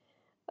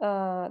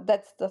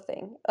 That's the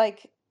thing.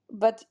 Like,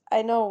 but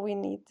I know we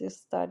need these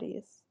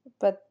studies.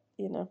 But,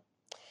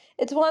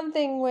 it's one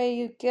thing where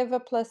you give a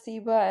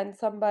placebo and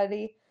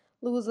somebody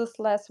loses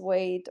less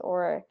weight,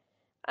 or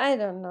I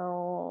don't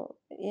know,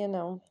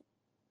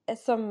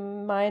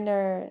 some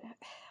minor,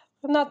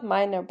 not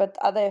minor, but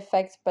other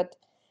effects. But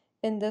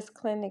in this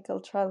clinical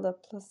trial, the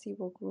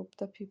placebo group,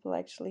 the people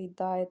actually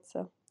died.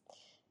 So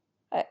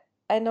I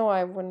I know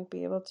I wouldn't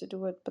be able to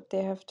do it, but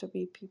there have to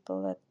be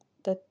people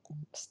that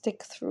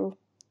stick through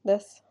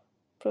this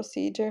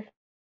procedure.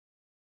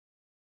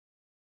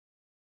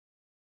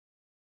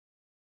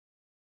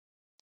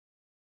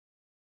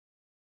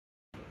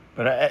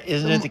 But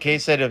isn't it the So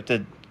case that if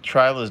the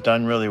trial is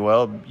done really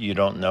well, you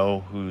don't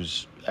know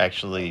who's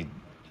actually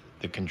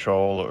the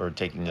control or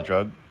taking the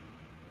drug?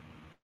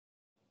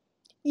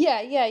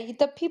 Yeah.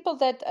 The people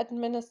that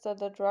administer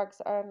the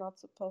drugs are not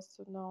supposed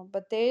to know,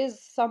 but there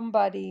is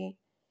somebody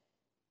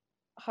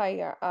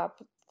higher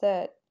up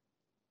that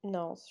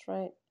knows,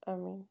 right? I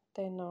mean,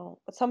 they know.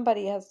 But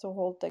somebody has to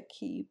hold the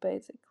key,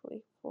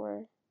 basically,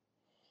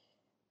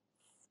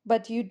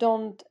 but you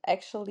don't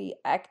actually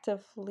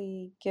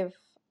actively give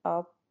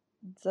out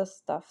the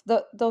stuff.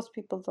 Those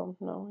people don't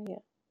know, yeah.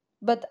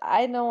 But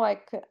I know I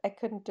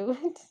couldn't do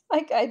it.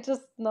 Like, I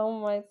just know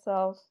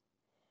myself.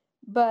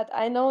 But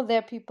I know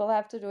there people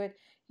have to do it.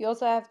 You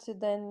also have to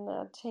then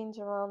change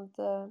around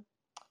the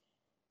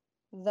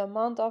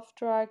amount of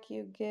drug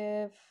you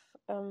give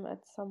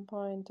at some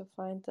point to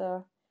find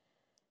the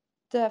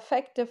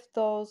effective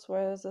dose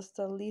versus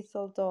the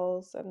lethal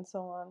dose and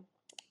so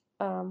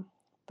on.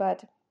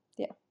 But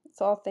yeah,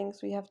 it's all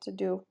things we have to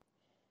do.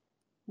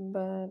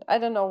 But I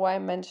don't know why I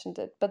mentioned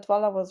it. But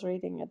while I was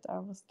reading it, I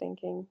was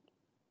thinking,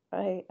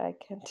 I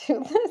can't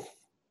do this.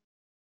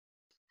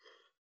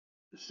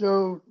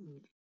 so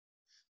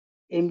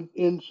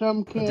in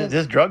some But can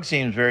this drug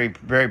seems very,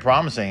 very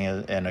promising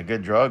and a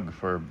good drug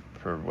for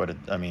what it,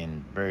 I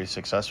mean, very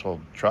successful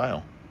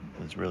trial.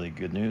 It's really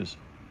good news.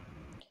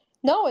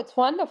 No, it's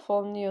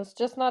wonderful news,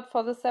 just not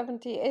for the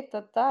 78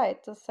 that died.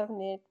 The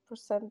 78%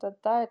 that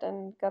died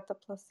and got the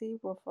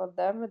placebo, for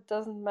them it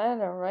doesn't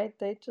matter, right?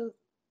 They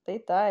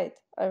died.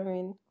 I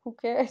mean, who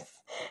cares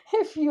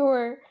if you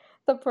were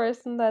the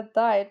person that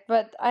died?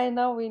 But I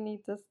know we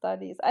need the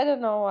studies. I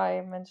don't know why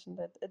I mentioned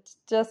it. It's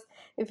just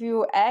if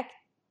you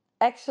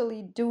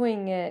actually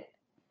doing it,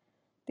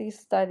 these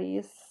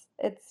studies,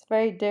 it's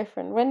very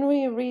different. When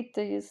we read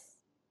these,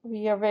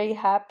 we are very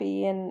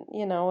happy, and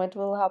it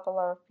will help a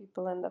lot of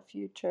people in the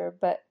future.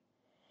 But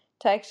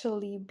to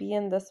actually be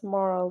in this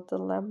moral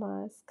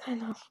dilemma is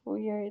kind of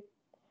weird.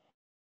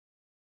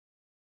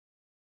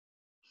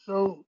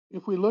 So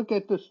if we look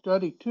at the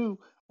study too,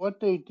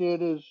 what they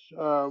did is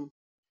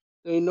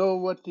they know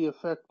what the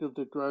effect of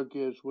the drug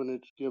is when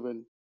it's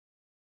given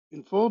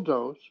in full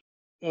dose,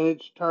 and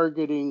it's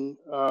targeting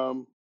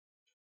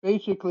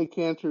basically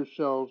cancer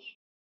cells.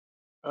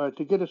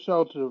 To get a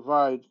cell to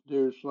divide,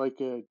 there's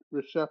like a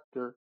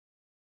receptor,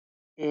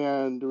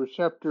 and the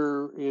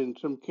receptor in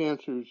some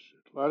cancers,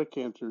 a lot of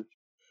cancers,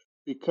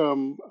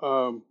 becomes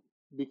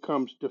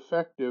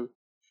defective,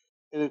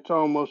 and it's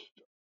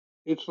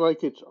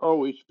like it's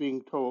always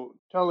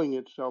telling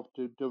itself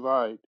to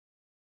divide.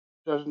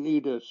 Doesn't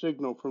need a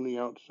signal from the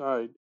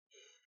outside.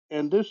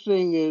 And this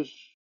thing the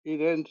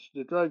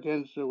drug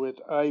ends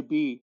with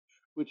IB,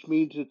 which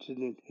means it's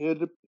an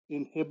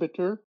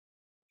inhibitor,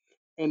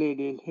 and it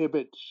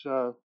inhibits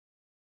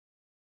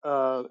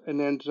an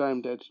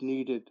enzyme that's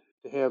needed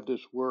to have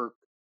this work.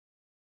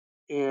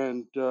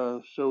 And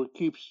so it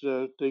keeps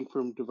the thing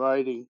from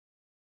dividing.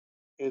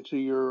 And so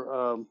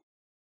your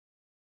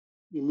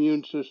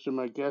immune system,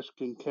 I guess,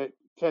 can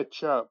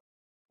catch up,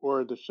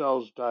 or the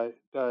cells die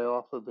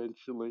off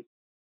eventually.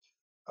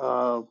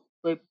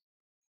 But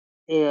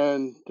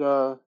and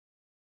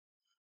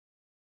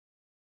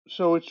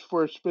So it's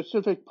for a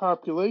specific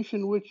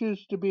population, which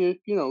is to be,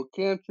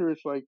 cancer is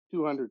like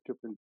 200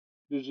 different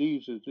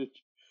diseases. It's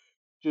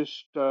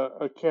just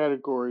a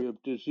category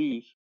of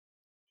disease.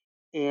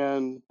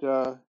 And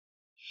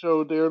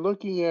so they're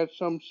looking at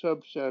some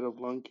subset of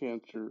lung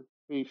cancer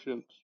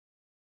patients.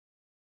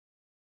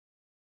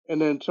 And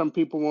then some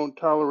people won't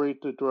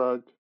tolerate the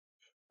drug.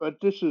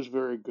 But this is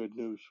very good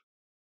news.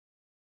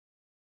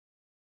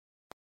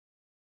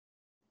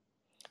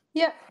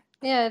 Yeah,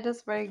 yeah, it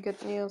is very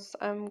good news.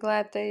 I'm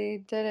glad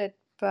they did it,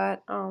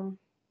 but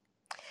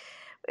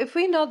if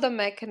we know the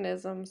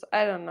mechanisms,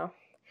 I don't know.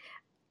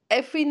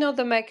 If we know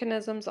the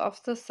mechanisms of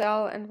the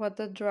cell and what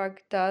the drug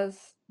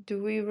does,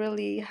 do we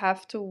really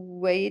have to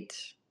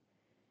wait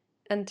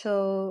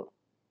until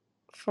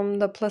from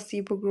the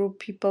placebo group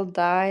people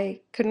die?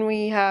 Couldn't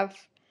we have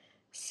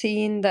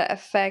seen the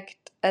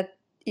effect at,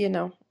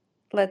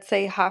 let's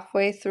say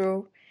halfway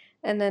through,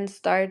 and then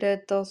started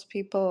those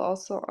people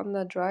also on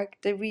the drug?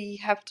 Did we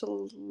have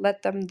to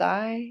let them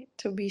die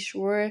to be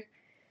sure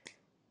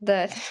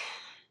that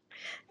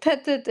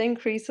that it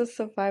increases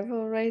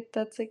survival rate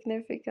that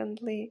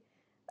significantly?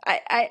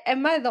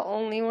 Am I the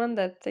only one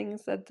that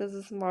thinks that this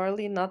is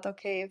morally not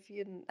okay if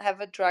you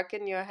have a drug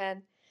in your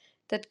hand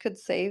that could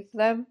save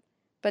them,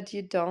 but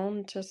you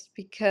don't just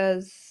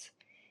because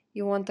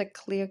you want a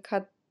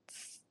clear-cut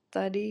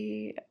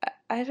study?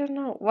 I don't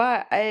know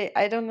why.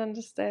 I don't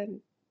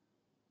understand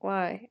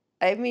why.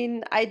 I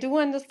mean, I do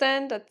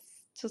understand that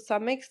to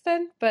some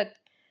extent, but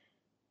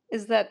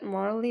is that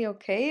morally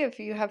okay if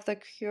you have the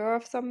cure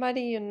of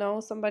somebody,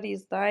 somebody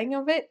is dying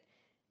of it,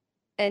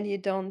 and you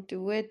don't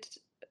do it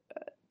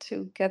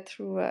to get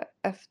through a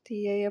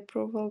FDA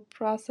approval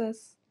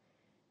process?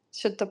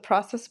 Should the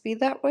process be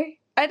that way?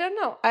 I don't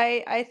know.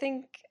 I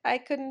think I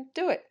couldn't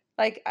do it.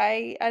 Like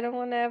I don't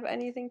want to have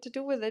anything to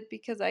do with it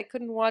because I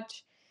couldn't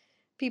watch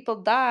people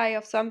die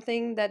of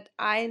something that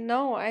I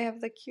know I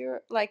have the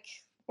cure, like,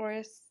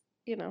 or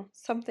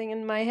something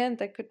in my hand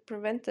that could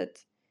prevent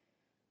it.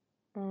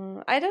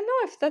 I don't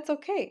know if that's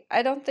okay.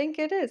 I don't think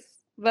it is,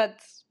 but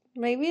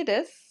maybe it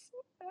is.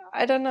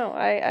 I don't know.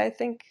 I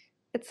think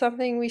it's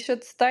something we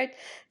should start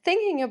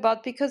thinking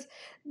about, because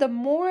the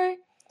more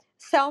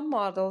cell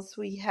models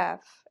we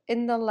have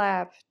in the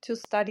lab to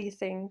study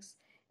things,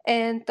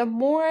 and the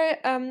more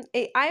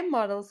AI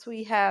models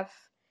we have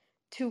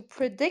to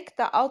predict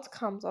the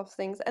outcomes of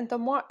things, and the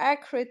more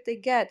accurate they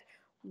get,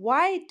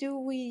 why do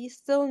we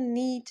still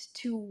need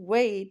to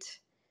wait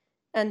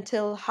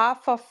until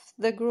half of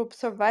the group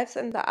survives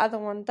and the other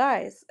one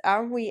dies?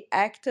 Aren't we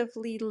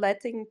actively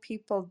letting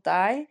people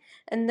die?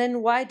 And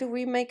then why do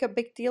we make a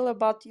big deal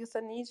about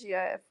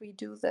euthanasia if we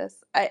do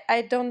this?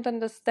 I don't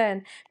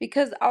understand,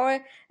 because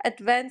our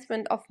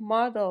advancement of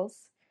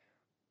models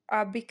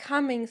are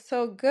becoming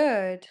so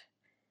good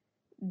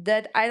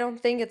that I don't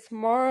think it's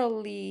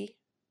morally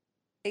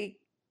eh,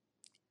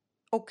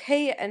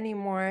 okay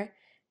anymore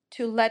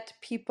to let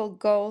people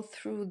go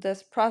through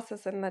this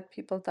process and let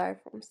people die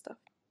from stuff.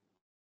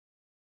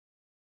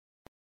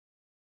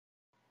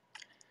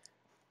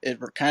 It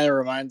kind of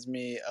reminds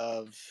me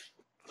of,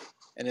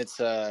 and it's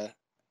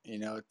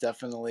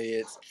definitely,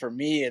 it's, for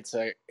me it's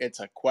a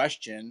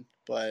question,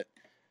 but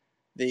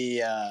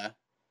the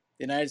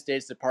United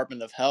States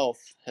Department of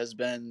Health has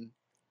been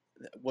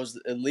was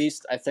at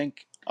least, I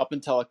think, up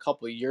until a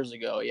couple of years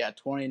ago. Yeah,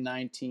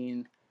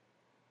 2019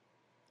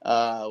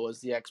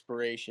 was the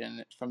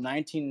expiration. From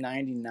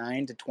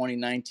 1999 to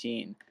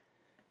 2019,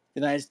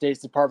 the United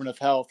States Department of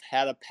Health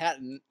had a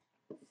patent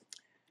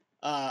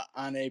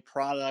on a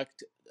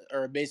product,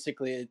 or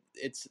basically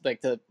it's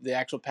like the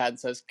actual patent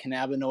says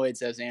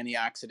cannabinoids as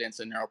antioxidants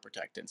and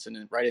neuroprotectants,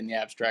 and right in the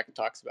abstract it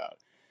talks about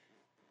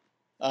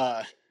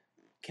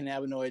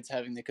cannabinoids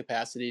having the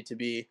capacity to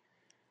be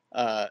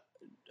uh,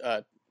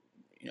 uh,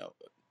 you know,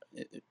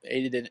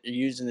 aided in,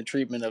 used in the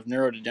treatment of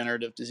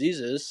neurodegenerative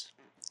diseases,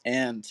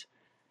 and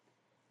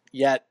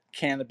yet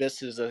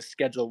cannabis is a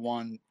Schedule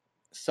 1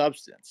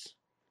 substance.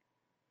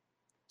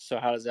 So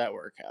how does that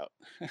work out?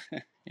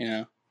 you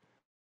know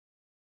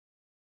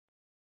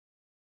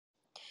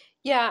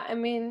Yeah, I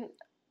mean,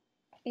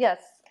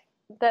 yes,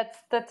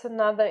 that's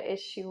another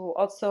issue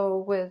also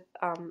with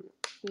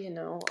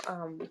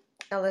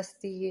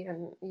LSD,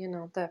 and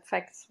the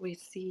effects we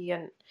see,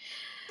 and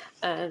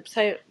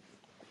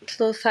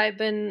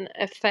psilocybin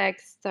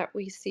effects that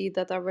we see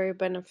that are very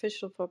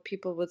beneficial for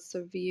people with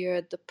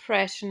severe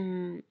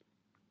depression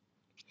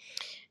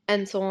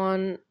and so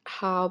on,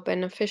 how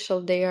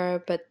beneficial they are,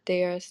 but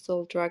they are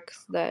still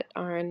drugs that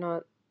are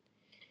not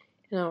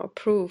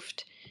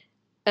approved.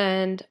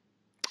 And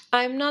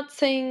I'm not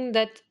saying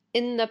that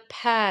in the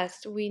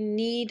past we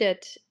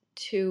needed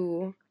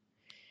to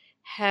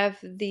have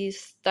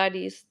these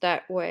studies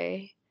that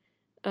way,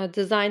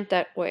 designed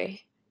that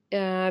way,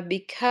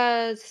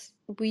 because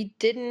we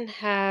didn't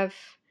have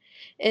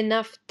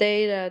enough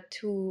data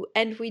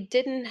and we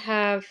didn't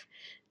have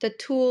the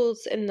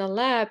tools in the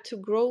lab to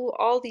grow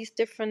all these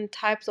different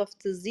types of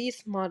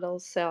disease model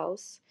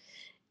cells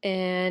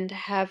and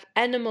have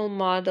animal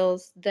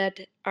models that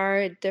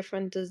are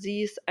different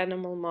disease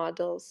animal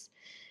models,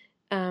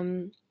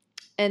 um,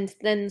 and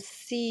then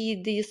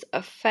see these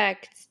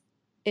effects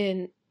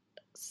in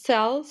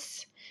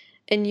cells,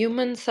 in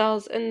human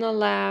cells in the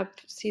lab,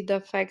 see the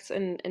effects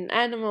in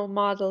animal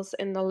models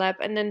in the lab,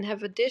 and then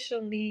have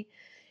additionally,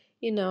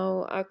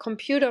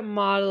 computer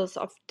models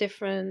of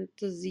different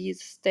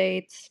disease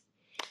states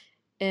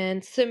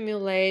and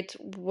simulate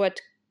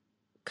what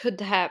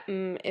could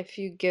happen if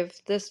you give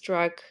this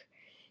drug.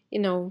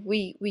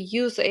 We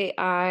use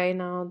AI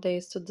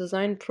nowadays to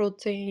design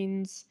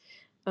proteins,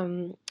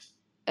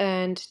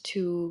 and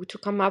to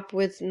come up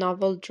with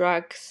novel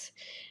drugs,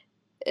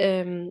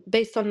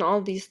 based on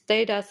all these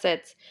data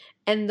sets,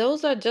 and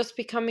those are just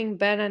becoming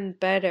better and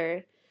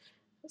better.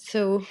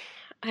 So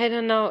I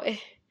don't know,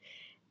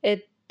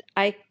 it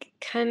I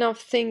kind of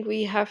think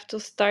we have to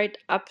start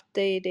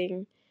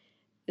updating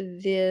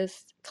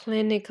these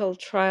clinical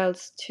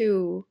trials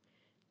too,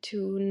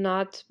 to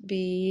not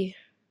be,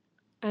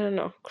 I don't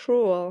know,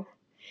 cruel.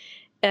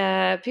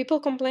 People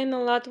complain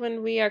a lot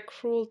when we are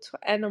cruel to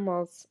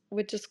animals,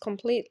 which is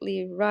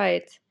completely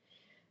right.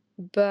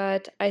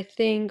 But I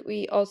think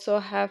we also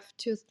have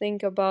to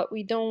think about,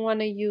 we don't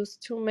want to use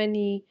too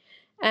many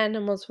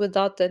animals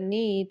without the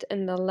need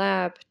in the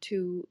lab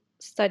to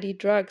study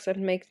drugs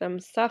and make them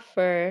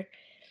suffer.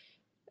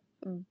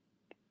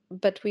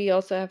 But we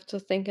also have to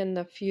think in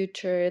the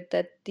future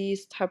that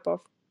these type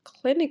of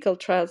clinical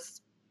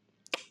trials,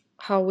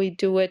 how we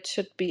do it,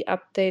 should be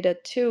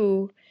updated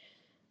too,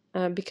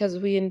 because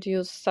we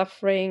induce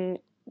suffering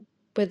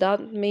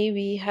without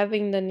maybe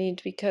having the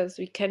need, because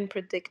we can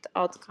predict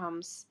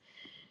outcomes,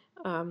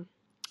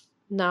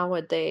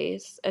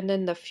 nowadays, and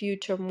in the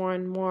future more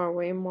and more,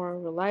 way more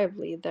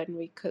reliably than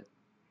we could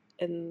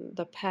in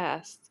the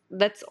past.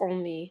 That's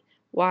only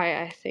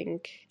why I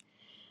think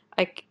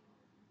I,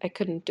 I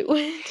couldn't do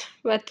it,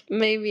 but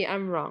maybe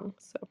I'm wrong.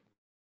 So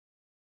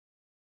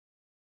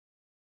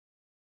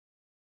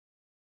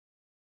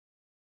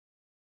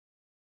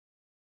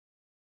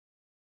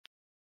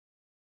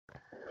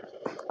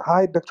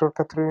Hi, Dr.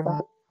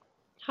 Katrina.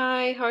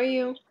 hi, how are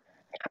you?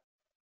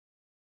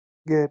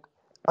 Good.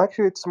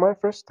 Actually, it's my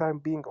first time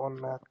being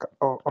on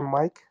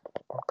mic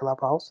on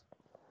Clubhouse.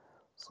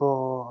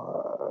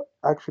 So,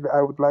 actually,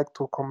 I would like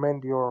to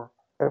commend your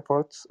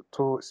efforts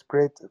to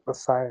spread the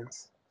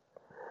science.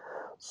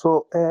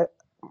 So,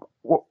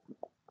 w-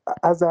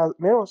 as a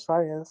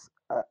neuroscience,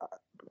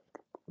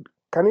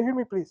 can you hear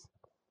me, please?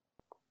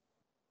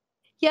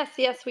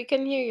 Yes, we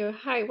can hear you.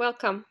 Hi,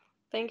 welcome.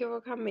 Thank you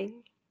for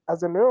coming.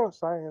 As a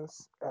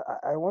neuroscience,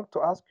 I want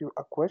to ask you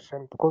a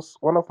question because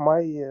one of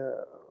my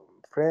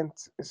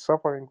friends is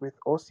suffering with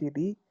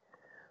OCD.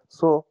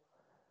 So,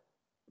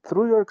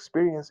 through your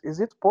experience,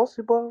 is it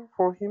possible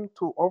for him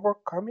to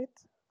overcome it?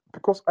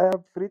 Because I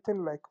have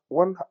written like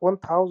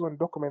 1,000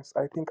 documents,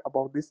 I think,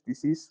 about this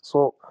disease.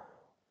 So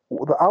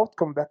the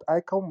outcome that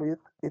I come with,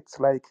 it's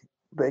like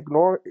the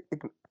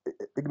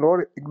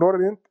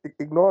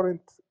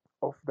ignorant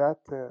of that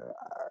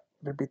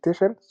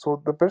repetition.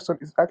 So the person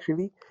is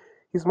actually,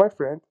 he's my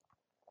friend,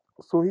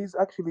 so he's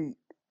actually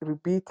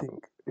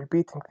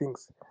repeating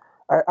things.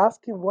 I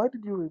asked him, why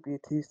did you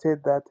repeat? He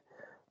said that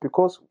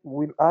because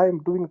when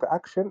I'm doing the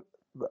action,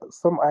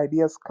 some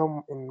ideas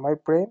come in my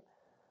brain,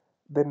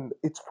 then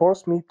it's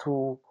forced me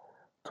to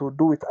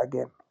do it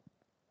again.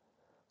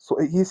 So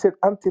he said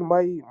until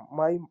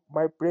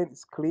my brain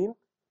is clean,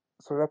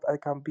 so that I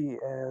can be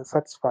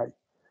satisfied.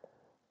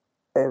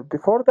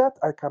 Before that,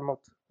 I cannot,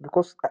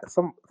 because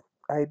some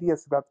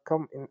ideas that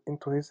come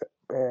into his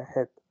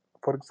head,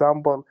 for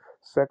example,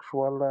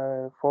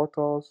 sexual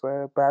photos,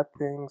 bad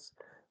things,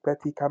 that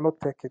he cannot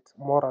take it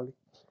morally.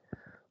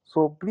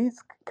 So please,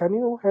 can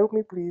you help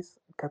me, please,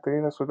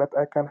 Katerina, so that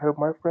I can help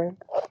my friend?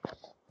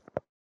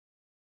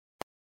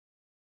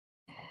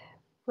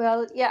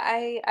 Well, yeah,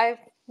 I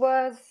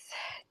was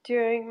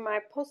during my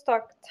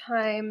postdoc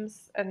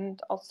times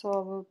and also a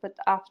little bit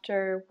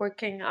after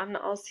working on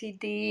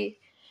LCD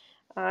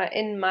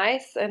in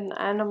mice and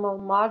animal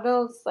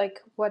models,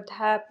 like what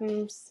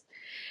happens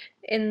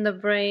in the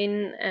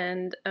brain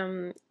and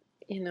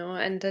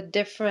and the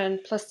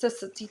different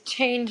plasticity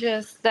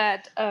changes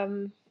that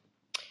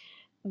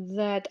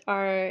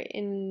are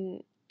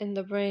in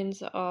the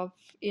brains of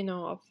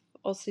of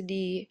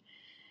OCD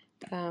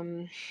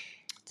um,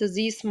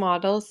 disease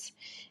models,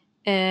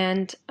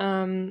 and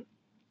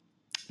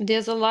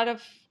there's a lot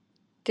of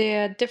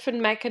there are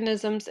different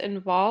mechanisms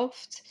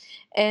involved,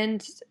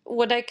 and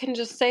what I can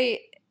just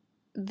say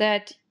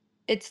that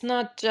it's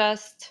not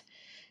just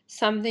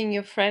something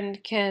your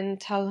friend can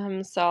tell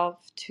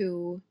himself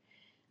to,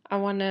 I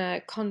want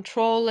to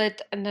control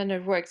it and then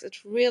it works.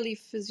 It's really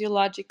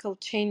physiological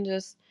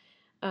changes,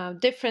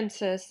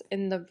 differences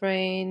in the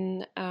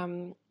brain,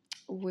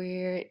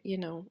 where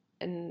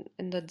in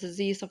the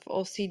disease of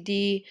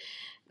OCD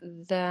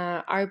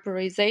the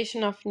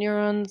arborization of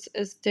neurons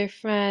is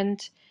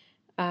different,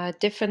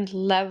 different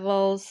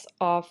levels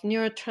of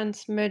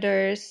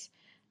neurotransmitters,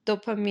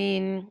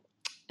 dopamine,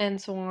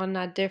 and so on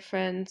are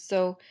different.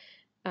 So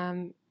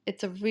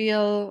it's a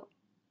real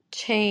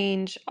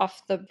change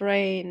of the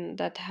brain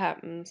that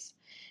happens.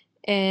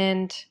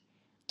 And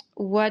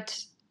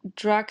what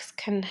drugs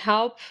can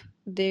help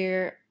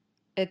there,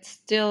 it's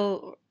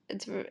still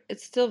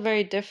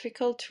very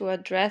difficult to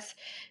address,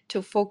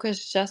 to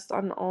focus just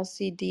on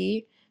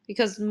LCD,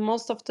 because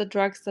most of the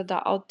drugs that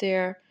are out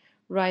there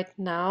right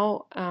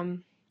now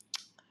um,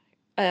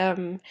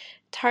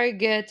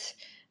 target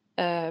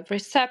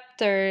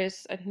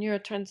receptors and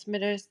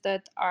neurotransmitters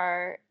that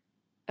are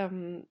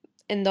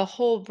in the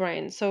whole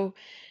brain. So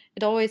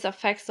it always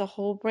affects the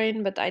whole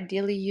brain, but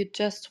ideally you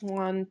just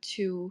want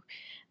to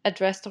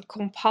address the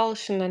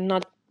compulsion and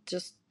not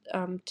just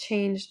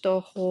change the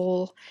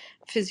whole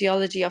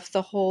physiology of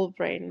the whole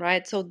brain,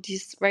 right? So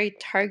these very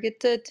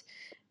targeted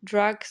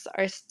drugs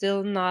are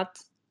still not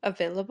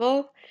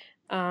available.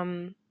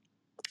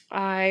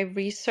 I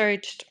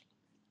researched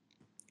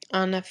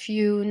on a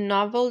few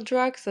novel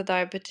drugs that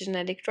are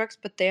epigenetic drugs,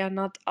 but they are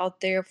not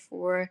out there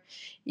for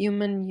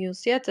human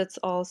use yet. It's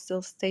all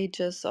still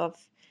stages of,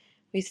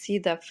 we see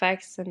the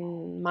effects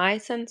in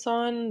mice and so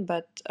on,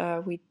 but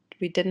we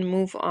didn't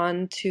move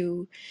on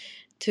to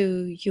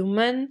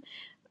human.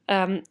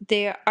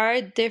 There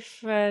are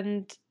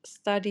different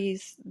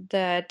studies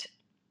that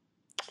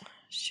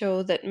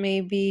show that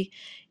maybe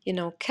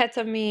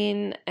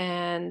ketamine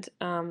and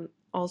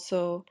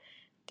also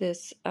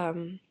this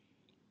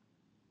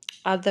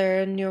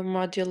other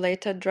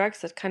neuromodulator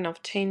drugs that kind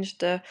of change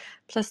the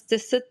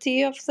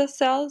plasticity of the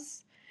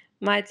cells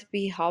might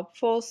be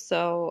helpful.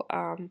 So,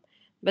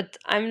 but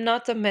I'm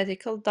not a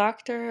medical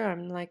doctor.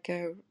 I'm like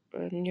a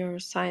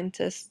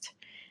neuroscientist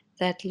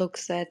that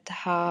looks at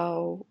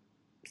how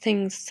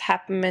things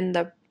happen in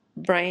the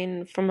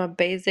brain from a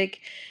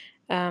basic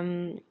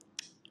um,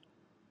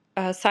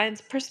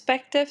 science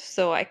perspective.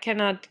 So I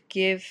cannot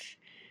give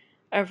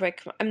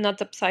I'm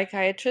not a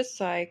psychiatrist,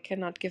 so I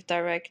cannot give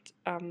direct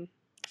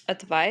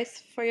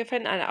advice for your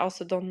friend. I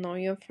also don't know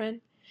your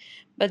friend,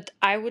 but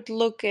I would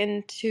look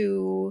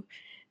into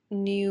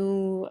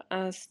new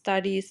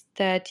studies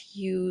that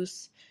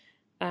use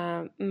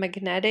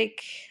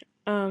magnetic.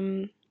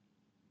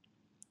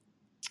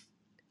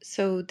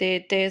 So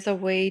there's a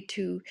way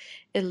to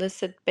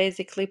elicit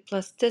basically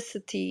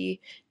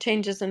plasticity,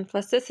 changes in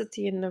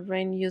plasticity in the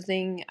brain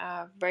using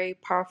very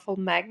powerful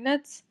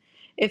magnets.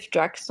 If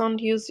drugs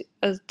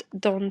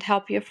don't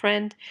help your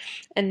friend,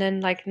 and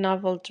then like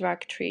novel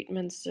drug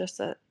treatments,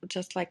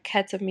 just like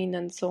ketamine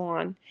and so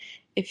on.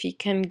 If you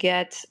can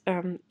get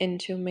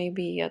into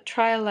maybe a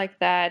trial like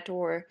that,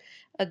 or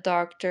a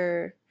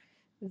doctor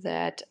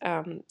that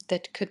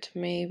could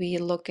maybe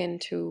look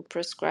into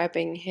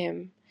prescribing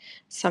him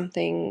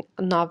something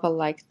novel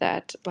like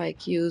that,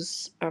 like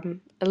use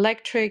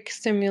electric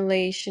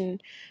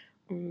stimulation,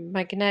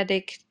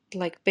 magnetic,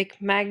 like big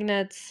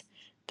magnets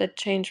that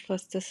change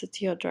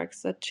plasticity, or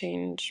drugs that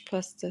change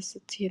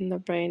plasticity in the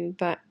brain.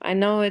 But I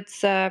know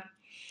it's a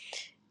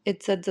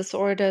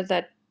disorder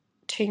that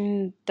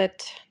change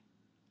that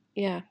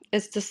yeah,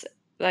 it's this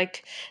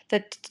like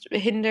that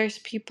hinders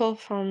people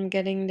from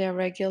getting their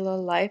regular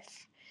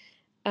life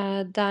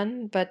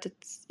done, but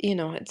it's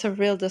it's a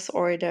real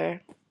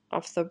disorder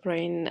of the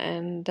brain,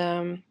 and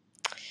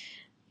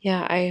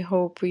yeah, I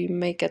hope we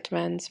make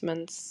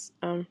advancements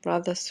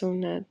rather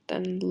sooner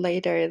than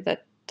later,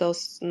 that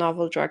those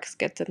novel drugs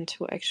get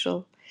into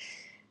actual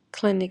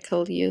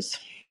clinical use.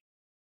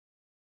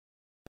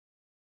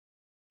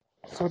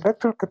 So,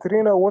 Dr.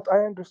 Katrina, what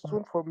I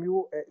understood from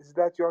you is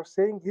that you are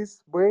saying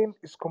his brain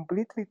is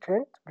completely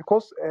changed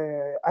because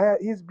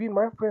he's been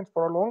my friend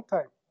for a long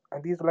time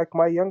and he's like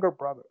my younger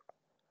brother.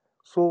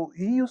 So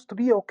he used to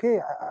be okay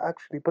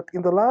actually, but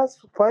in the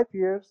last 5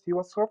 years he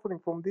was suffering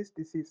from this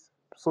disease.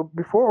 So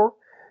before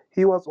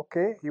he was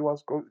okay, he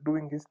was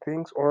doing his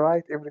things all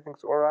right,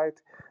 everything's all right,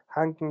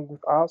 hanging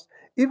with us.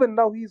 Even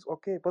now he's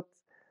okay, but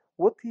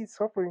what he's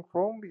suffering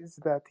from is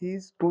that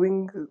he's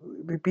doing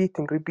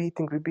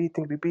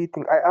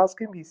repeating. I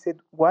asked him, he said,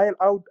 while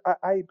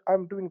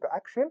I'm doing the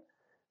action,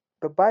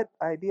 the bad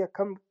idea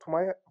come to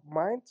my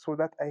mind so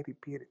that I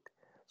repeat it.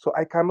 So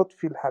I cannot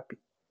feel happy.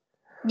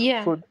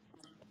 Yeah. So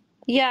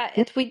Yeah,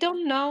 we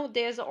don't know.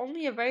 There's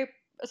only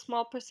a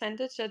small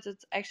percentage that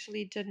it's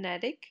actually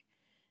genetic.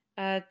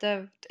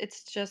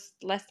 It's just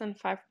less than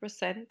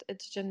 5%.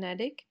 It's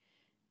genetic.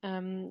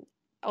 Um,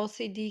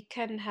 OCD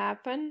can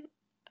happen.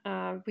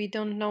 We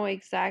don't know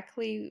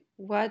exactly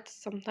what.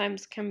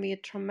 Sometimes can be a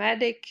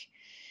traumatic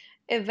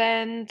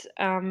event.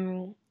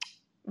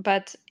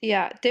 But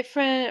yeah,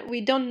 different.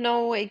 We don't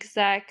know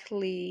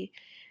exactly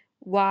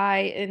why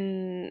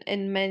in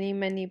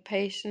many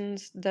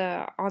patients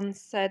the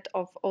onset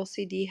of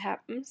OCD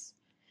happens.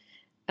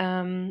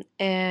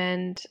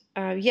 And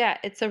yeah,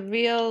 it's a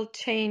real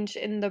change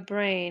in the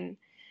brain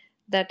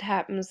that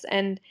happens,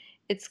 and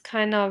it's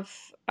kind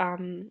of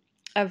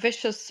a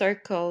vicious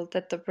circle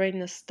that the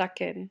brain is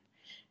stuck in.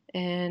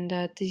 And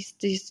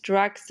these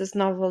drugs, these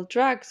novel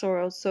drugs, or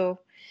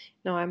also,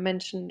 I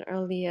mentioned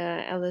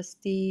earlier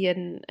LSD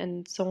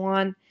and so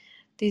on.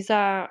 These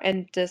are,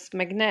 and this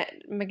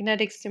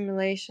magnetic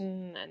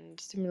stimulation and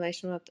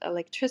stimulation with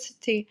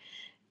electricity.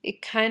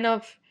 It kind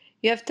of,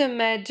 you have to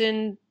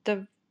imagine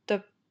the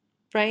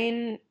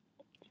brain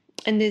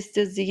in these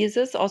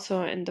diseases,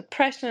 also in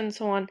depression and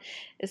so on,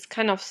 is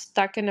kind of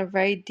stuck in a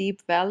very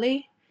deep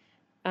valley,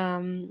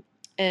 um,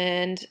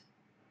 and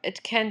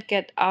it can't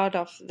get out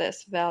of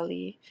this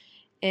valley.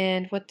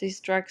 And what these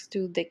drugs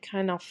do, they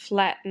kind of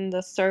flatten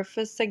the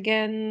surface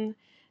again,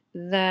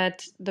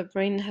 that the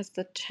brain has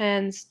the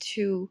chance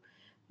to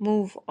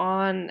move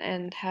on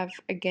and have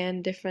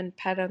again different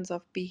patterns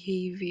of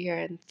behavior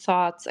and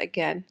thoughts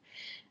again.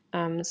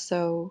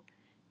 So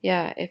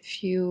yeah,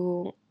 if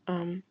you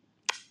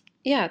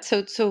yeah,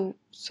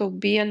 so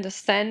be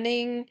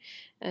understanding,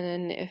 and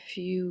then if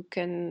you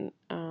can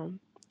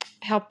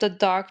help the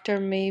doctor,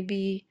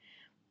 maybe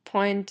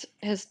point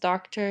his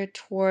doctor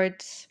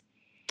towards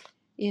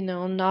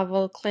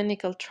novel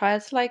clinical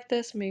trials like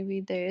this.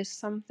 Maybe there is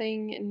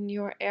something in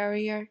your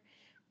area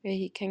where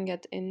he can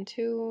get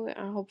into.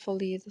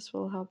 Hopefully this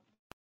will help.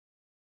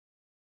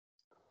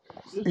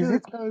 Is is there a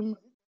it time?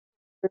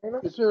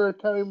 Serena? Is there a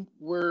time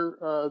where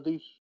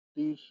these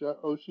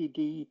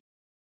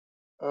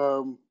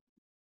um,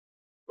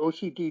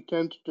 OCD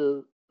tends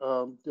to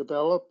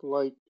develop,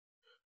 like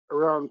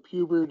around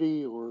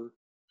puberty, or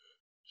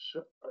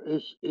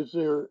is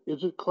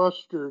it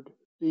clustered,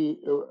 the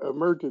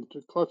emergent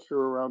to cluster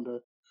around a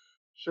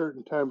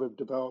certain time of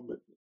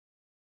development?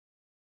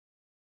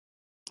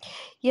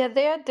 Yeah,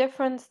 there are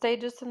different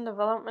stages in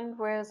development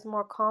where it's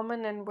more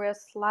common and where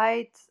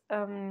slight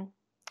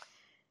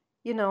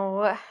you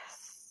know,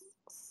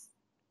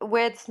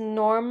 where it's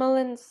normal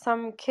in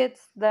some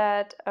kids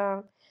that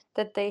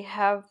they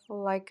have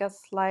like a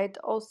slight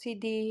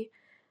OCD,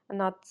 a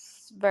not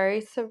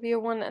very severe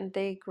one, and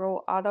they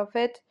grow out of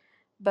it.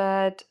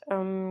 But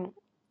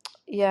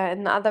yeah,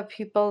 in other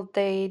people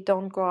they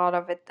don't grow out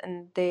of it,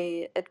 and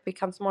it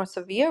becomes more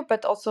severe.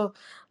 But also,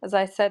 as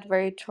I said,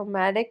 very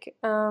traumatic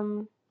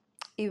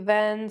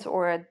events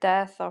or a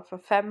death of a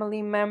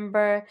family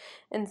member,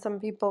 and some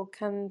people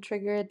can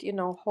trigger it.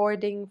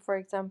 Hoarding, for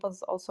example,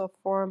 is also a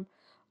form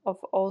of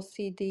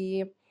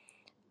OCD,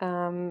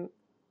 um,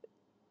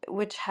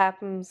 which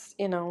happens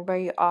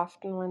very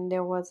often when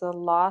there was a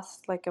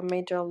loss, like a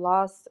major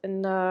loss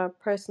in a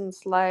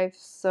person's life.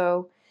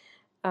 So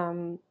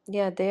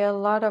yeah, there are a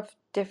lot of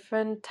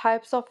different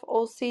types of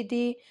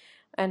OCD,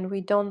 and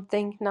we don't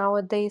think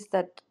nowadays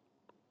that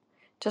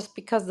just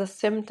because the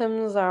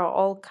symptoms are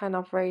all kind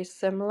of very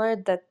similar,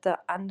 that the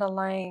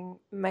underlying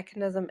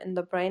mechanism in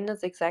the brain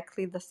is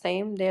exactly the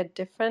same. There are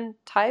different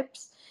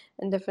types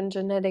and different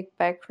genetic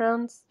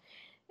backgrounds,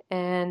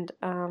 and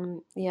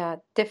yeah,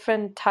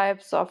 different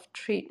types of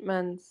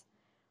treatments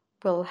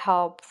will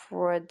help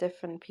for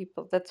different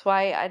people. That's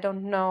why I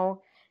don't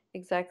know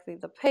exactly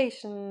the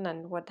patient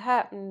and what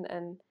happened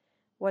and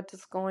what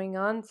is going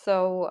on.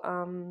 So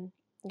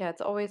yeah,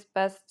 it's always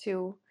best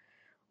to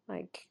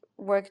like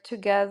work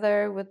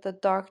together with the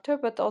doctor,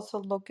 but also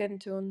look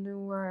into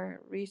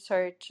newer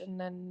research, and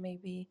then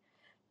maybe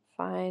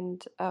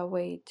find a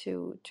way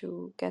to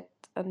get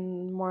a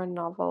more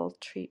novel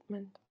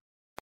treatment.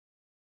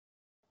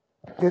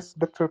 Yes,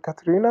 Dr.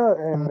 Katrina,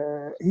 and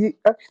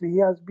he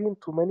has been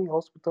to many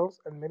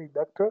hospitals and many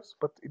doctors,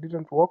 but it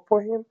didn't work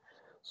for him.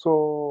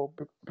 So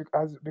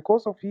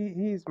because of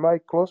he is my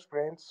close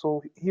friend,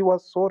 so he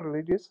was so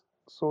religious.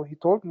 So he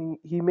told me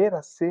he made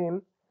a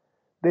sin,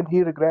 then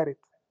he regretted.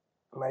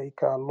 like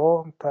a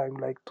long time,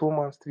 like 2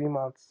 months, 3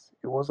 months.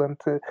 It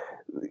wasn't.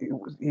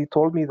 He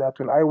told me that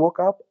when I woke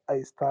up,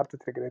 I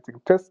started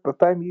regretting. Just the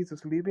time he's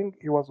sleeping,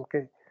 he was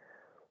okay.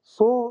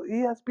 So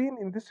he has been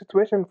in this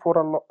situation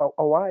for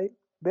a while.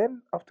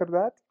 Then after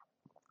that,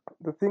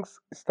 the things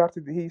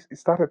started. He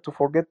started to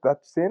forget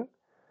that sin.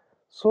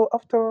 So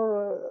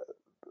after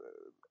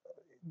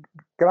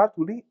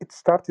gradually, it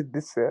started.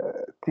 This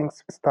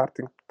things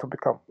starting to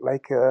become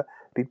like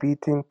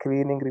repeating,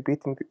 cleaning,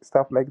 repeating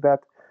stuff like that.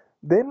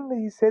 Then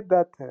he said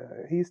that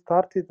he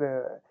started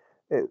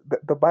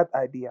the bad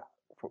idea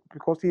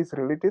because he is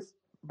religious.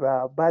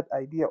 The bad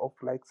idea of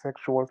like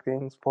sexual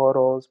things,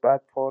 photos,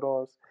 bad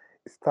photos,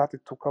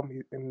 started to come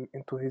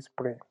into his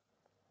brain.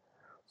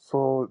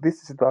 So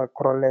this is the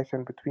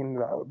correlation between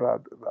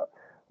the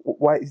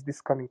why is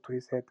this coming to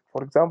his head.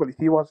 For example, if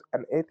he was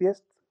an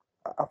atheist,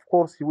 of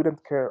course he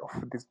wouldn't care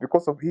of this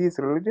because of he is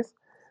religious.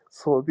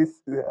 So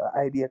this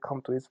idea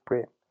come to his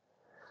brain.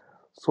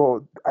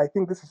 So I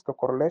think this is the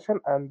correlation.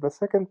 And the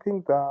second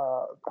thing,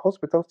 the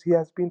hospitals, he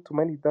has been to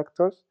many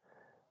doctors.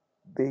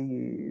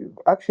 They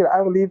actually,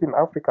 I live in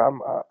Africa.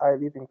 I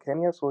live in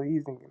Kenya, so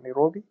he's in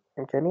Nairobi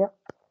in Kenya.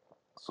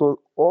 So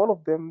all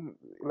of them,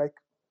 like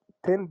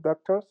 10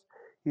 doctors,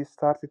 he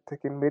started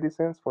taking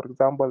medicines. For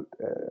example,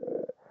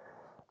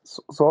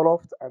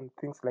 Zoloft and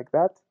things like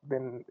that.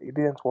 Then it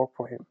didn't work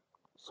for him.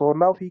 So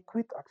now he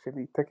quit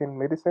actually taking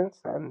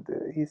medicines, and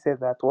he said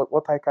that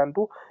what I can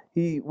do.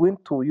 He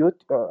went to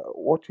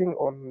watching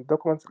on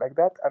documents like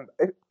that, and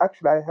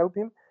actually I helped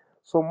him.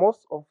 So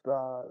most of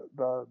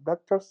the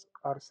doctors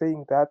are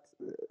saying that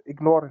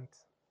ignorant,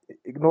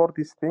 ignore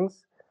these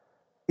things,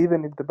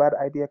 even if the bad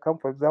idea come.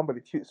 For example,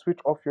 if you switch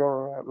off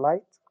your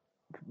light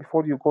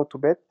before you go to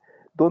bed,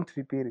 don't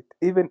repeat it.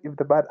 Even if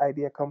the bad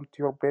idea comes to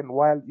your brain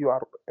while you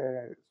are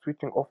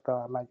switching off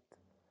the light,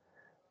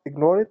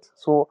 ignore it.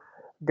 So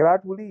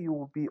gradually you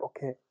will be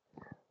okay.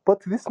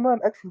 But this man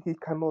actually he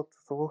cannot.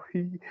 So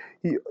he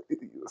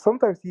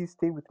sometimes he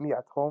stay with me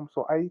at home.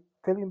 So I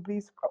tell him,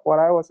 please, while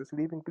I was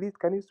sleeping, please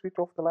can you switch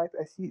off the light?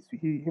 I see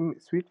him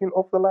switching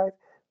off the light,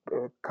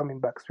 coming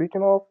back,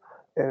 switching off,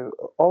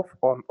 off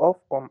on, off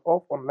on,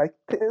 off on. Like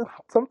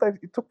sometimes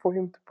it took for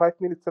him 5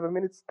 minutes, 7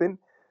 minutes. Then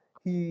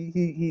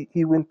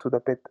he went to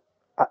the bed.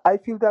 I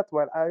feel that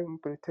while I'm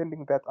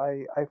pretending that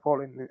I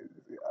fall in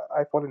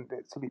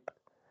the sleep.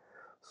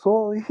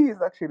 So he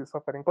is actually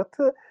suffering. But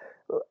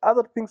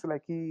other things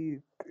like he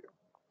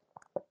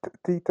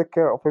take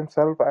care of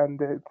himself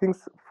and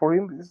things for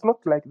him is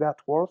not like that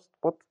worse.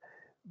 But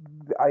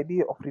the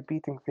idea of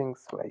repeating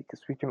things like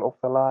switching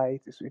off the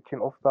light, switching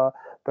off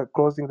the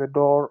closing the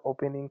door,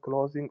 opening,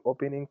 closing,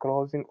 opening,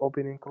 closing,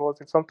 opening,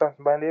 closing. Sometimes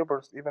my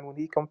neighbors, even when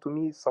he come to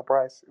me,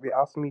 surprised. They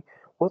ask me,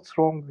 "What's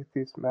wrong with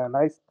this man?"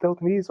 I tell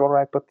me he's all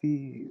right, but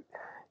he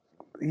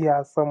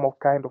has some of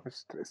kind of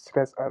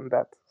stress and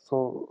that.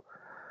 So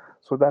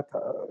that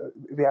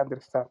they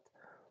understand.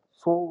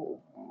 So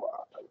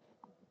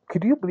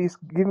could you please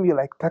give me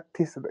like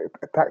tactics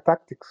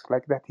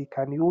like that he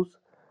can use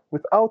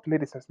without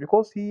medicines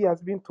because he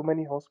has been to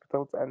many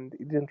hospitals and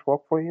it didn't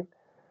work for him.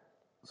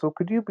 So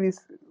could you please,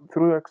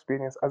 through your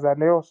experience as a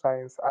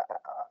neuroscience,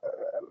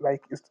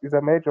 like is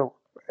a major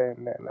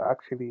and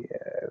actually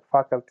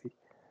faculty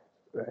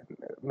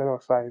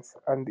neuroscience,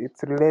 and it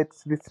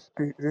relates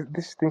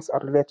these things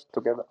are related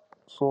together.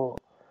 So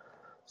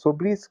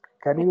please,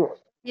 can you?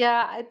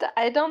 Yeah,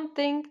 I don't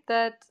think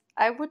that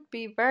I would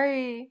be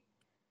very,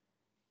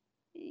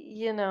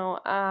 you know,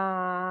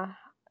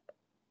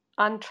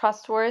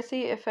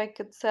 untrustworthy if I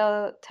could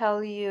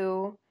tell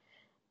you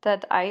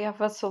that I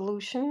have a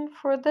solution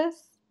for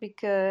this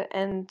because,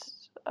 and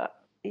uh,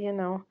 you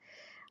know,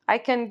 I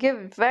can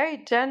give very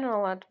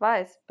general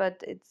advice,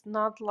 but it's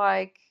not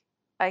like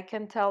I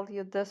can tell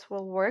you this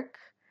will work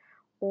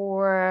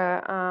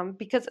or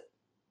because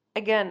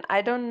again,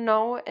 I don't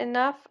know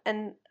enough,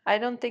 and I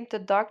don't think the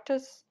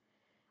doctors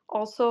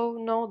also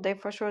know. They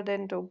for sure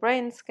didn't do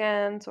brain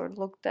scans or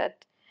looked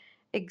at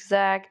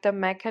exact the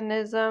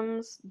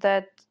mechanisms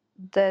that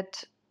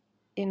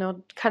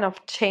kind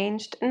of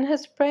changed in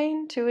his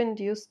brain to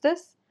induce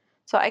this.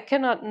 So I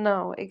cannot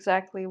know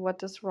exactly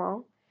what is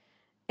wrong.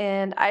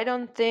 And I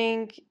don't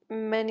think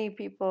many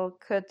people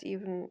could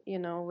even,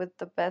 with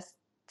the best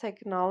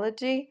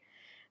technology.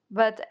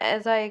 But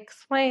as I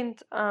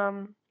explained,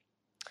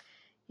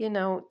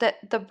 that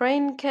the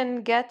brain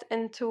can get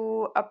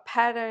into a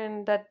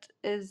pattern that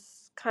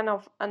is kind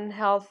of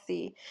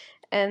unhealthy.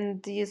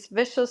 And these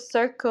vicious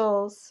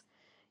circles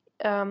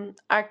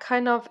are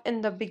kind of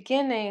in the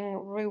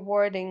beginning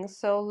rewarding.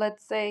 So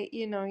let's say,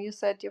 you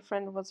said your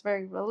friend was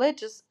very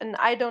religious, and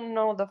I don't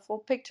know the full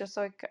picture,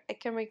 so it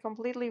can be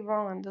completely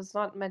wrong, and it's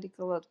not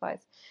medical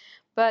advice.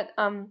 But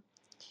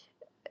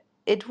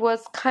it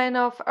was kind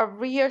of a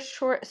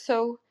reassure.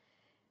 So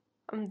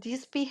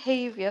these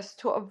behaviors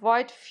to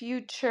avoid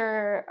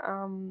future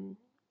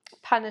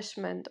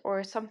punishment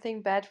or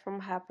something bad from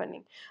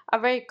happening are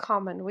very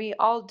common. We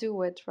all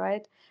do it,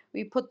 right?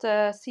 We put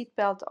the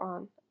seatbelt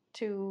on.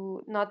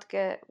 to not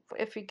get,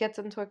 if we get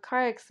into a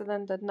car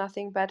accident, that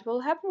nothing bad will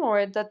happen,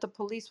 or that the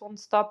police won't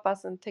stop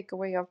us and take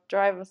away our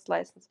driver's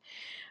license.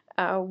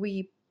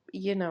 We,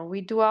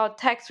 we do our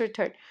tax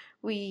return.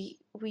 We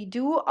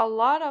do a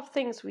lot of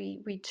things.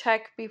 We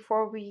check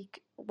before we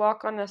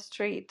walk on a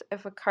street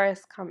if a car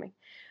is coming.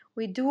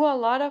 We do a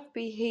lot of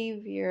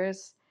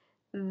behaviors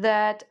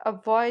that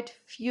avoid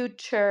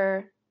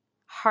future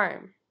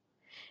harm.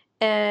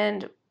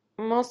 And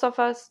most of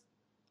us,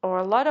 or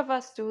a lot of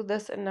us, do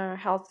this in a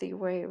healthy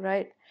way,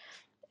 right?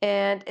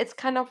 And it's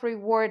kind of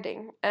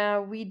rewarding.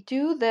 We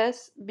do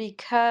this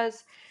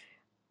because,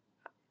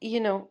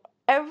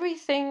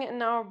 everything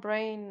in our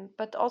brain,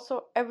 but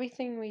also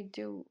everything we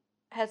do,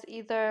 has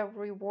either a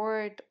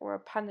reward or a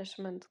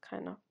punishment,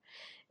 kind of.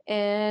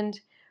 And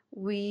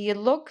we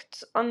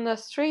looked on the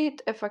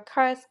street if a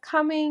car is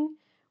coming,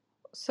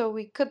 so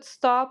we could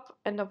stop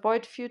and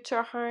avoid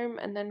future harm,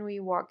 and then we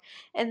walk.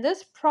 And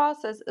this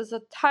process is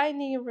a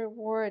tiny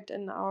reward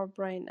in our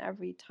brain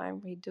every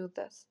time we do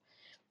this.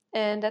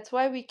 And that's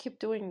why we keep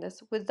doing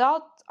this.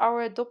 Without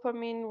our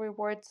dopamine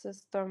reward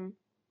system,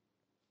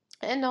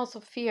 and also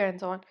fear and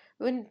so on,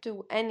 we wouldn't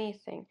do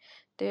anything.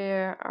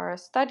 There are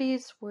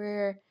studies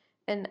where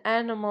in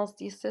animals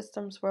these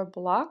systems were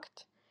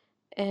blocked,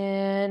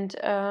 and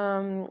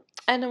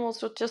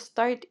animals would just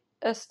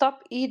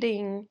stop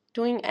eating,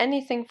 doing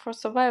anything for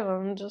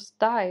survival, and just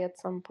die at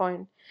some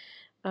point.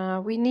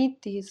 We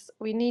need these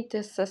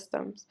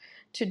systems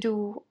to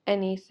do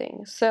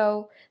anything.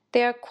 So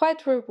they are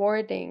quite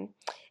rewarding.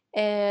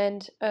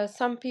 And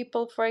some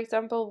people, for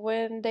example,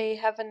 when they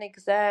have an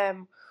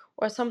exam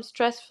or some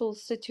stressful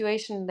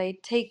situation, they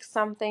take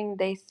something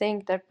they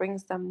think that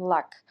brings them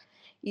luck.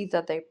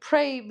 Either they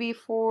pray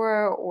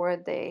before, or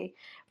they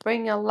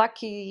bring a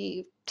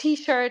lucky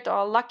t-shirt or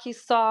a lucky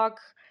sock.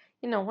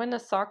 When a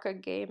soccer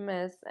game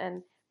is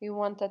and we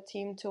want the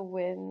team to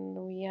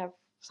win,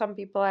 some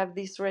people have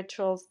these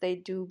rituals they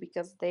do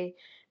because they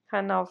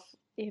kind of,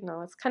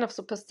 it's kind of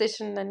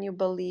superstition, and you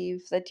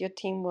believe that your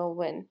team will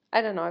win.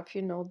 I don't know if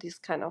you know these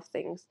kind of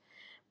things,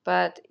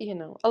 but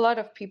a lot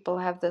of people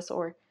have this.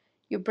 Or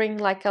you bring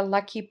like a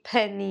lucky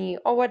penny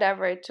or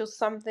whatever to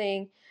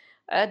something,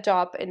 a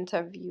job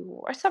interview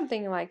or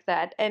something like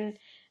that. And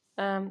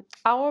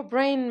our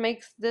brain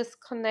makes this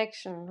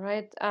connection,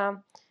 right?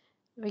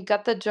 We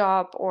got the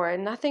job, or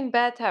nothing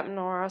bad happened,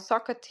 or our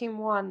soccer team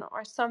won,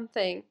 or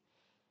something.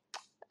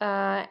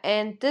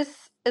 And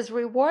this is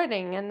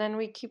rewarding, and then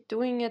we keep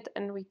doing it,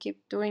 and we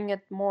keep doing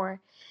it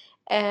more.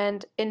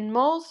 And in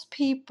most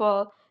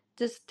people,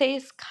 this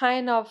stays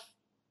kind of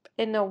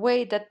in a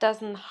way that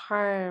doesn't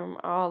harm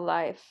our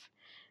life.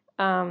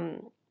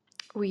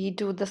 We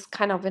do this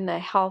kind of in a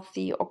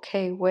healthy,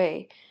 okay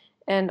way,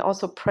 and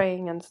also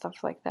praying and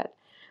stuff like that.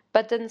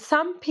 But then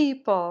some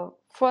people,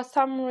 for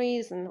some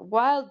reason,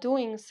 while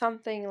doing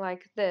something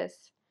like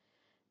this,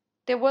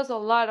 there was a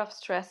lot of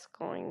stress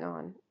going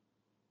on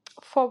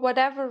for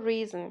whatever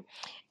reason.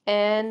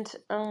 And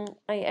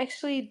I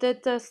actually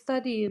did a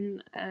study,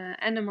 an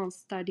animal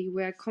study,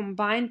 where I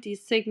combined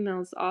these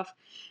signals of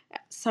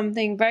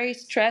something very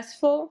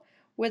stressful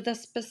with a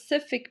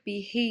specific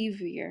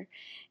behavior.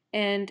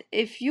 And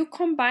if you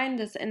combine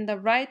this in the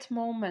right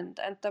moment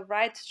and the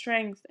right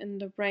strength in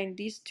the brain,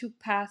 these two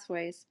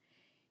pathways,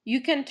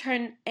 you can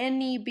turn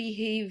any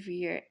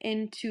behavior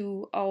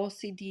into a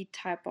OCD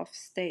type of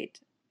state.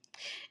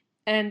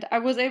 And I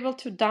was able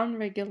to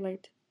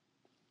downregulate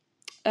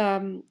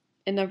in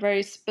a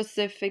very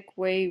specific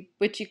way,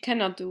 which you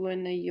cannot do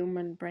in a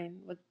human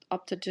brain with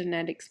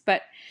optogenetics.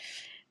 But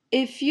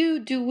if you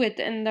do it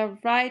in the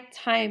right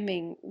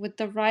timing, with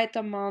the right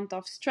amount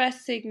of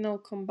stress signal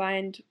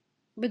combined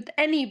with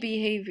any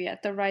behavior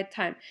at the right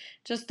time,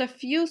 just a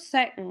few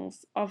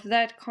seconds of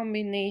that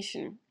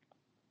combination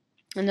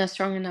in a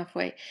strong enough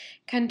way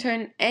can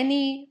turn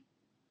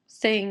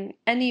anything,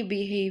 any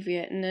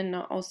behavior, in an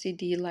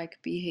OCD-like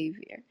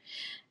behavior.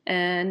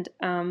 And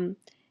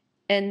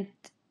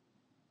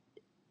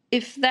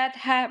if that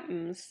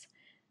happens,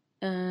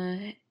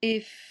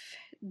 if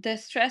the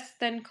stress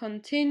then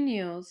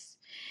continues,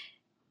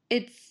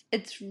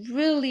 it's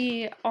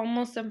really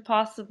almost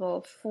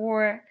impossible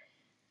for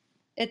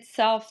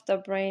itself, the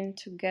brain,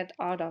 to get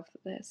out of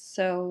this.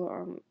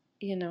 So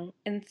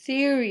in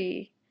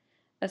theory,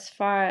 as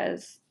far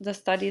as the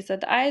studies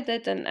that I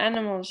did in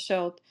animals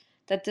showed,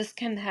 that this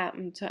can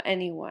happen to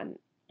anyone,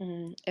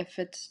 if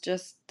it's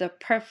just the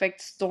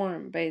perfect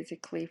storm,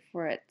 basically,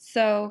 for it.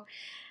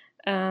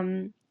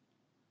 Um,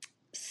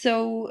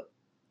 so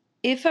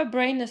if a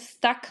brain is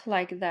stuck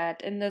like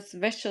that in this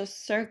vicious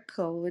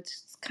circle, which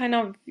is kind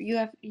of,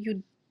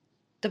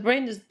 the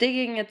brain is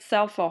digging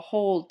itself a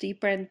hole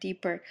deeper and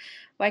deeper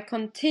by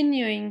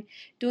continuing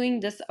doing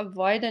this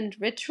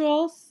avoidant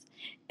rituals,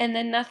 and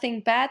then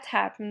nothing bad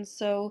happens.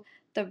 So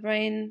the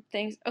brain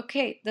thinks,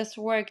 okay, this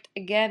worked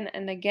again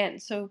and again.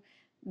 So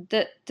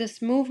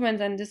this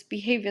movement and this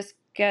behaviors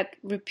get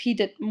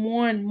repeated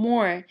more and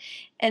more,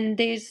 and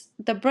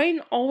the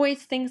brain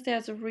always thinks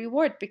there's a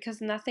reward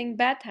because nothing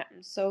bad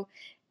happens. So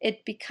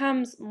it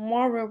becomes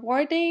more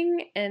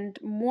rewarding and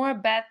more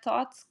bad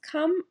thoughts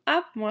come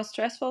up, more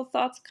stressful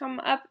thoughts come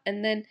up,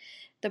 and then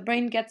the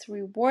brain gets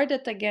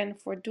rewarded again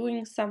for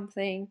doing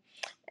something,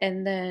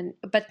 and then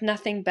but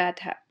nothing bad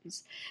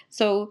happens.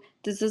 So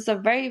this is a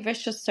very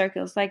vicious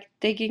circle. It's like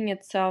digging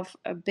itself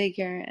a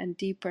bigger and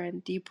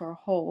deeper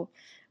hole,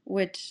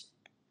 which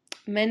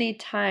many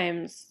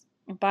times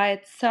by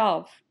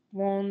itself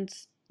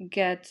won't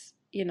get,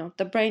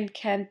 the brain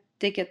can't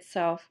dig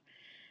itself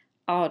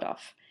out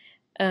of.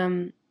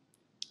 um,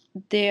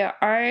 there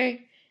are,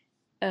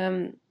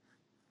 um,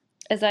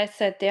 as I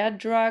said, there are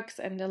drugs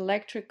and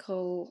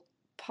electrical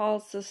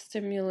pulses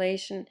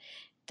stimulation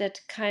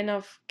that kind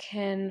of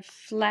can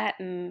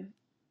flatten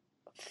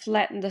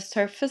the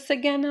surface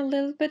again a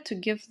little bit to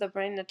give the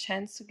brain a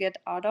chance to get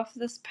out of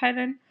this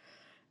pattern.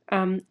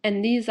 And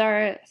these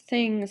are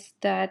things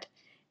that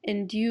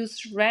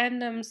induce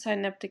random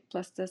synaptic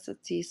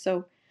plasticity.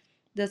 So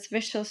this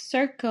vicious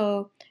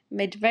circle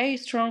made very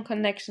strong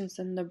connections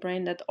in the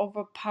brain that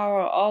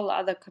overpower all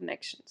other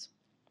connections.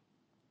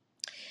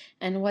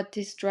 And what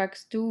these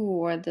drugs do,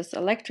 or this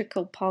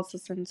electrical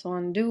pulses and so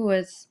on, do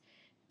is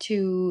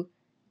to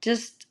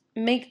just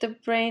make the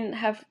brain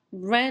have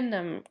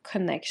random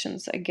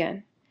connections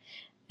again.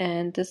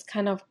 And this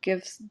kind of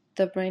gives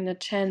the brain a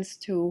chance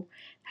to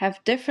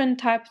have different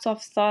types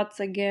of thoughts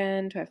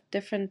again, to have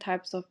different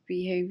types of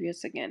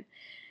behaviors again.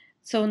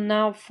 So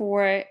now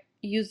for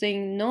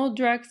using no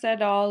drugs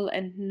at all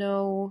and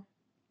no,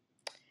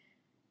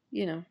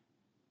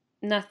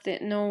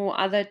 nothing, no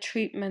other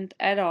treatment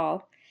at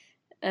all,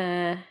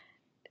 uh,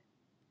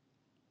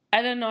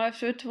 I don't know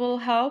if it will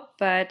help,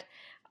 but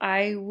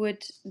I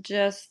would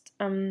just,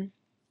 have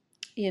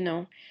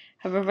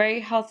a very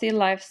healthy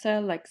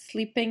lifestyle, like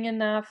sleeping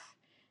enough,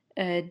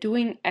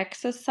 doing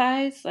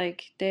exercise.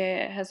 Like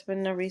there has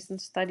been a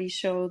recent study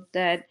showed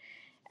that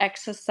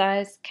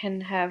exercise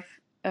can have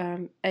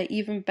an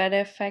even better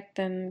effect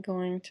than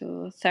going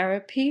to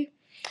therapy,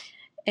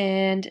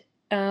 and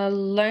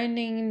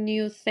learning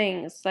new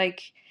things,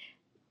 like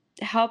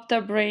help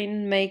the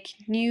brain make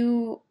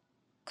new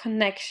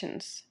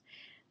connections.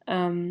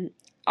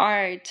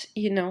 Art,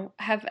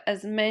 have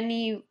as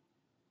many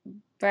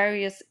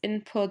various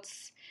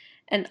inputs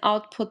and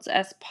outputs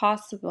as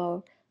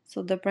possible,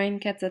 so the brain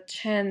gets a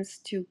chance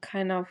to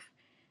kind of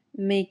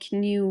make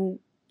new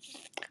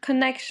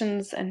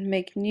connections and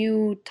make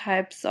new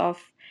types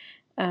of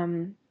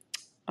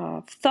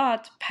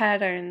thought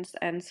patterns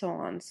and so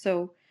on.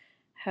 So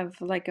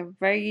have like a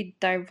very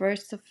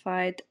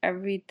diversified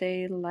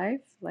everyday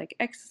life, like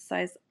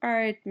exercise,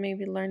 art,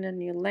 maybe learn a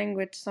new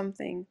language,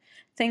 something,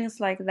 things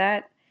like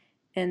that.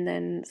 And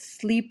then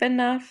sleep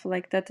enough,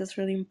 like that is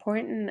really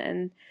important,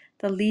 and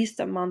the least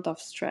amount of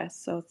stress.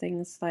 So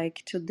things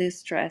like to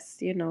distress,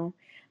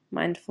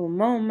 mindful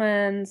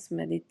moments,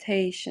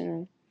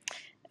 meditation,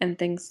 and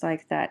things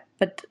like that.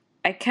 But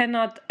I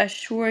cannot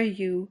assure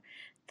you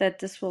that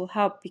this will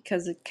help,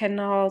 because it can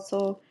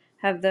also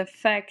have the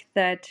effect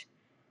that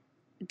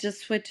it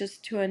just switches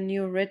to a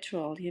new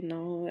ritual,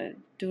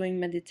 doing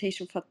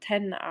meditation for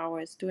 10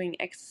 hours, doing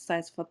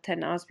exercise for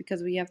 10 hours,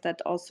 because we have that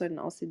also in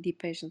OCD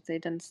patients. They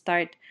then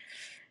start,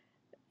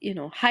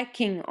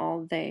 hiking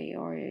all day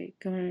or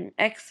going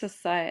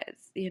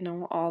exercise,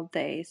 all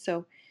day.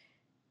 So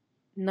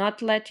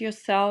not let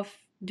yourself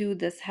do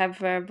this.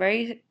 Have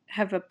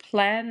a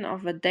plan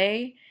of a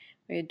day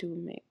where you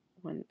do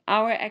 1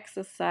 hour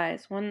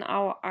exercise, 1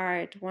 hour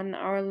art, 1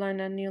 hour learn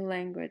a new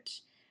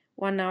language,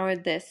 1 hour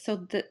this.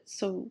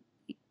 So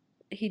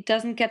he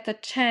doesn't get the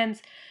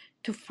chance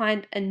to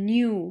find a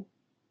new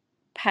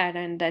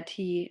pattern that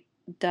he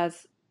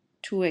does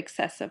too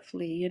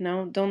excessively.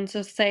 Don't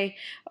just say,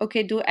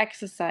 okay, do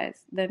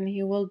exercise, then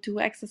he will do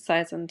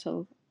exercise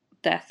until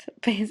death.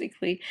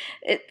 Basically,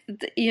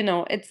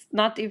 it's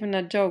not even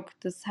a joke.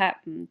 This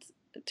happened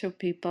to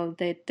people.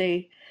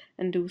 They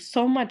and do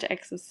so much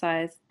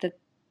exercise that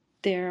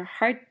their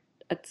heart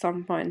at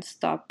some point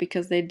stopped,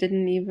 because they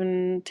didn't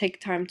even take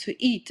time to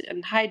eat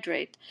and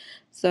hydrate.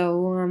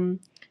 So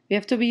we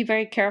have to be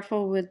very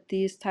careful with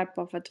these type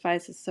of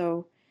advices.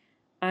 So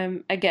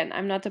I'm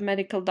not a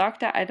medical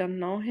doctor. I don't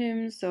know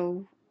him,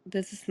 so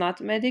this is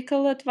not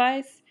medical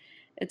advice.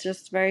 It's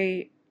just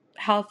very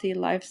healthy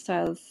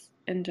lifestyles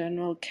in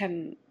general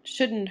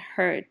shouldn't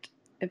hurt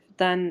if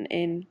done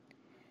in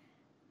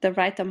the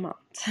right amount.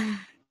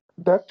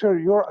 Doctor,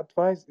 your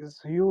advice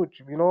is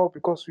huge,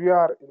 because we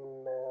are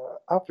in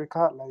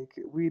Africa, like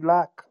we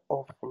lack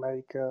of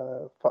like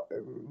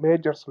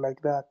majors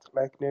like that,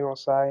 like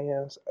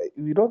neuroscience.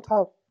 We don't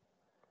have.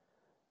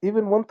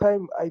 Even one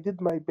time I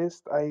did my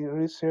best, I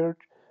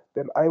researched,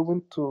 then I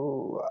went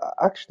to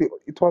actually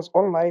it was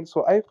online,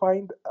 so I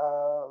find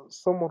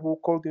someone who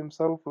called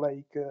himself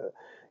like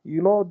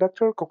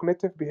doctor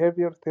cognitive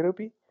behavior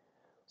therapy,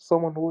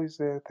 someone who is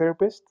a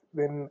therapist.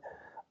 Then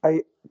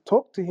I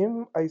talked to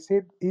him.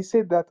 He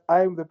said that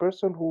I'm the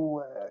person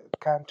who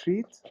can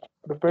treat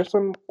the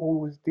person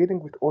who is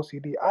dealing with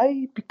OCD.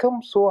 I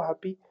become so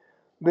happy.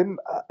 Then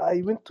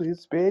I went to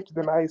his page.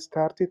 Then I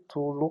started to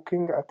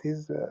looking at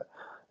his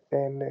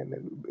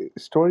and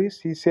stories.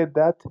 He said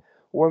that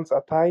once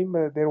a time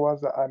there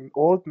was an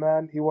old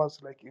man. He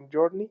was like in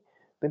journey.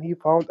 Then he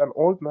found an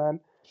old man.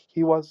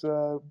 He was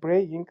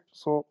praying.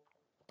 So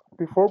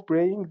before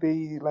praying,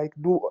 they like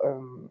do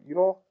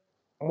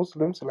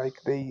Muslims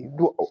like they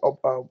do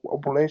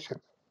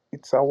oblation.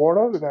 It's a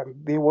water that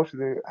they wash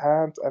their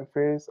hands and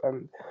face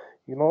and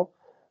you know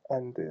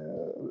and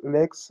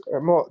legs.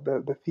 No,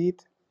 the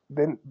feet.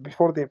 Then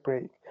before they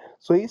pray.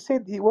 So he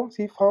said he once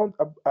he found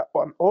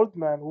an old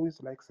man who is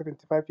like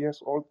 75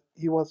 years old.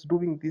 He was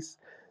doing this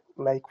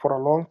like for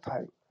a long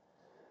time.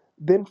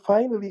 Then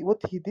finally, what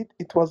he did,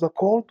 it was a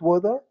cold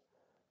weather.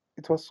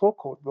 It was so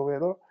cold, the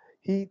weather.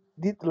 He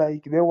did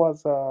like there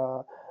was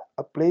a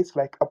place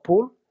like a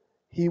pool.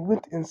 He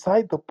went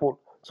inside the pool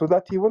so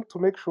that he went to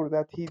make sure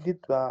that he did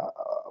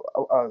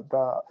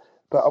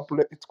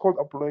it's called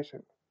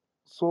oblation.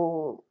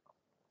 So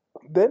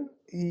then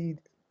he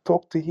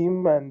talked to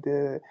him and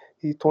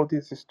he told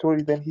his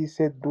story. Then he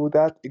said, "Do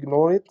that,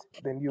 ignore it.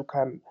 Then you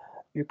can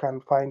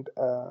find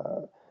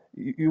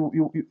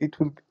it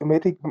will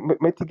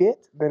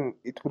mitigate. Then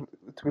it will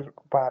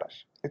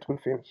perish. It will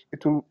finish.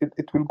 It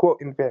will go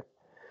in vain."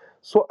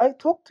 So I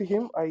talked to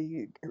him.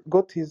 I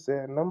got his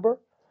number.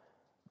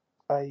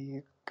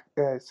 I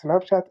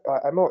Snapchat.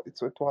 I know it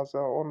was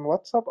on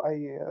WhatsApp.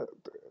 I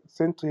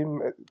sent to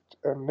him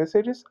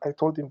messages. I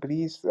told him,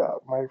 please,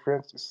 my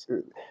friend is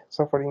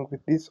suffering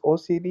with this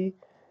OCD.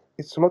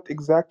 It's not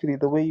exactly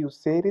the way you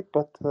said it,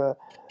 but the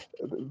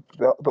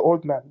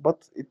old man.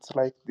 But it's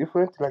like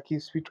different. Like he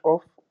switch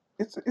off.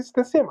 It's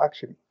the same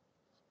actually.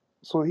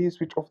 So he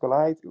switch off the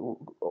light,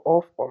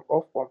 off on,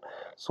 off on.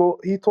 So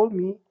he told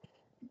me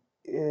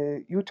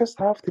you just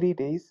have 3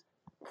 days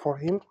for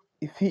him.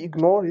 If he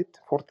ignore it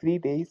for 3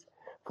 days,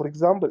 for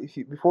example, if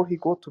he, before he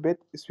go to bed,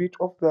 switch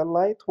off the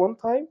light one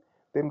time,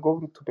 then go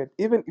to bed.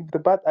 Even if the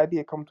bad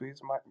idea come to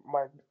his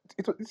mind,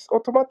 it's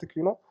automatic.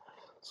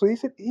 So he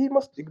said he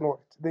must ignore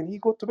it. Then he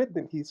go to bed,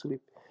 then he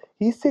sleep.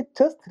 He said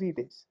just 3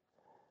 days.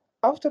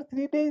 After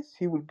 3 days,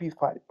 he will be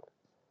fine.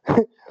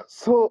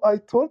 So I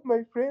told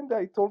my friend,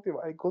 I told him,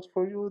 I got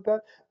for you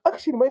that.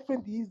 Actually, my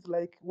friend, he's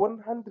like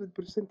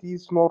 100%,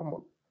 he's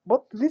normal.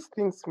 But these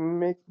things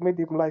made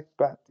him life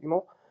bad,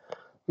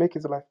 make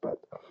his life bad.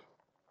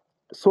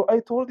 So I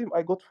told him,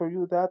 I got for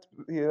you that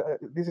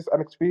this is an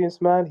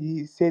experienced man.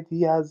 He said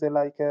he has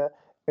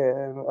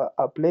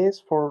a place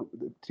for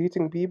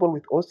treating people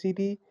with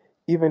OCD.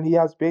 Even he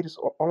has pages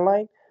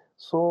online.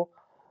 So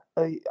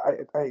I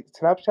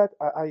Snapchat,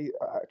 I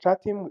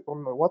chat him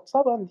on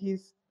WhatsApp, and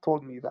he's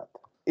told me that.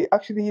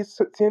 Actually, he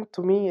sent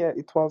to me.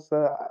 It was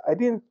I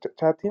didn't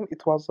chat him.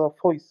 It was a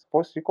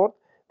voice record.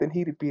 Then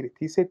he repeated.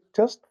 He said,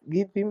 "Just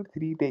give him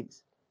 3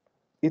 days.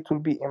 It will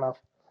be enough."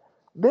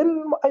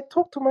 Then I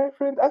talked to my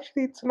friend.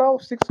 Actually, it's now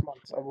 6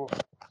 months ago.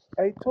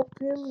 I talked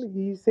to him.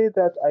 He said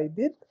that I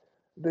did.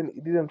 Then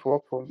it didn't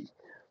work for me.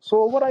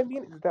 So what I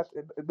mean is that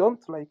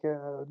don't like.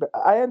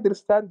 I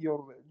understand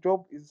your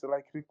job is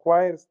like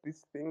requires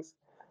these things,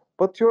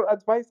 but your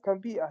advice can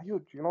be a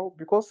huge,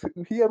 because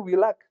here we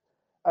lack.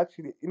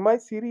 Actually, in my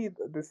city,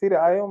 the city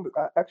I am,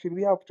 actually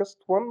we have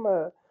just one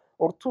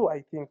or two,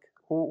 I think,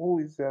 who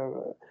is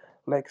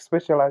like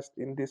specialized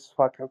in this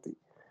faculty.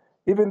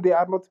 Even they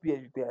are not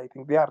PhD, I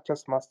think they are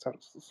just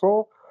masters.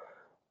 So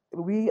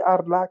we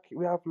have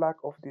lack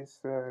of these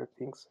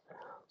things.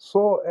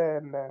 So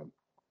and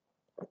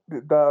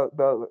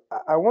the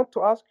I want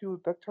to ask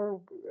you, doctor,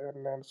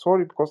 and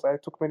sorry because I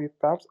took many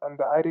times, and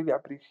I really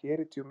appreciate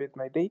it. You made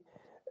my day,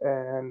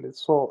 and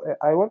so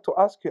I want to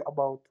ask you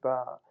about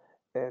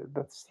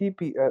the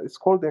CP. It's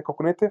called the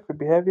cognitive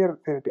behavior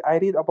therapy. I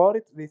read about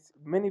it.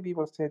 Many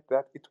people said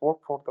that it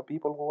worked for the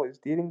people who is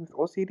dealing with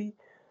OCD.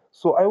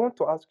 So I want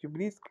to ask you,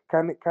 please,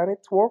 can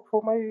it work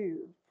for my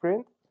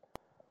friend?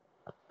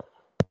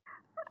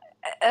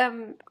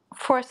 Um,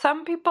 for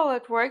some people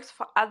it works,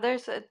 for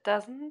others it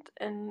doesn't.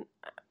 And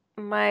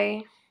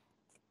my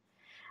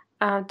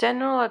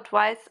general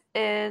advice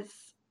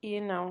is,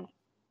 you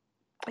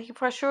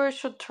for sure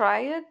should try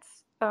it.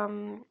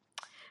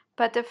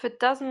 But if it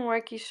doesn't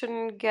work, you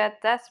shouldn't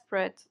get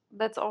desperate.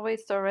 That's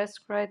always the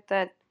risk, right?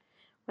 That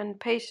when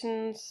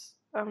patients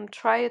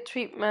try a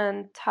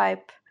treatment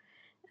type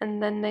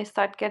and then they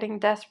start getting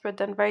desperate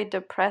and very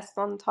depressed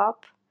on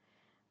top.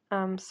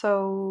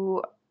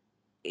 So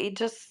it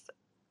just,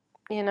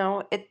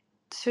 it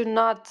should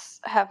not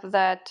have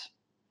that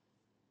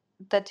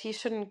he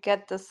shouldn't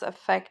get this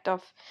effect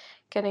of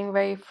getting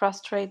very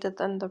frustrated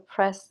and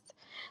depressed.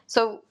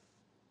 So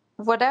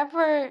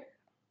whatever,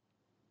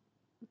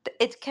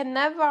 it can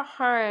never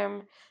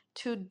harm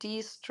to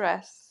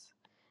de-stress.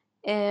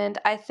 And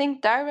I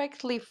think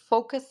directly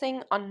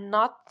focusing on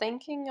not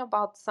thinking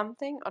about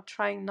something or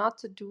trying not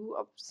to do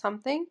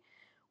something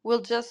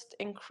will just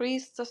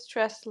increase the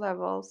stress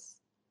levels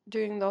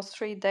during those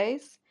 3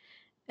 days.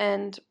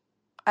 And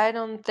I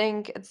don't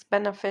think it's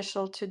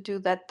beneficial to do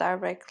that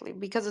directly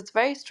because it's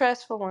very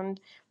stressful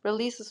and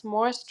releases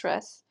more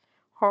stress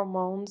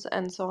hormones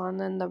and so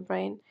on in the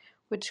brain,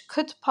 which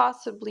could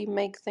possibly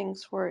make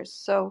things worse.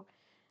 So,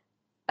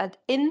 an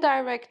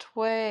indirect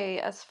way,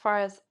 as far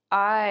as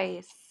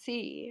I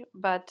see,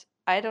 but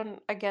I don't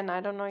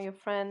know your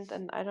friend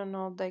and I don't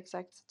know the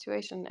exact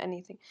situation,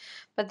 anything.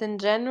 But in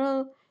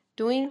general,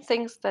 doing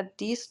things that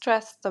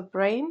de-stress the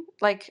brain,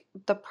 like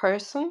the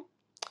person,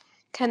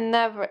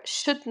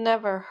 should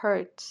never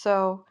hurt.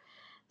 So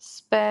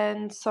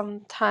spend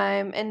some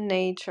time in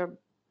nature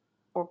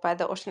or by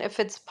the ocean if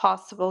it's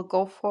possible,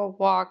 go for a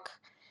walk,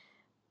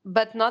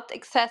 but not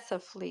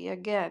excessively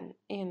again,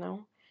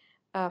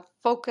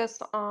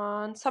 focus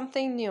on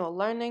something new,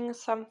 learning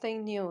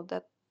something new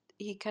that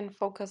he can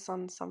focus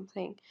on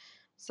something.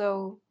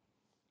 So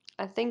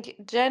I think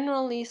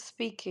generally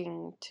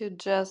speaking, to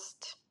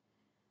just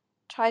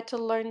try to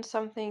learn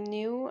something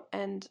new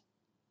and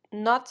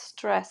not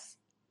stress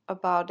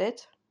about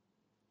it,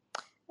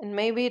 and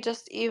maybe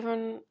just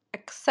even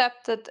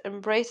accept it,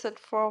 embrace it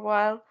for a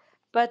while,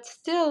 but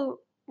still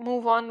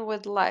move on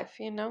with life,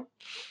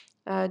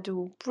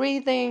 do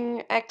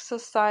breathing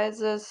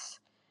exercises,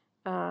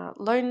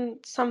 learn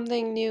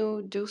something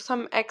new, do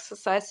some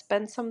exercise,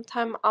 spend some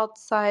time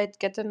outside,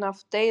 get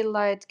enough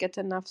daylight, get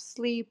enough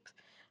sleep,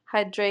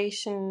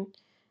 hydration,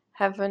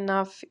 have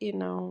enough,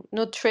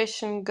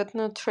 nutrition, good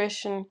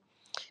nutrition.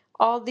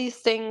 All these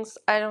things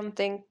I don't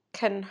think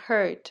can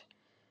hurt.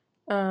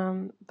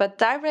 But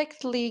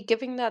directly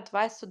giving the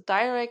advice to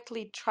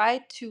directly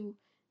try to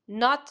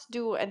not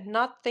do and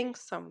not think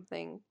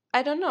something.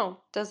 I don't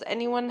know. Does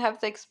anyone have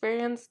the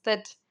experience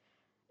that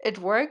it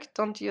worked?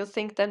 Don't you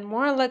think then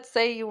more? Let's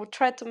say you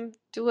try to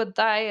do a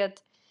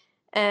diet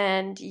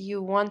and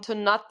you want to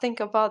not think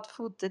about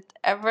food. Did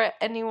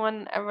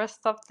anyone ever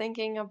stop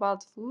thinking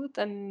about food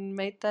and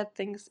made that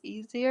things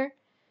easier?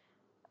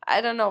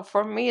 I don't know.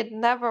 For me, it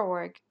never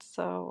worked.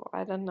 So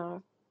I don't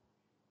know.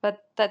 But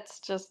that's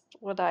just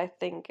what I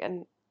think.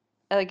 And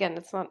again,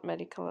 it's not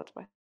medical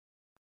advice.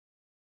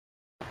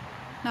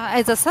 Now,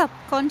 as a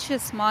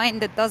subconscious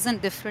mind, it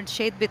doesn't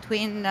differentiate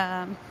between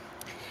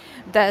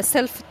the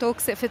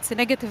self-talks if it's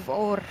negative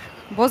or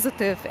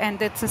positive,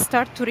 and it's a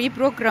start to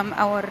reprogram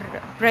our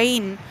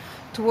brain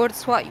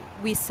towards what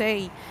we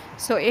say.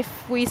 So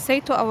if we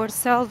say to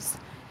ourselves,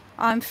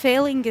 I'm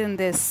failing in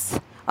this,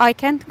 I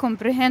can't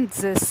comprehend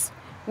this,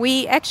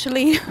 we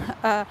actually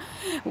uh,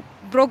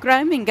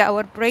 programming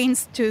our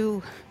brains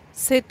to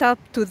set up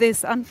to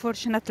this,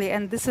 unfortunately.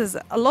 And this is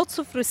lots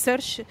of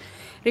research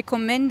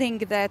recommending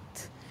that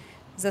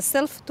the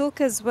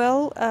self-talk as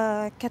well,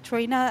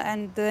 Katrina,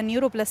 and the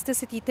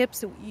neuroplasticity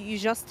tips you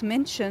just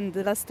mentioned,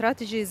 the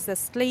strategies, the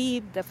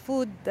sleep, the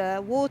food,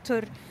 the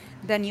water,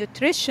 the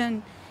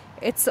nutrition,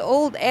 it's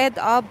all add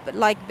up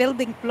like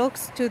building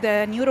blocks to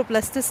the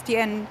neuroplasticity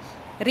and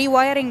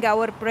rewiring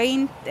our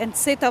brain and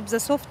set up the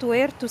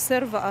software to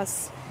serve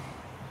us.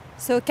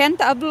 So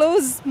can't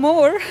applause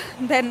more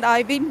than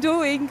I've been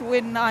doing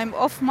when I'm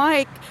off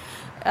mic.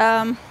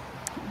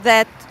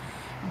 That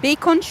be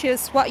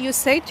conscious what you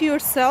say to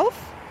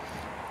yourself.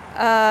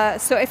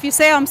 So if you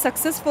say I'm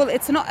successful,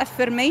 it's not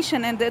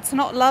affirmation and it's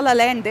not la la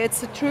land,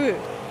 it's true.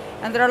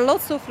 And there are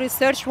lots of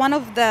research. One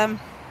of the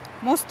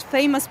most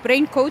famous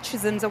brain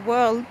coaches in the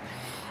world,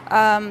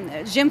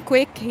 Jim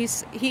Quick,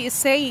 he is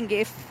saying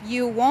if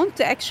you want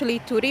actually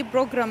to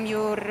reprogram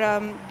your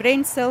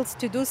brain cells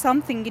to do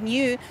something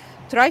new,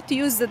 try to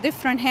use a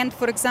different hand.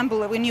 For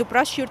example, when you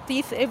brush your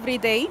teeth every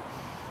day,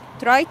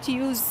 try to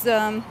use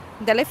the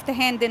left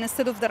hand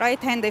instead of the right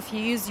hand if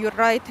you use your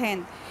right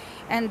hand.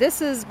 And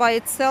this is by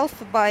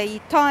itself, by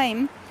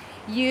time,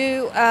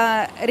 you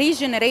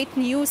regenerate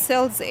new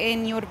cells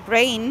in your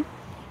brain,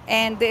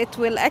 and it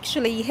will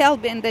actually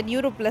help in the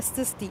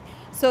neuroplasticity.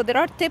 So there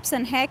are tips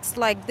and hacks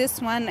like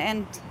this one,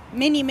 and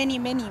many, many,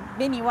 many,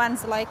 many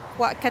ones like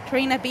what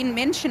Katrina been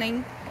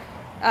mentioning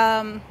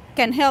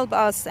can help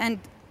us. And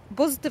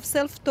positive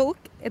self-talk,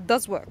 it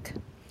does work.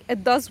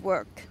 It does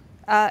work.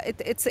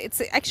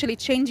 It's actually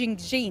changing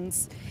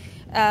genes.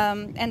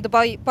 And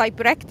by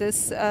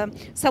practice,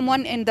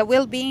 someone in the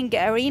well-being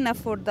arena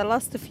for the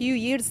last few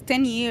years,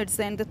 10 years,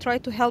 and try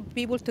to help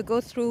people to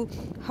go through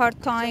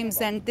hard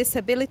times and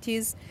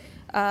disabilities,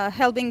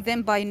 helping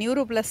them by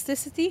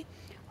neuroplasticity.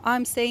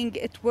 I'm saying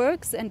it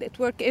works, and it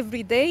works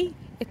every day.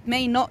 It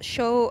may not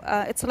show,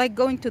 it's like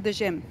going to the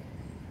gym.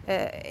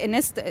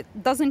 It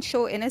doesn't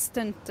show an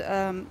instant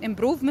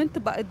improvement,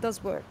 but it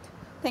does work.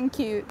 Thank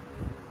you.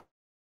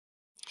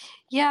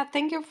 Yeah,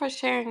 thank you for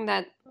sharing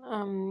that.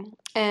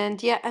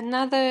 And yeah,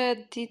 another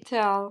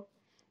detail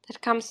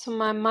that comes to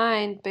my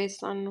mind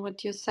based on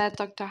what you said,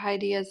 Dr.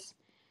 Heidi, is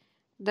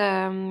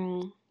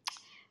there's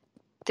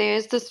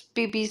this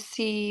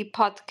BBC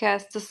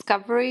podcast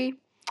Discovery,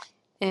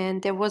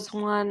 and there was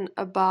one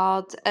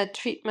about a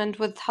treatment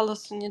with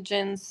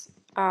hallucinogens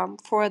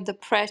for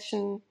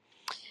depression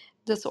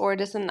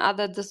disorders and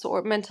other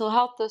mental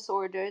health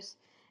disorders.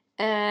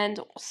 And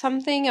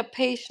something a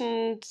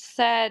patient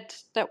said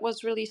that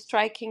was really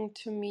striking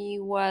to me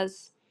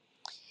was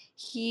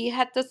he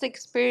had this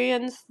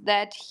experience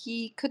that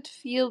he could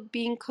feel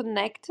being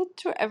connected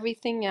to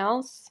everything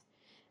else,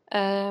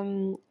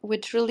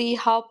 which really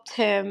helped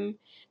him.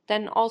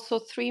 Then, also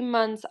 3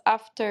 months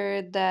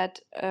after that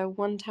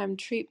one time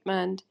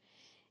treatment,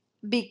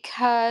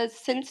 because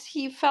since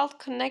he felt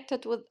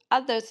connected with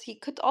others, he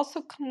could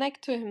also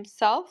connect to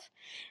himself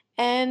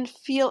and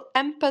feel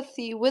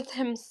empathy with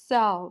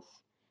himself.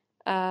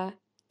 Uh,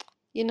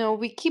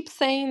 we keep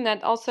saying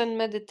that also in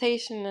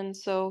meditation, and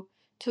so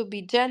to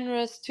be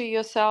generous to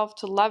yourself,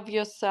 to love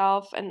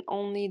yourself, and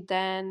only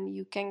then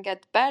you can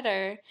get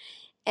better.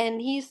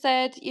 And he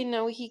said,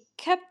 he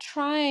kept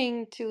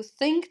trying to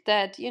think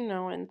that,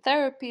 in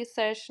therapy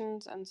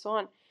sessions and so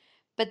on.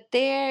 But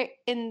there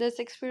in this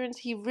experience,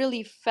 he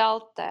really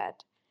felt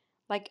that,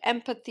 like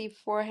empathy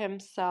for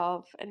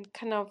himself and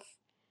kind of,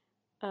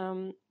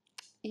 um,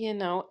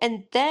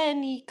 and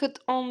then he could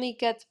only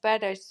get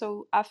better.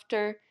 So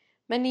after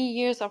many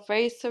years of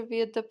very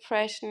severe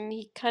depression,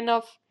 he kind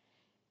of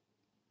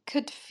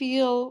could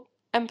feel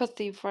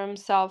empathy for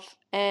himself.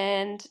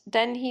 And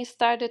then he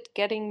started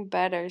getting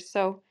better.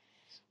 So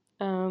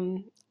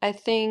I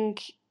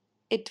think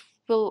it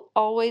will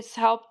always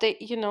help that,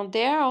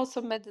 there are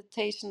also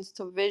meditations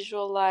to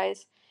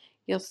visualize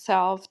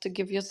yourself, to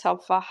give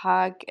yourself a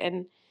hug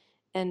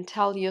and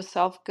tell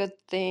yourself good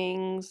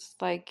things,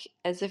 like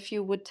as if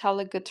you would tell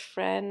a good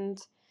friend.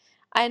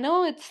 I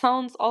know it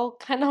sounds all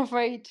kind of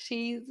very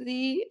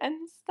cheesy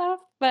and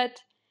stuff,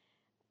 but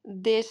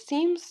there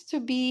seems to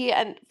be,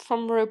 and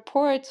from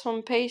reports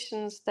from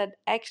patients that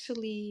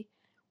actually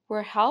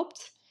were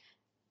helped,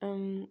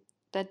 um,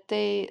 that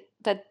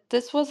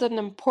this was an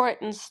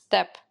important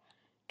step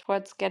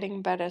towards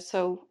getting better.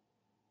 So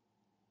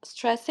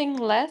stressing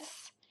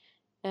less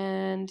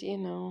and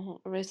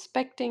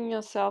respecting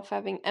yourself,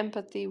 having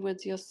empathy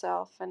with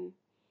yourself,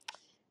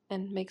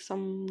 and make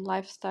some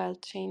lifestyle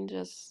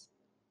changes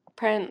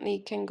apparently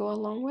can go a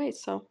long way.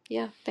 So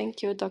yeah,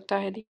 thank you, Dr.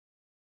 Heidi.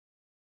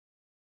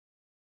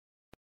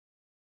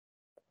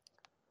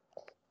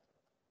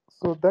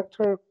 So,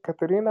 Dr.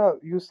 Katerina,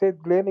 you said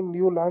learning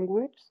new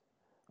language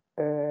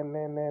and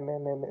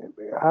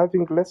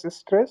having less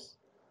stress,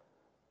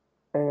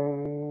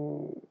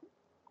 and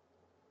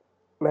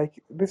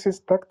like this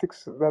is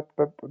tactics that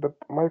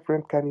my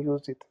friend can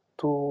use it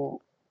to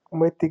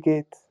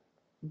mitigate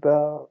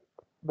the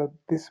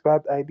these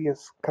bad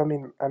ideas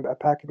coming and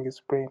attacking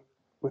his brain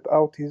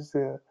without his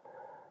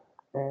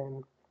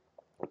um,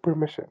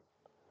 permission.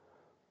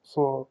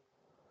 So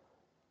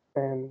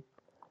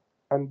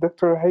and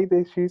Dr.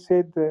 Haide, she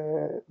said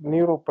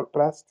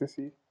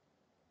neuroplasticity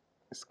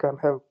can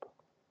help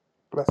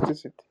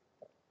plasticity.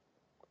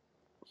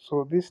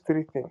 So these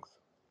three things.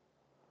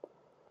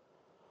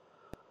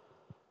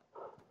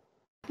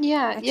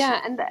 Yeah, Actually,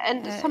 yeah, and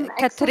some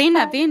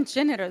Katrina exercise. being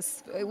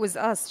generous with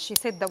us. She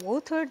said the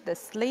water, the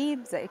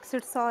sleep, the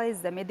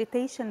exercise, the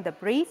meditation, the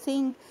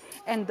breathing,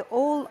 and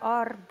all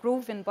are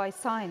proven by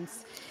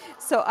science.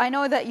 So I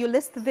know that you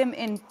listed them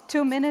in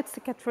 2 minutes,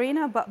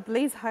 Katrina, but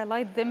please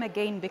highlight them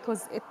again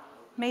because it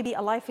may be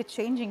a life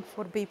changing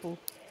for people.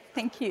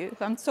 Thank you.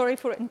 I'm sorry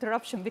for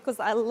interruption because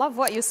I love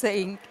what you're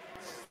saying.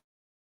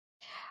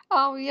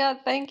 Oh yeah,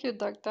 thank you,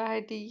 Dr.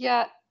 Heidi.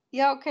 Yeah,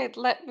 yeah, okay,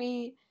 let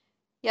me,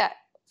 yeah.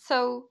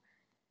 So,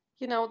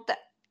 that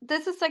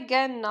this is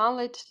again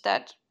knowledge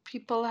that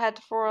people had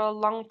for a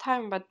long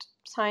time, but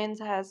science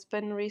has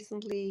been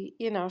recently,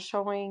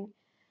 showing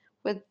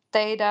with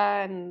data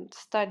and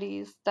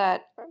studies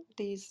that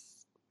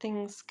these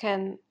things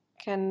can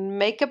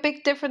make a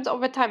big difference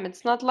over time.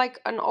 It's not like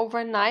an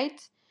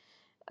overnight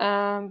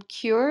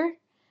cure,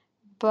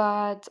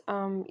 but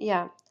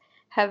yeah,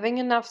 having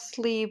enough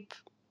sleep,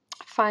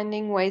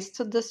 finding ways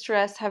to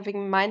distress,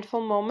 having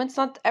mindful moments.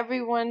 Not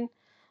everyone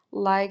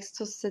likes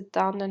to sit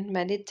down and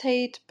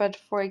meditate, but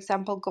for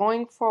example,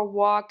 going for a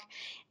walk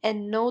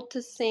and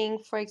noticing,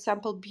 for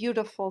example,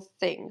 beautiful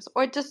things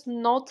or just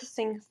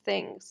noticing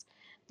things.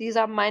 These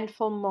are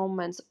mindful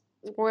moments.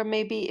 Or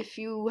maybe if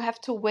you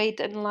have to wait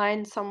in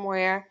line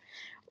somewhere,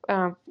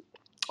 uh,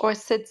 or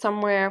sit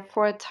somewhere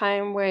for a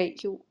time where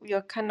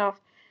you're kind of,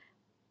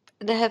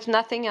 they have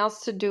nothing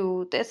else to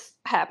do. This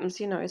happens,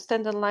 you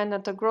stand in line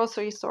at the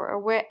grocery store or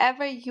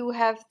wherever you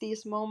have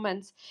these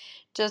moments.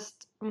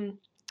 Just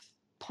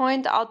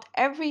point out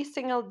every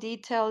single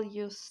detail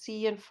you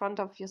see in front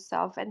of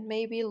yourself and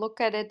maybe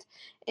look at it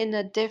in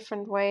a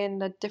different way,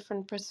 in a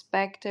different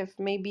perspective.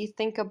 Maybe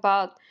think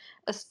about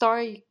a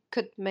story you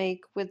could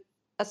make with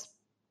a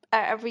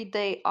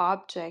everyday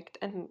object,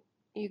 and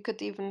you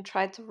could even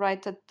try to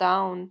write it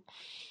down.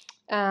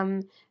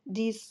 Um,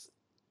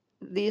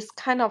 these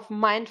kind of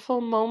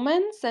mindful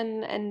moments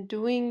and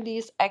doing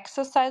these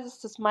exercises,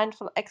 this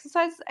mindful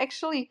exercise,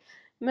 actually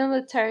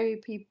military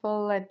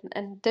people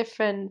and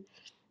different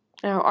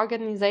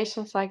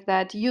organizations like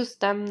that use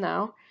them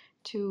now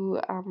to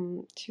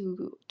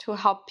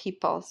help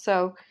people.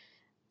 So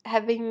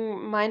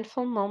having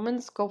mindful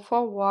moments, go for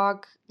a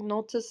walk,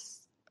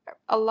 notice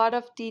a lot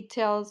of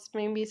details,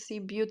 maybe see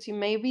beauty,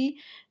 maybe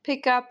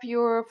pick up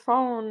your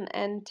phone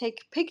and take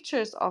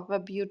pictures of a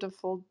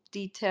beautiful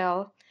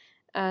detail.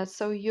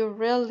 So you're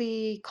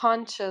really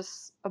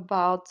conscious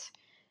about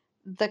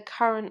the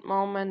current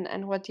moment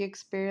and what you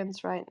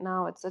experience right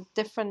now. It's a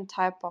different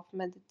type of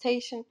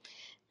meditation.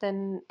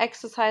 Then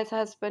exercise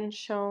has been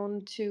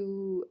shown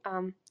to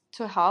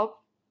help.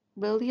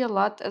 really a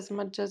lot, as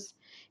much as,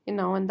 in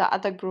the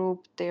other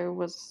group there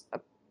was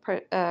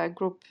a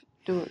group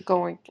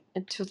going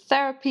into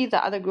therapy,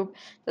 the other group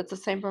that's the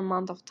same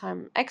amount of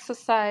time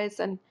exercise,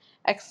 and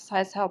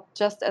exercise helped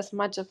just as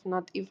much, if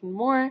not even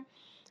more.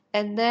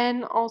 And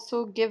then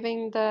also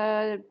giving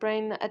the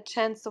brain a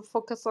chance to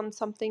focus on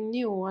something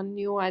new, on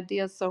new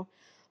ideas. So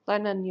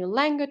learn a new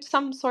language,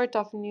 some sort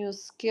of new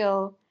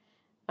skill.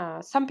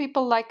 Some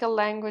people like a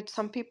language,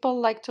 some people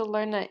like to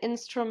learn an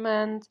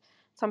instrument,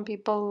 some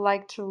people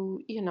like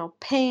to,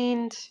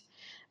 paint,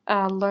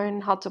 learn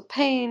how to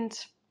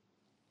paint,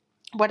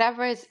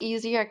 whatever is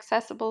easier,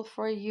 accessible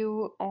for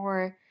you,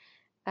 or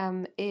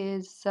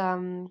is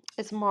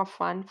more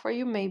fun for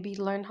you. Maybe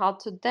learn how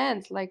to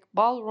dance, like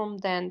ballroom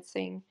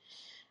dancing.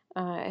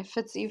 If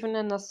it's even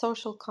in a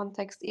social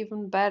context,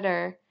 even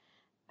better.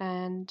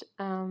 And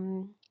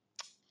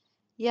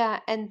yeah,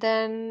 and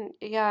then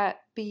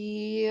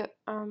be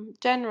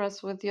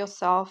generous with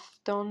yourself.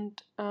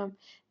 Don't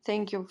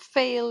think you're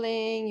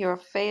failing, you're a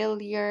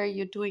failure,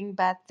 you're doing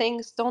bad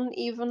things. Don't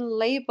even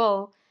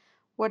label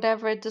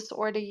whatever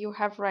disorder you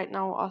have right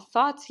now or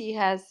thoughts he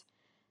has.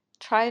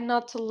 Try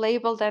not to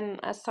label them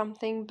as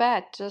something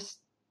bad. Just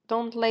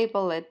don't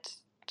label it.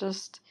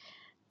 Just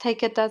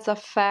take it as a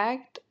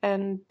fact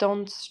and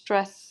don't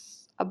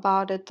stress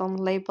about it. Don't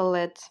label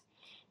it,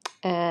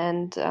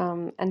 and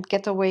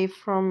get away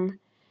from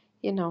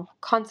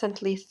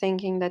constantly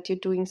thinking that you're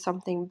doing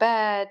something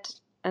bad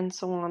and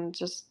so on.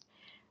 Just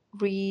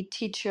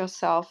reteach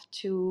yourself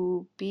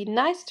to be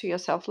nice to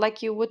yourself,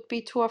 like you would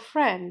be to a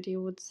friend.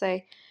 You would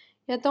say,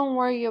 yeah, don't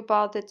worry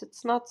about it,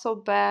 it's not so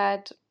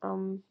bad,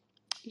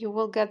 you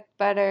will get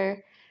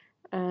better.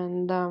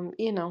 And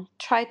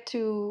try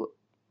to,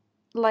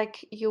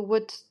 like you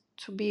would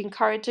to be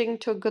encouraging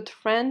to a good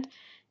friend,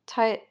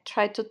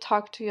 try to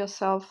talk to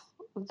yourself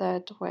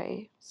that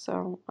way.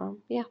 So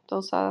yeah,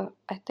 those are,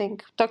 I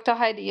think. Dr.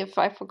 Heidi, if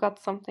I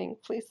forgot something,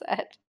 please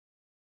add.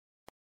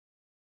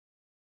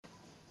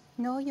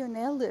 No, you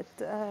nailed it,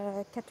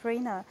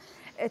 Katrina.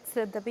 It's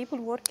the people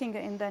working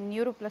in the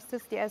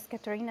neuroplasticity, as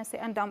Katrina said,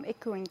 and I'm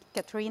echoing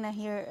Katrina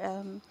here.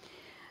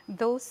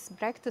 Those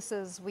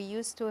practices, we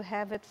used to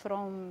have it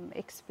from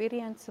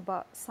experience,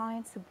 but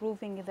science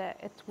proving that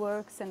it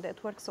works, and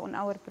it works on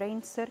our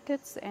brain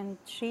circuits. And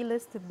she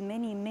listed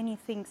many, many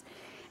things.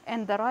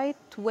 And the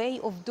right way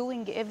of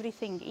doing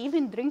everything,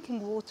 even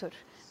drinking water.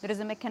 There is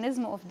a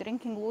mechanism of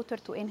drinking water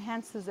to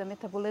enhance the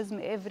metabolism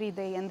every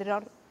day. And there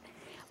are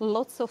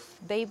lots of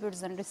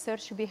papers and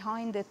research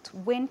behind it,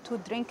 when to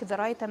drink the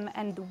right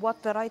and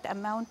what the right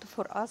amount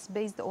for us,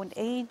 based on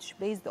age,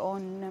 based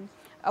on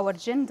our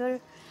gender,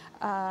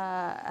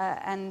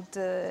 and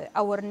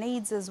our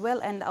needs as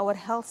well, and our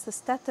health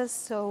status.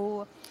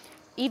 So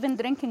even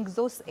drinking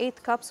those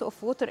 8 cups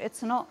of water,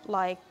 it's not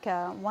like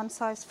one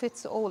size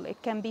fits all.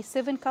 It can be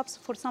 7 cups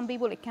for some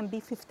people, it can be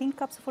 15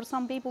 cups for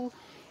some people.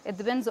 It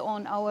depends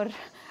on our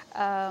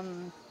uh,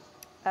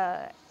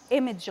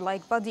 image,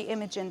 like body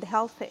image and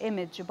health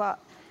image. But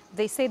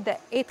they said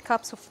that 8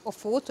 cups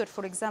of water,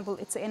 for example,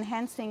 it's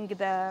enhancing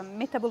the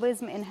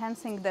metabolism,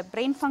 enhancing the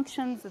brain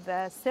functions,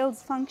 the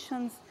cells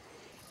functions,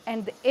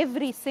 and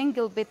every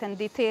single bit and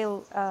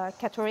detail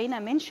Katerina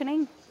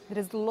mentioning, there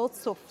is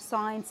lots of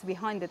science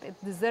behind it. It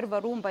deserves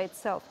a room by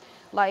itself.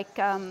 Like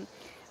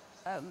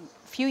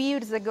few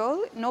years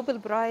ago, Nobel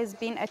Prize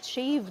been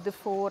achieved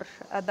for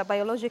the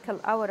biological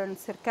hour and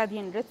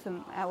circadian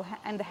rhythm,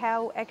 and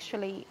how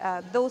actually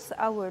those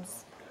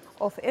hours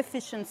of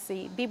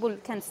efficiency, people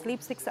can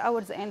sleep 6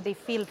 hours and they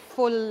feel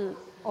full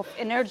of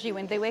energy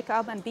when they wake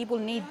up, and people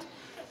need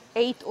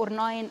 8 or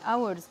 9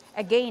 hours.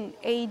 Again,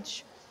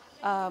 age,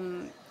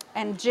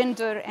 and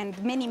gender, and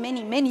many,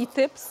 many, many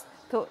tips.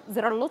 So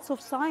there are lots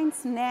of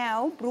science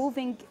now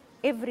proving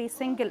every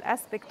single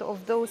aspect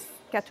of those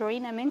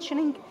Katerina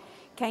mentioning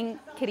can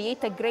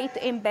create a great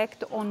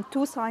impact on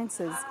 2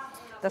 sciences.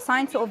 The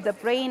science of the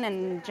brain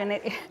and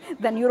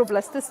the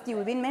neuroplasticity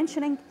we've been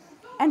mentioning,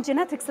 and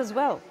genetics as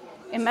well.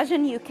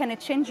 Imagine you can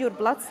change your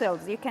blood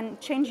cells, you can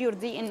change your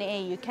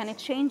DNA, you can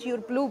change your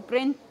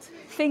blueprint,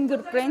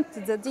 fingerprint,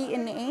 the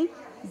DNA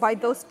by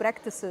those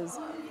practices.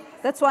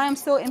 That's why I'm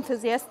so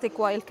enthusiastic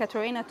while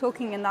Katerina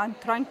talking, and I'm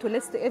trying to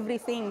list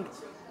everything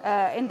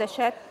in the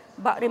chat.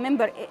 But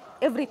remember,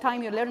 every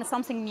time you learn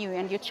something new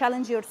and you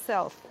challenge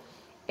yourself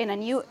in a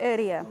new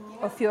area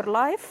of your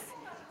life,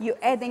 you're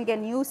adding a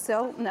new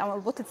cell. Now,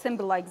 I'll put it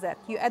simple like that.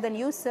 You add a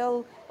new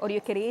cell, or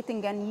you're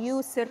creating a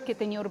new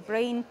circuit in your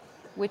brain,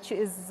 which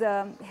is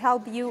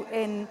help you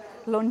in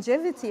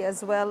longevity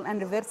as well,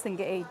 and reversing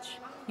age.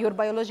 Your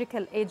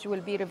biological age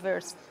will be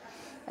reversed.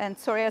 And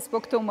sorry, I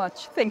spoke too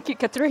much. Thank you,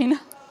 Katrina.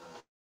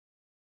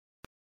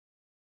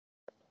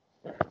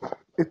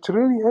 It's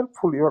really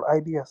helpful, your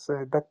ideas,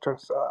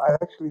 doctors. I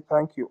actually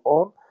thank you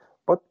all.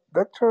 But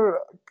Dr.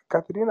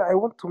 Katerina, I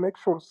want to make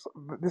sure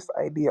this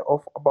idea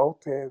of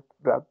about the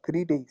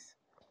 3 days,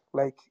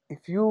 like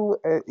if you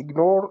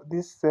ignore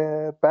these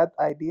bad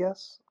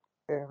ideas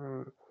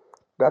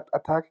that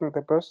attacking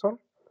the person,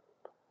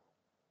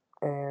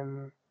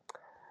 and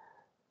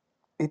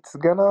it's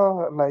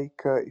gonna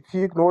like if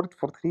you ignore it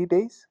for 3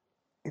 days,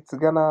 it's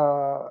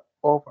gonna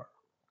over.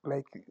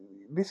 Like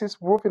this is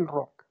proven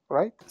wrong,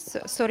 right?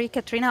 So, sorry,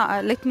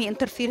 Katrina, let me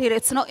interfere here.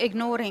 It's not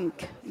ignoring,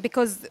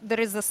 because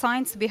there is a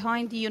science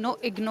behind you not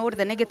ignore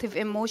the negative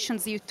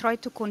emotions, you try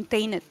to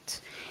contain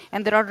it.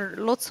 And there are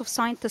lots of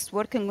scientists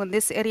working on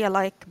this area,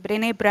 like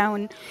Brené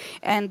Brown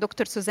and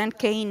Dr. Suzanne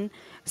Cain.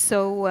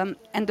 So,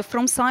 and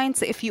from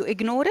science, if you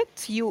ignore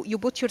it, you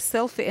put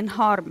yourself in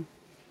harm.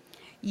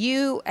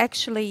 You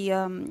actually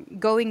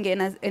going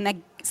in a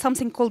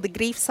something called the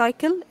grief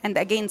cycle, and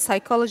again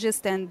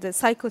psychologist and the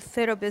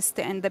psychotherapist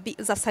and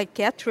the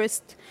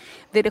psychiatrist,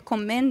 they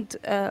recommend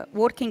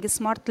working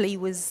smartly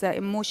with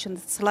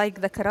emotions. It's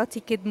like the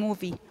Karate Kid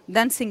movie,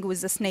 Dancing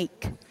with the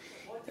Snake.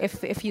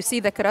 If you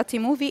see the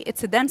karate movie,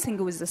 it's dancing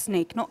with the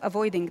snake, not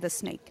avoiding the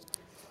snake.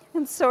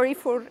 I'm sorry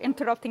for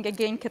interrupting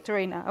again,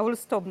 Katerina. I will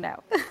stop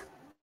now.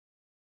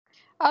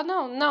 Oh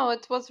no, no,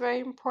 it was very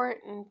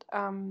important.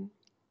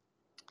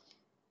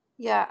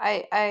 Yeah,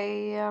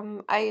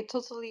 I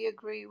totally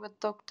agree with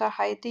Dr.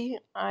 Heidi.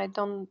 I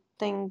don't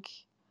think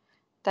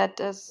that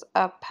is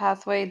a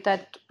pathway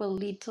that will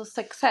lead to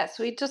success.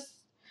 We just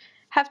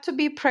have to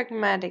be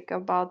pragmatic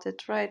about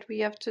it, right? We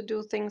have to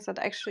do things that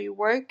actually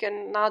work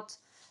and not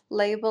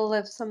label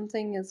if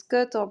something is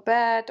good or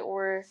bad,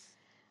 or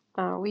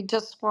we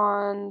just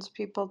want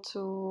people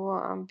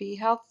to be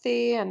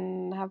healthy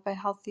and have a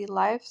healthy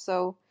life.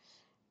 So,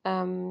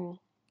 um,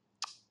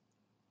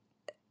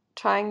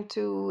 trying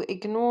to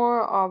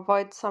ignore or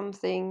avoid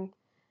something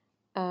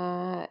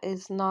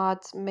is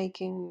not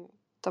making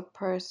the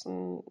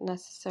person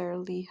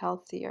necessarily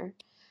healthier.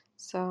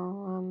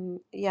 So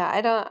yeah,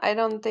 I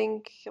don't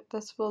think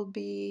this will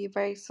be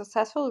very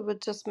successful. It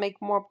would just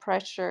make more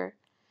pressure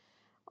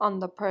on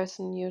the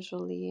person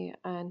usually,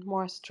 and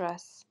more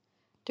stress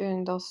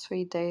during those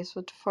 3 days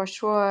would for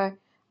sure,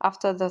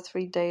 after the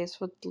 3 days,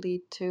 would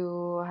lead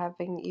to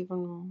having even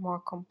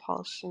more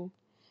compulsion.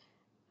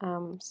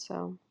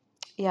 So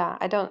yeah,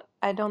 I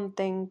don't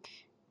think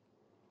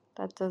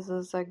that this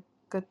is a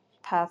good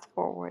path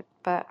forward.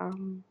 But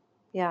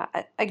yeah,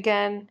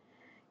 again,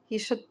 he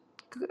should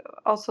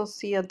also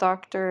see a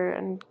doctor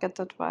and get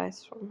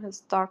advice from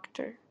his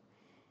doctor.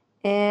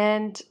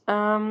 And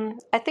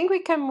I think we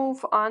can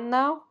move on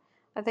now.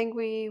 I think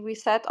we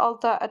said all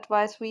the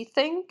advice we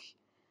think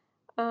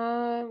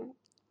um,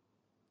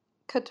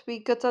 could be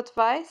good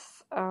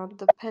advice,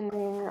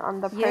 depending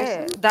on the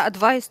Yeah, person. the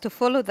advice to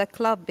follow the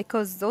club,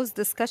 because those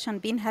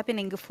discussions been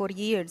happening for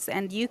years,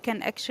 and you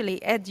can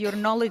actually add your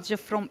knowledge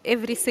from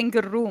every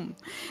single room.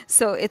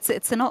 So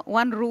it's not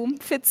one room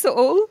fits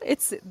all.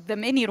 It's the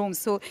many rooms.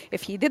 So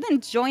if you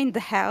didn't join the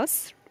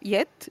house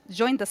yet,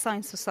 join the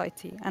Science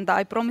Society, and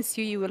I promise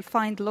you, you will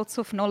find lots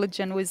of knowledge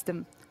and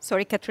wisdom.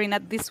 Sorry, Katrina,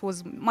 this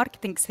was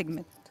marketing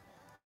segment.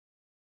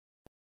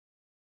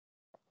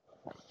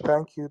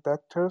 Thank you,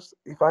 doctors.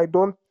 If I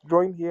don't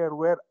join here,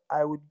 where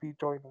I would be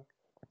joining?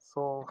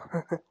 So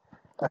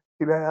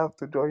actually, I have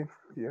to join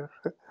here.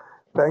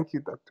 Thank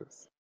you,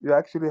 doctors. You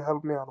actually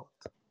helped me a lot.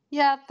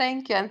 Yeah,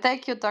 thank you. And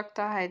thank you,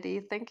 Dr. Heidi.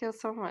 Thank you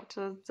so much.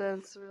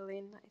 That's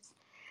really nice.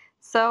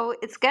 So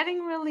it's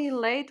getting really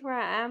late where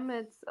I am.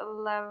 It's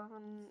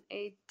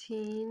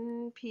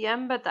 11:18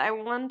 p.m. But I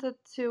wanted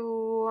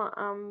to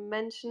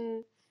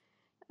mention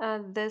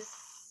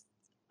this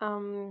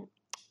um,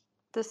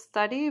 this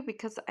study,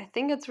 because I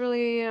think it's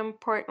really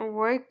important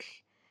work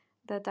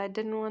that I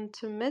didn't want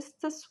to miss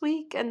this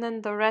week, and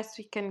then the rest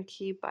we can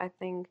keep, I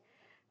think,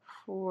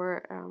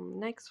 for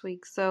next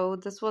week. So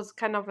this was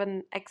kind of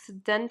an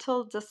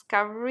accidental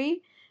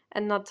discovery,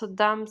 and Notre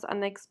Dame's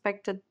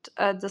unexpected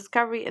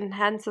discovery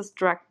enhances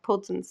drug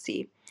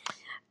potency.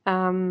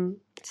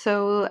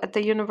 So at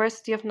the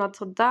University of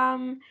Notre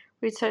Dame,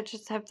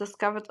 researchers have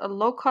discovered a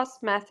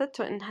low-cost method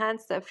to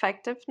enhance the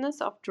effectiveness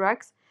of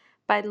drugs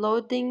by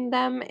loading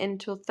them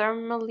into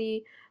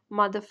thermally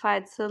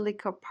modified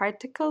silica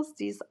particles.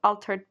 These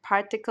altered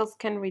particles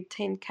can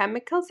retain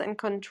chemicals and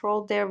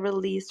control their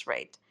release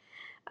rate,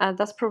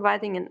 thus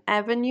providing an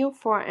avenue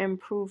for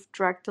improved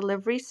drug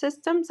delivery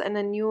systems and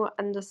a new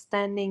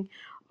understanding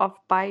of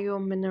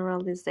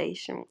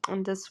biomineralization.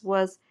 And this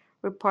was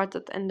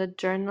reported in the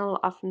Journal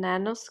of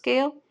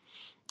Nanoscale.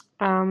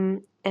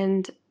 And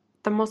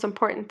the most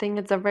important thing,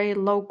 is a very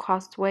low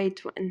cost way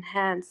to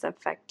enhance the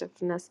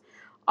effectiveness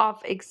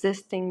of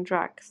existing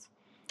drugs.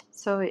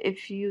 So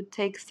if you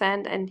take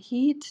sand and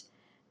heat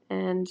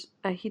and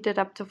heat it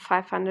up to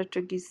 500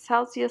 degrees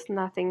Celsius,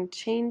 nothing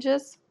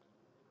changes.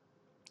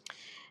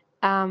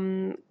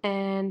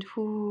 And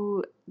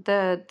who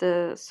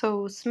the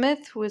so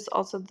Smith, who is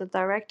also the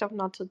director of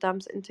Notre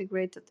Dame's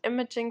integrated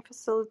imaging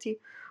facility,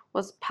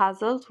 was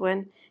puzzled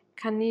when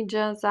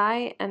Kanija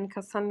Zai and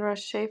Cassandra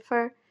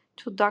Schaefer,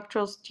 two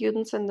doctoral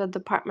students in the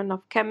Department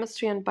of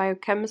Chemistry and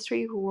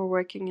Biochemistry who were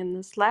working in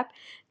this lab,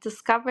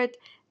 discovered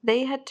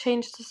they had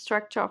changed the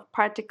structure of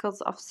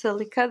particles of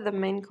silica, the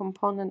main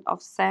component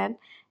of sand,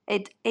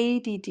 at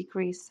 80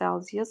 degrees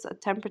Celsius, a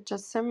temperature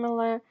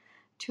similar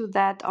to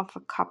that of a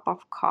cup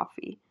of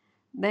coffee.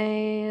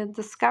 The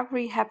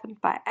discovery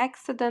happened by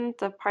accident.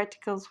 The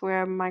particles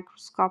were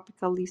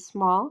microscopically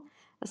small,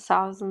 a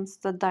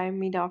thousandth the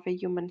diameter of a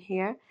human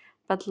hair,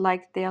 but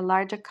like their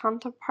larger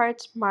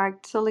counterparts,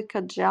 marked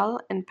silica gel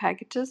in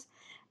packages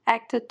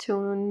acted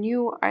to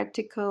new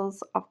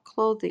articles of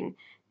clothing.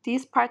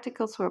 These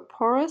particles were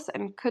porous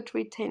and could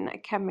retain a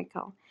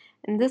chemical.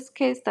 In this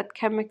case, that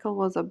chemical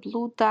was a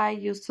blue dye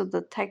used to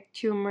detect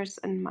tumors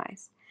in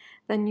mice.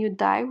 The new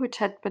dye, which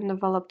had been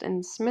developed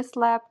in Smith's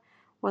lab,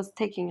 was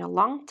taking a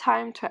long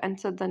time to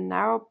enter the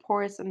narrow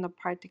pores in the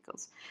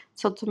particles.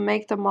 So, to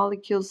make the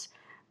molecules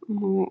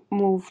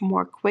move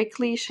more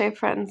quickly,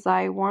 Schaefer and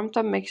Zai warmed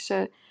the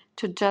mixture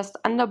to just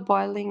under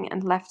boiling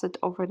and left it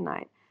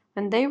overnight.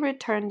 When they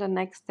returned the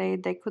next day,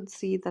 they could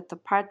see that the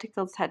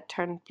particles had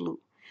turned blue.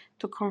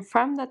 To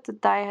confirm that the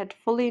dye had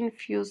fully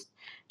infused,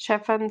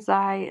 Schaefer and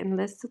Zai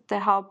enlisted the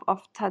help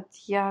of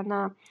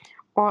Tatiana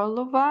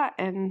Orlova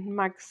and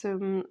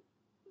Maxim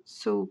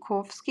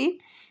Sukovsky,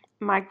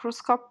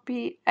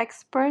 microscopy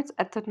experts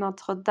at the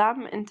Notre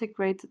Dame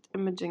Integrated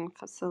Imaging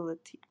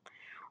Facility.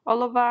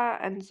 Oliver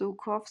and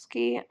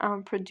Zukowski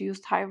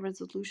produced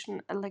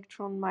high-resolution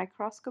electron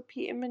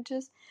microscopy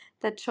images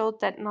that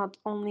showed that not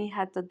only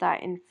had the dye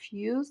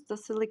infused, the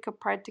silica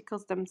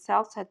particles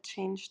themselves had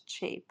changed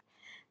shape.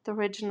 The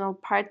original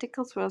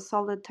particles were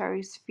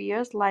solitary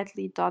spheres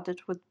lightly dotted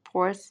with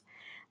pores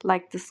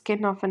like the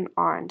skin of an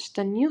orange.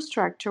 The new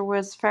structure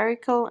was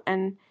spherical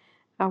and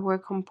were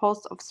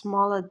composed of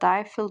smaller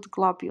dye-filled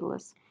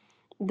globules.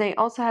 They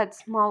also had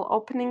small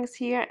openings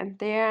here and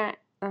there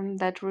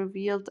that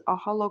revealed a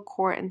hollow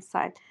core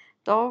inside.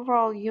 The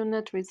overall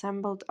unit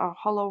resembled a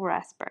hollow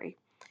raspberry.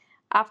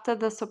 After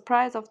the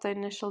surprise of the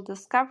initial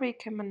discovery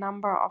came a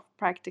number of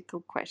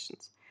practical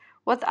questions.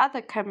 What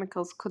other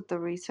chemicals could the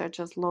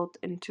researchers load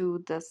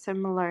into the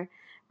similar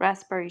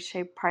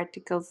raspberry-shaped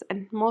particles?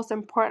 And most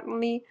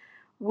importantly,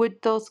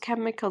 would those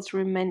chemicals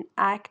remain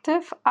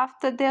active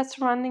after their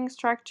surrounding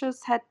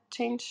structures had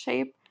changed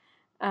shape?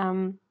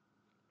 Um,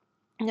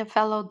 a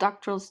fellow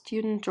doctoral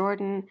student,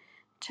 Jordan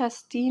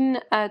Chastain,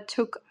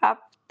 took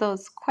up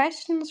those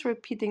questions,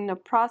 repeating the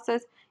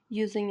process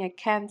using a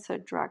cancer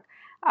drug.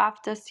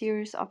 After a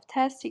series of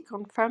tests, he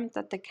confirmed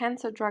that the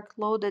cancer drug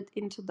loaded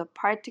into the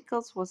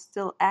particles was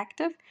still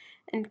active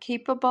and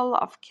capable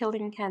of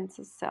killing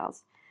cancer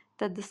cells.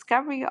 The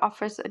discovery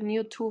offers a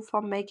new tool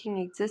for making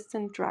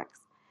existing drugs.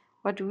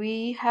 What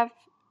we have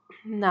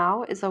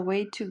now is a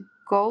way to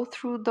go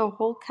through the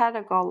whole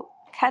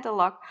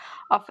catalog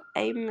of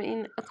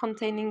amine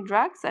containing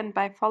drugs, and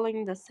by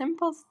following the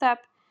simple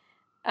step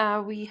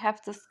we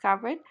have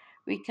discovered,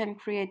 we can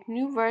create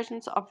new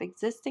versions of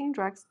existing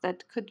drugs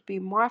that could be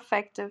more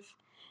effective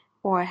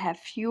or have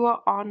fewer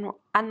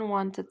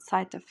unwanted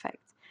side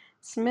effects.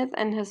 Smith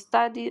and his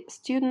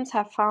students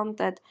have found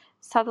that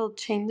subtle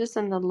changes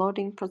in the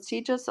loading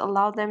procedures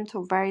allow them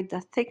to vary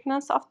the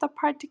thickness of the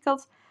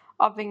particles,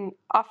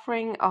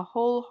 offering a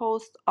whole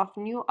host of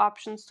new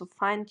options to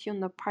fine-tune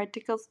the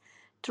particles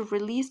to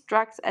release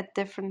drugs at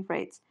different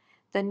rates.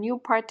 The new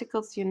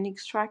particle's unique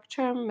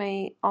structure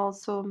may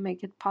also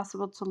make it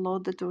possible to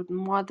load it with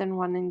more than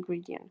one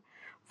ingredient.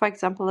 For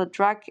example, a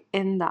drug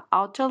in the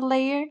outer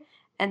layer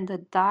and the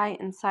dye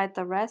inside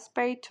the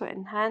raspberry to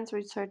enhance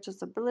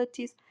researchers'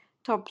 abilities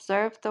to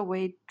observe the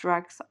way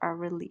drugs are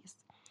released.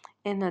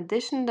 In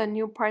addition, the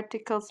new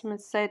particles, Smith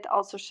said,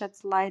 also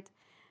sheds light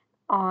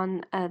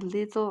on a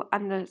little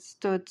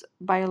understood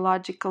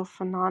biological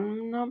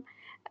phenomenon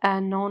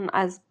known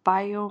as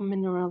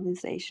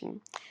biomineralization.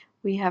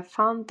 We have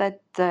found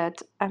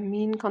that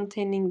amine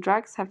containing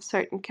drugs have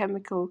certain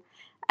chemical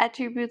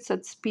attributes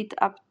that speed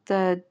up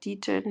the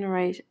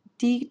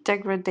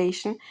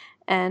degradation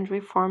and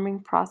reforming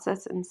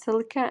process in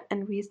silica,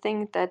 and we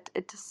think that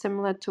it is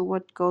similar to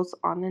what goes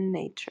on in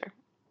nature.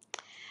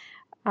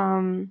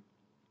 Um,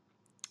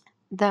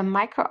 the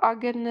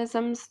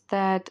microorganisms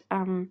that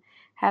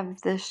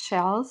have the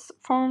shells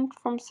formed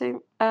from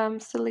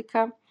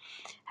silica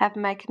have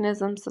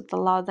mechanisms that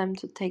allow them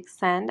to take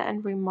sand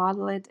and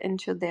remodel it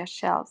into their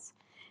shells.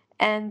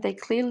 And they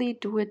clearly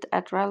do it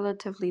at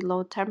relatively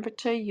low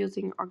temperature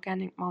using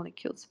organic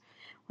molecules.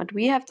 What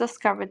we have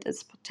discovered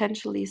is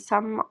potentially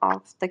some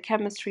of the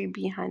chemistry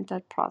behind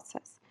that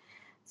process.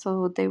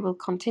 So they will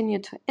continue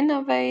to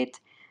innovate,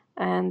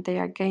 and they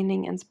are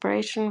gaining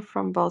inspiration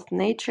from both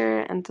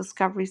nature and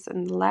discoveries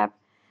in the lab.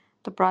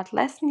 The broad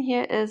lesson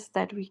here is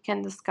that we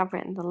can discover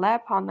in the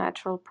lab how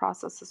natural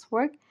processes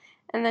work,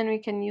 and then we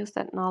can use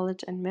that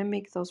knowledge and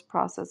mimic those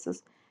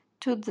processes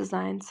to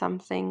design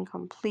something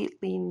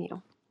completely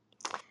new.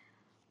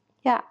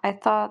 Yeah, I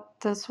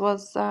thought this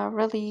was a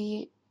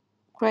really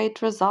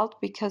great result,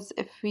 because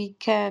if we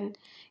can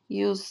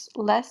use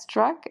less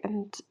drug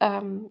and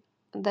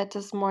that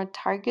is more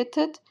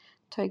targeted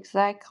to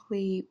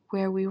exactly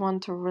where we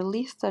want to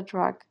release the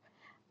drug,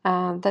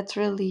 that's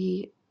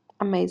really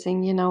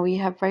amazing. You know, we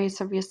have very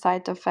severe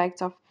side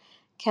effects of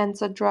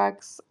cancer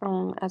drugs,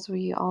 as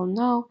we all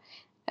know,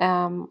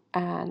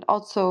 and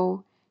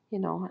also, you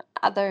know,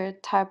 other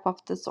type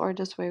of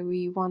disorders where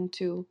we want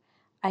to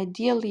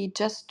ideally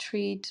just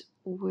treat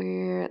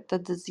where the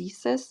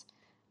disease is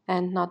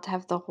and not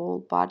have the whole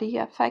body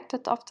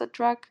affected of the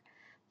drug.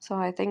 So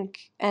I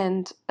think,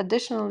 and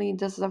additionally,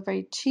 this is a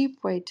very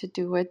cheap way to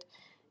do it.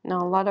 A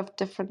lot of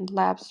different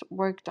labs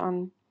worked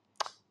on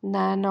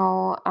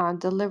nano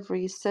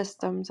delivery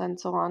systems and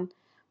so on,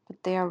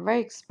 but they are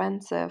very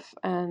expensive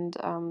and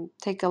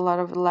take a lot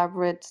of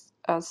elaborate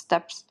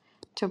steps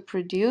to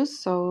produce.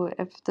 So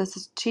if this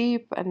is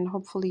cheap and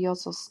hopefully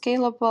also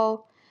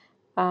scalable,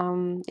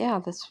 yeah,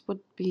 this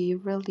would be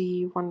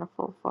really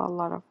wonderful for a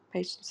lot of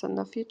patients in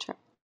the future.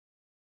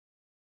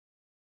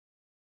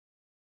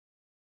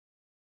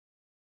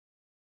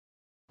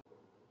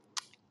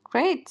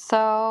 Great.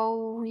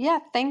 So yeah,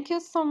 thank you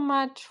so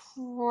much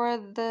for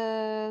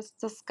this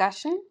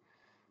discussion,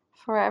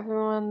 for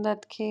everyone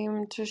that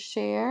came to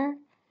share.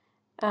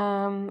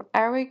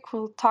 Eric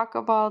will talk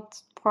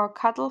about pork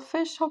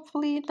cuttlefish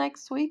hopefully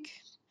next week.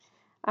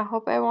 I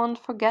hope I won't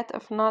forget.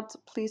 If not,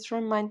 please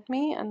remind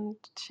me and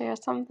share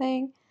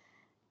something.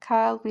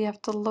 Kyle, we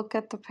have to look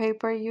at the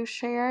paper you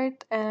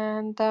shared.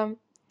 And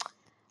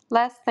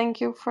Les,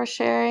 thank you for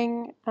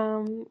sharing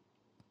in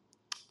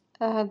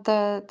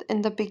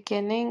the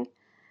beginning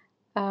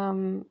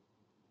um,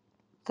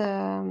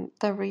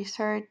 the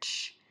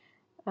research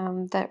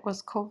that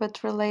was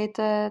COVID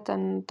related,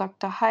 and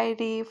Dr.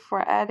 Heidi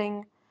for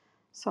adding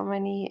so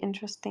many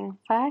interesting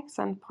facts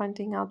and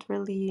pointing out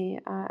really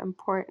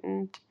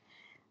important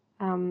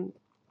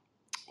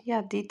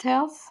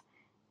details.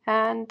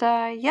 And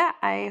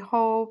I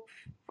hope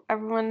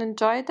everyone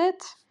enjoyed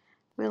it.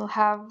 We'll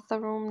have the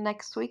room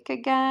next week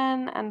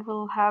again, and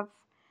we'll have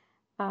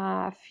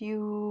a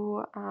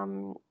few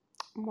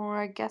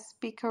more guest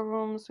speaker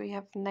rooms. We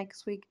have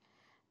next week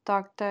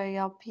Dr.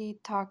 Yalpi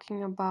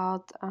talking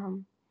about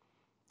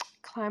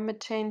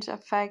climate change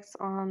effects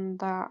on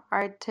the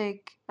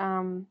Arctic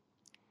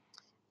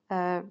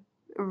uh,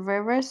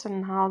 rivers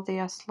and how they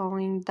are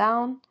slowing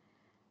down.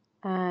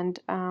 And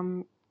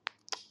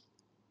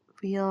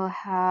we'll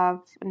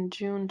have on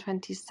June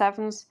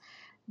 27th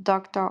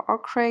Dr.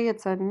 Okray.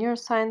 It's a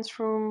neuroscience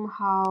room,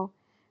 how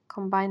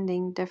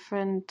combining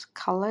different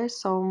colors,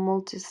 so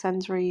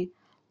multisensory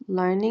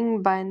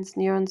learning, binds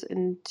neurons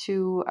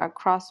into a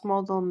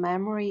cross-modal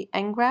memory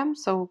engram,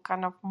 so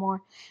kind of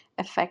more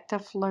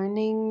effective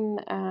learning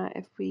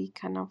if we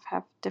kind of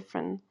have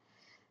different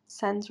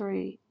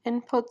sensory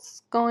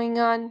inputs going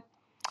on.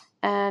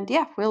 And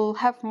yeah, we'll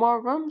have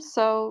more rooms,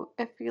 so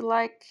if you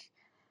like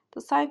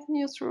the side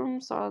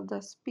newsrooms or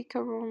the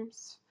speaker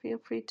rooms, feel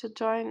free to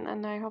join,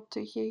 and I hope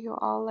to hear you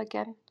all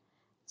again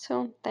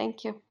soon.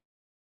 Thank you.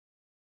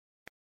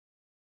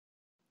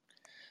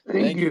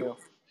 Thank Thank you. you.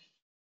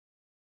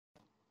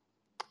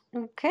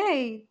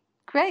 Okay,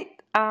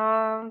 great.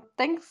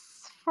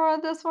 Thanks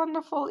for this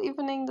wonderful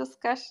evening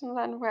discussion,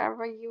 and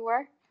wherever you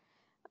are.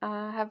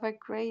 Have a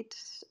great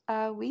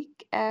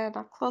week, and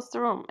I'll close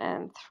the room.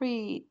 And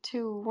 3,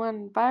 2,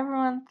 1. Bye,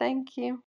 everyone. Thank you.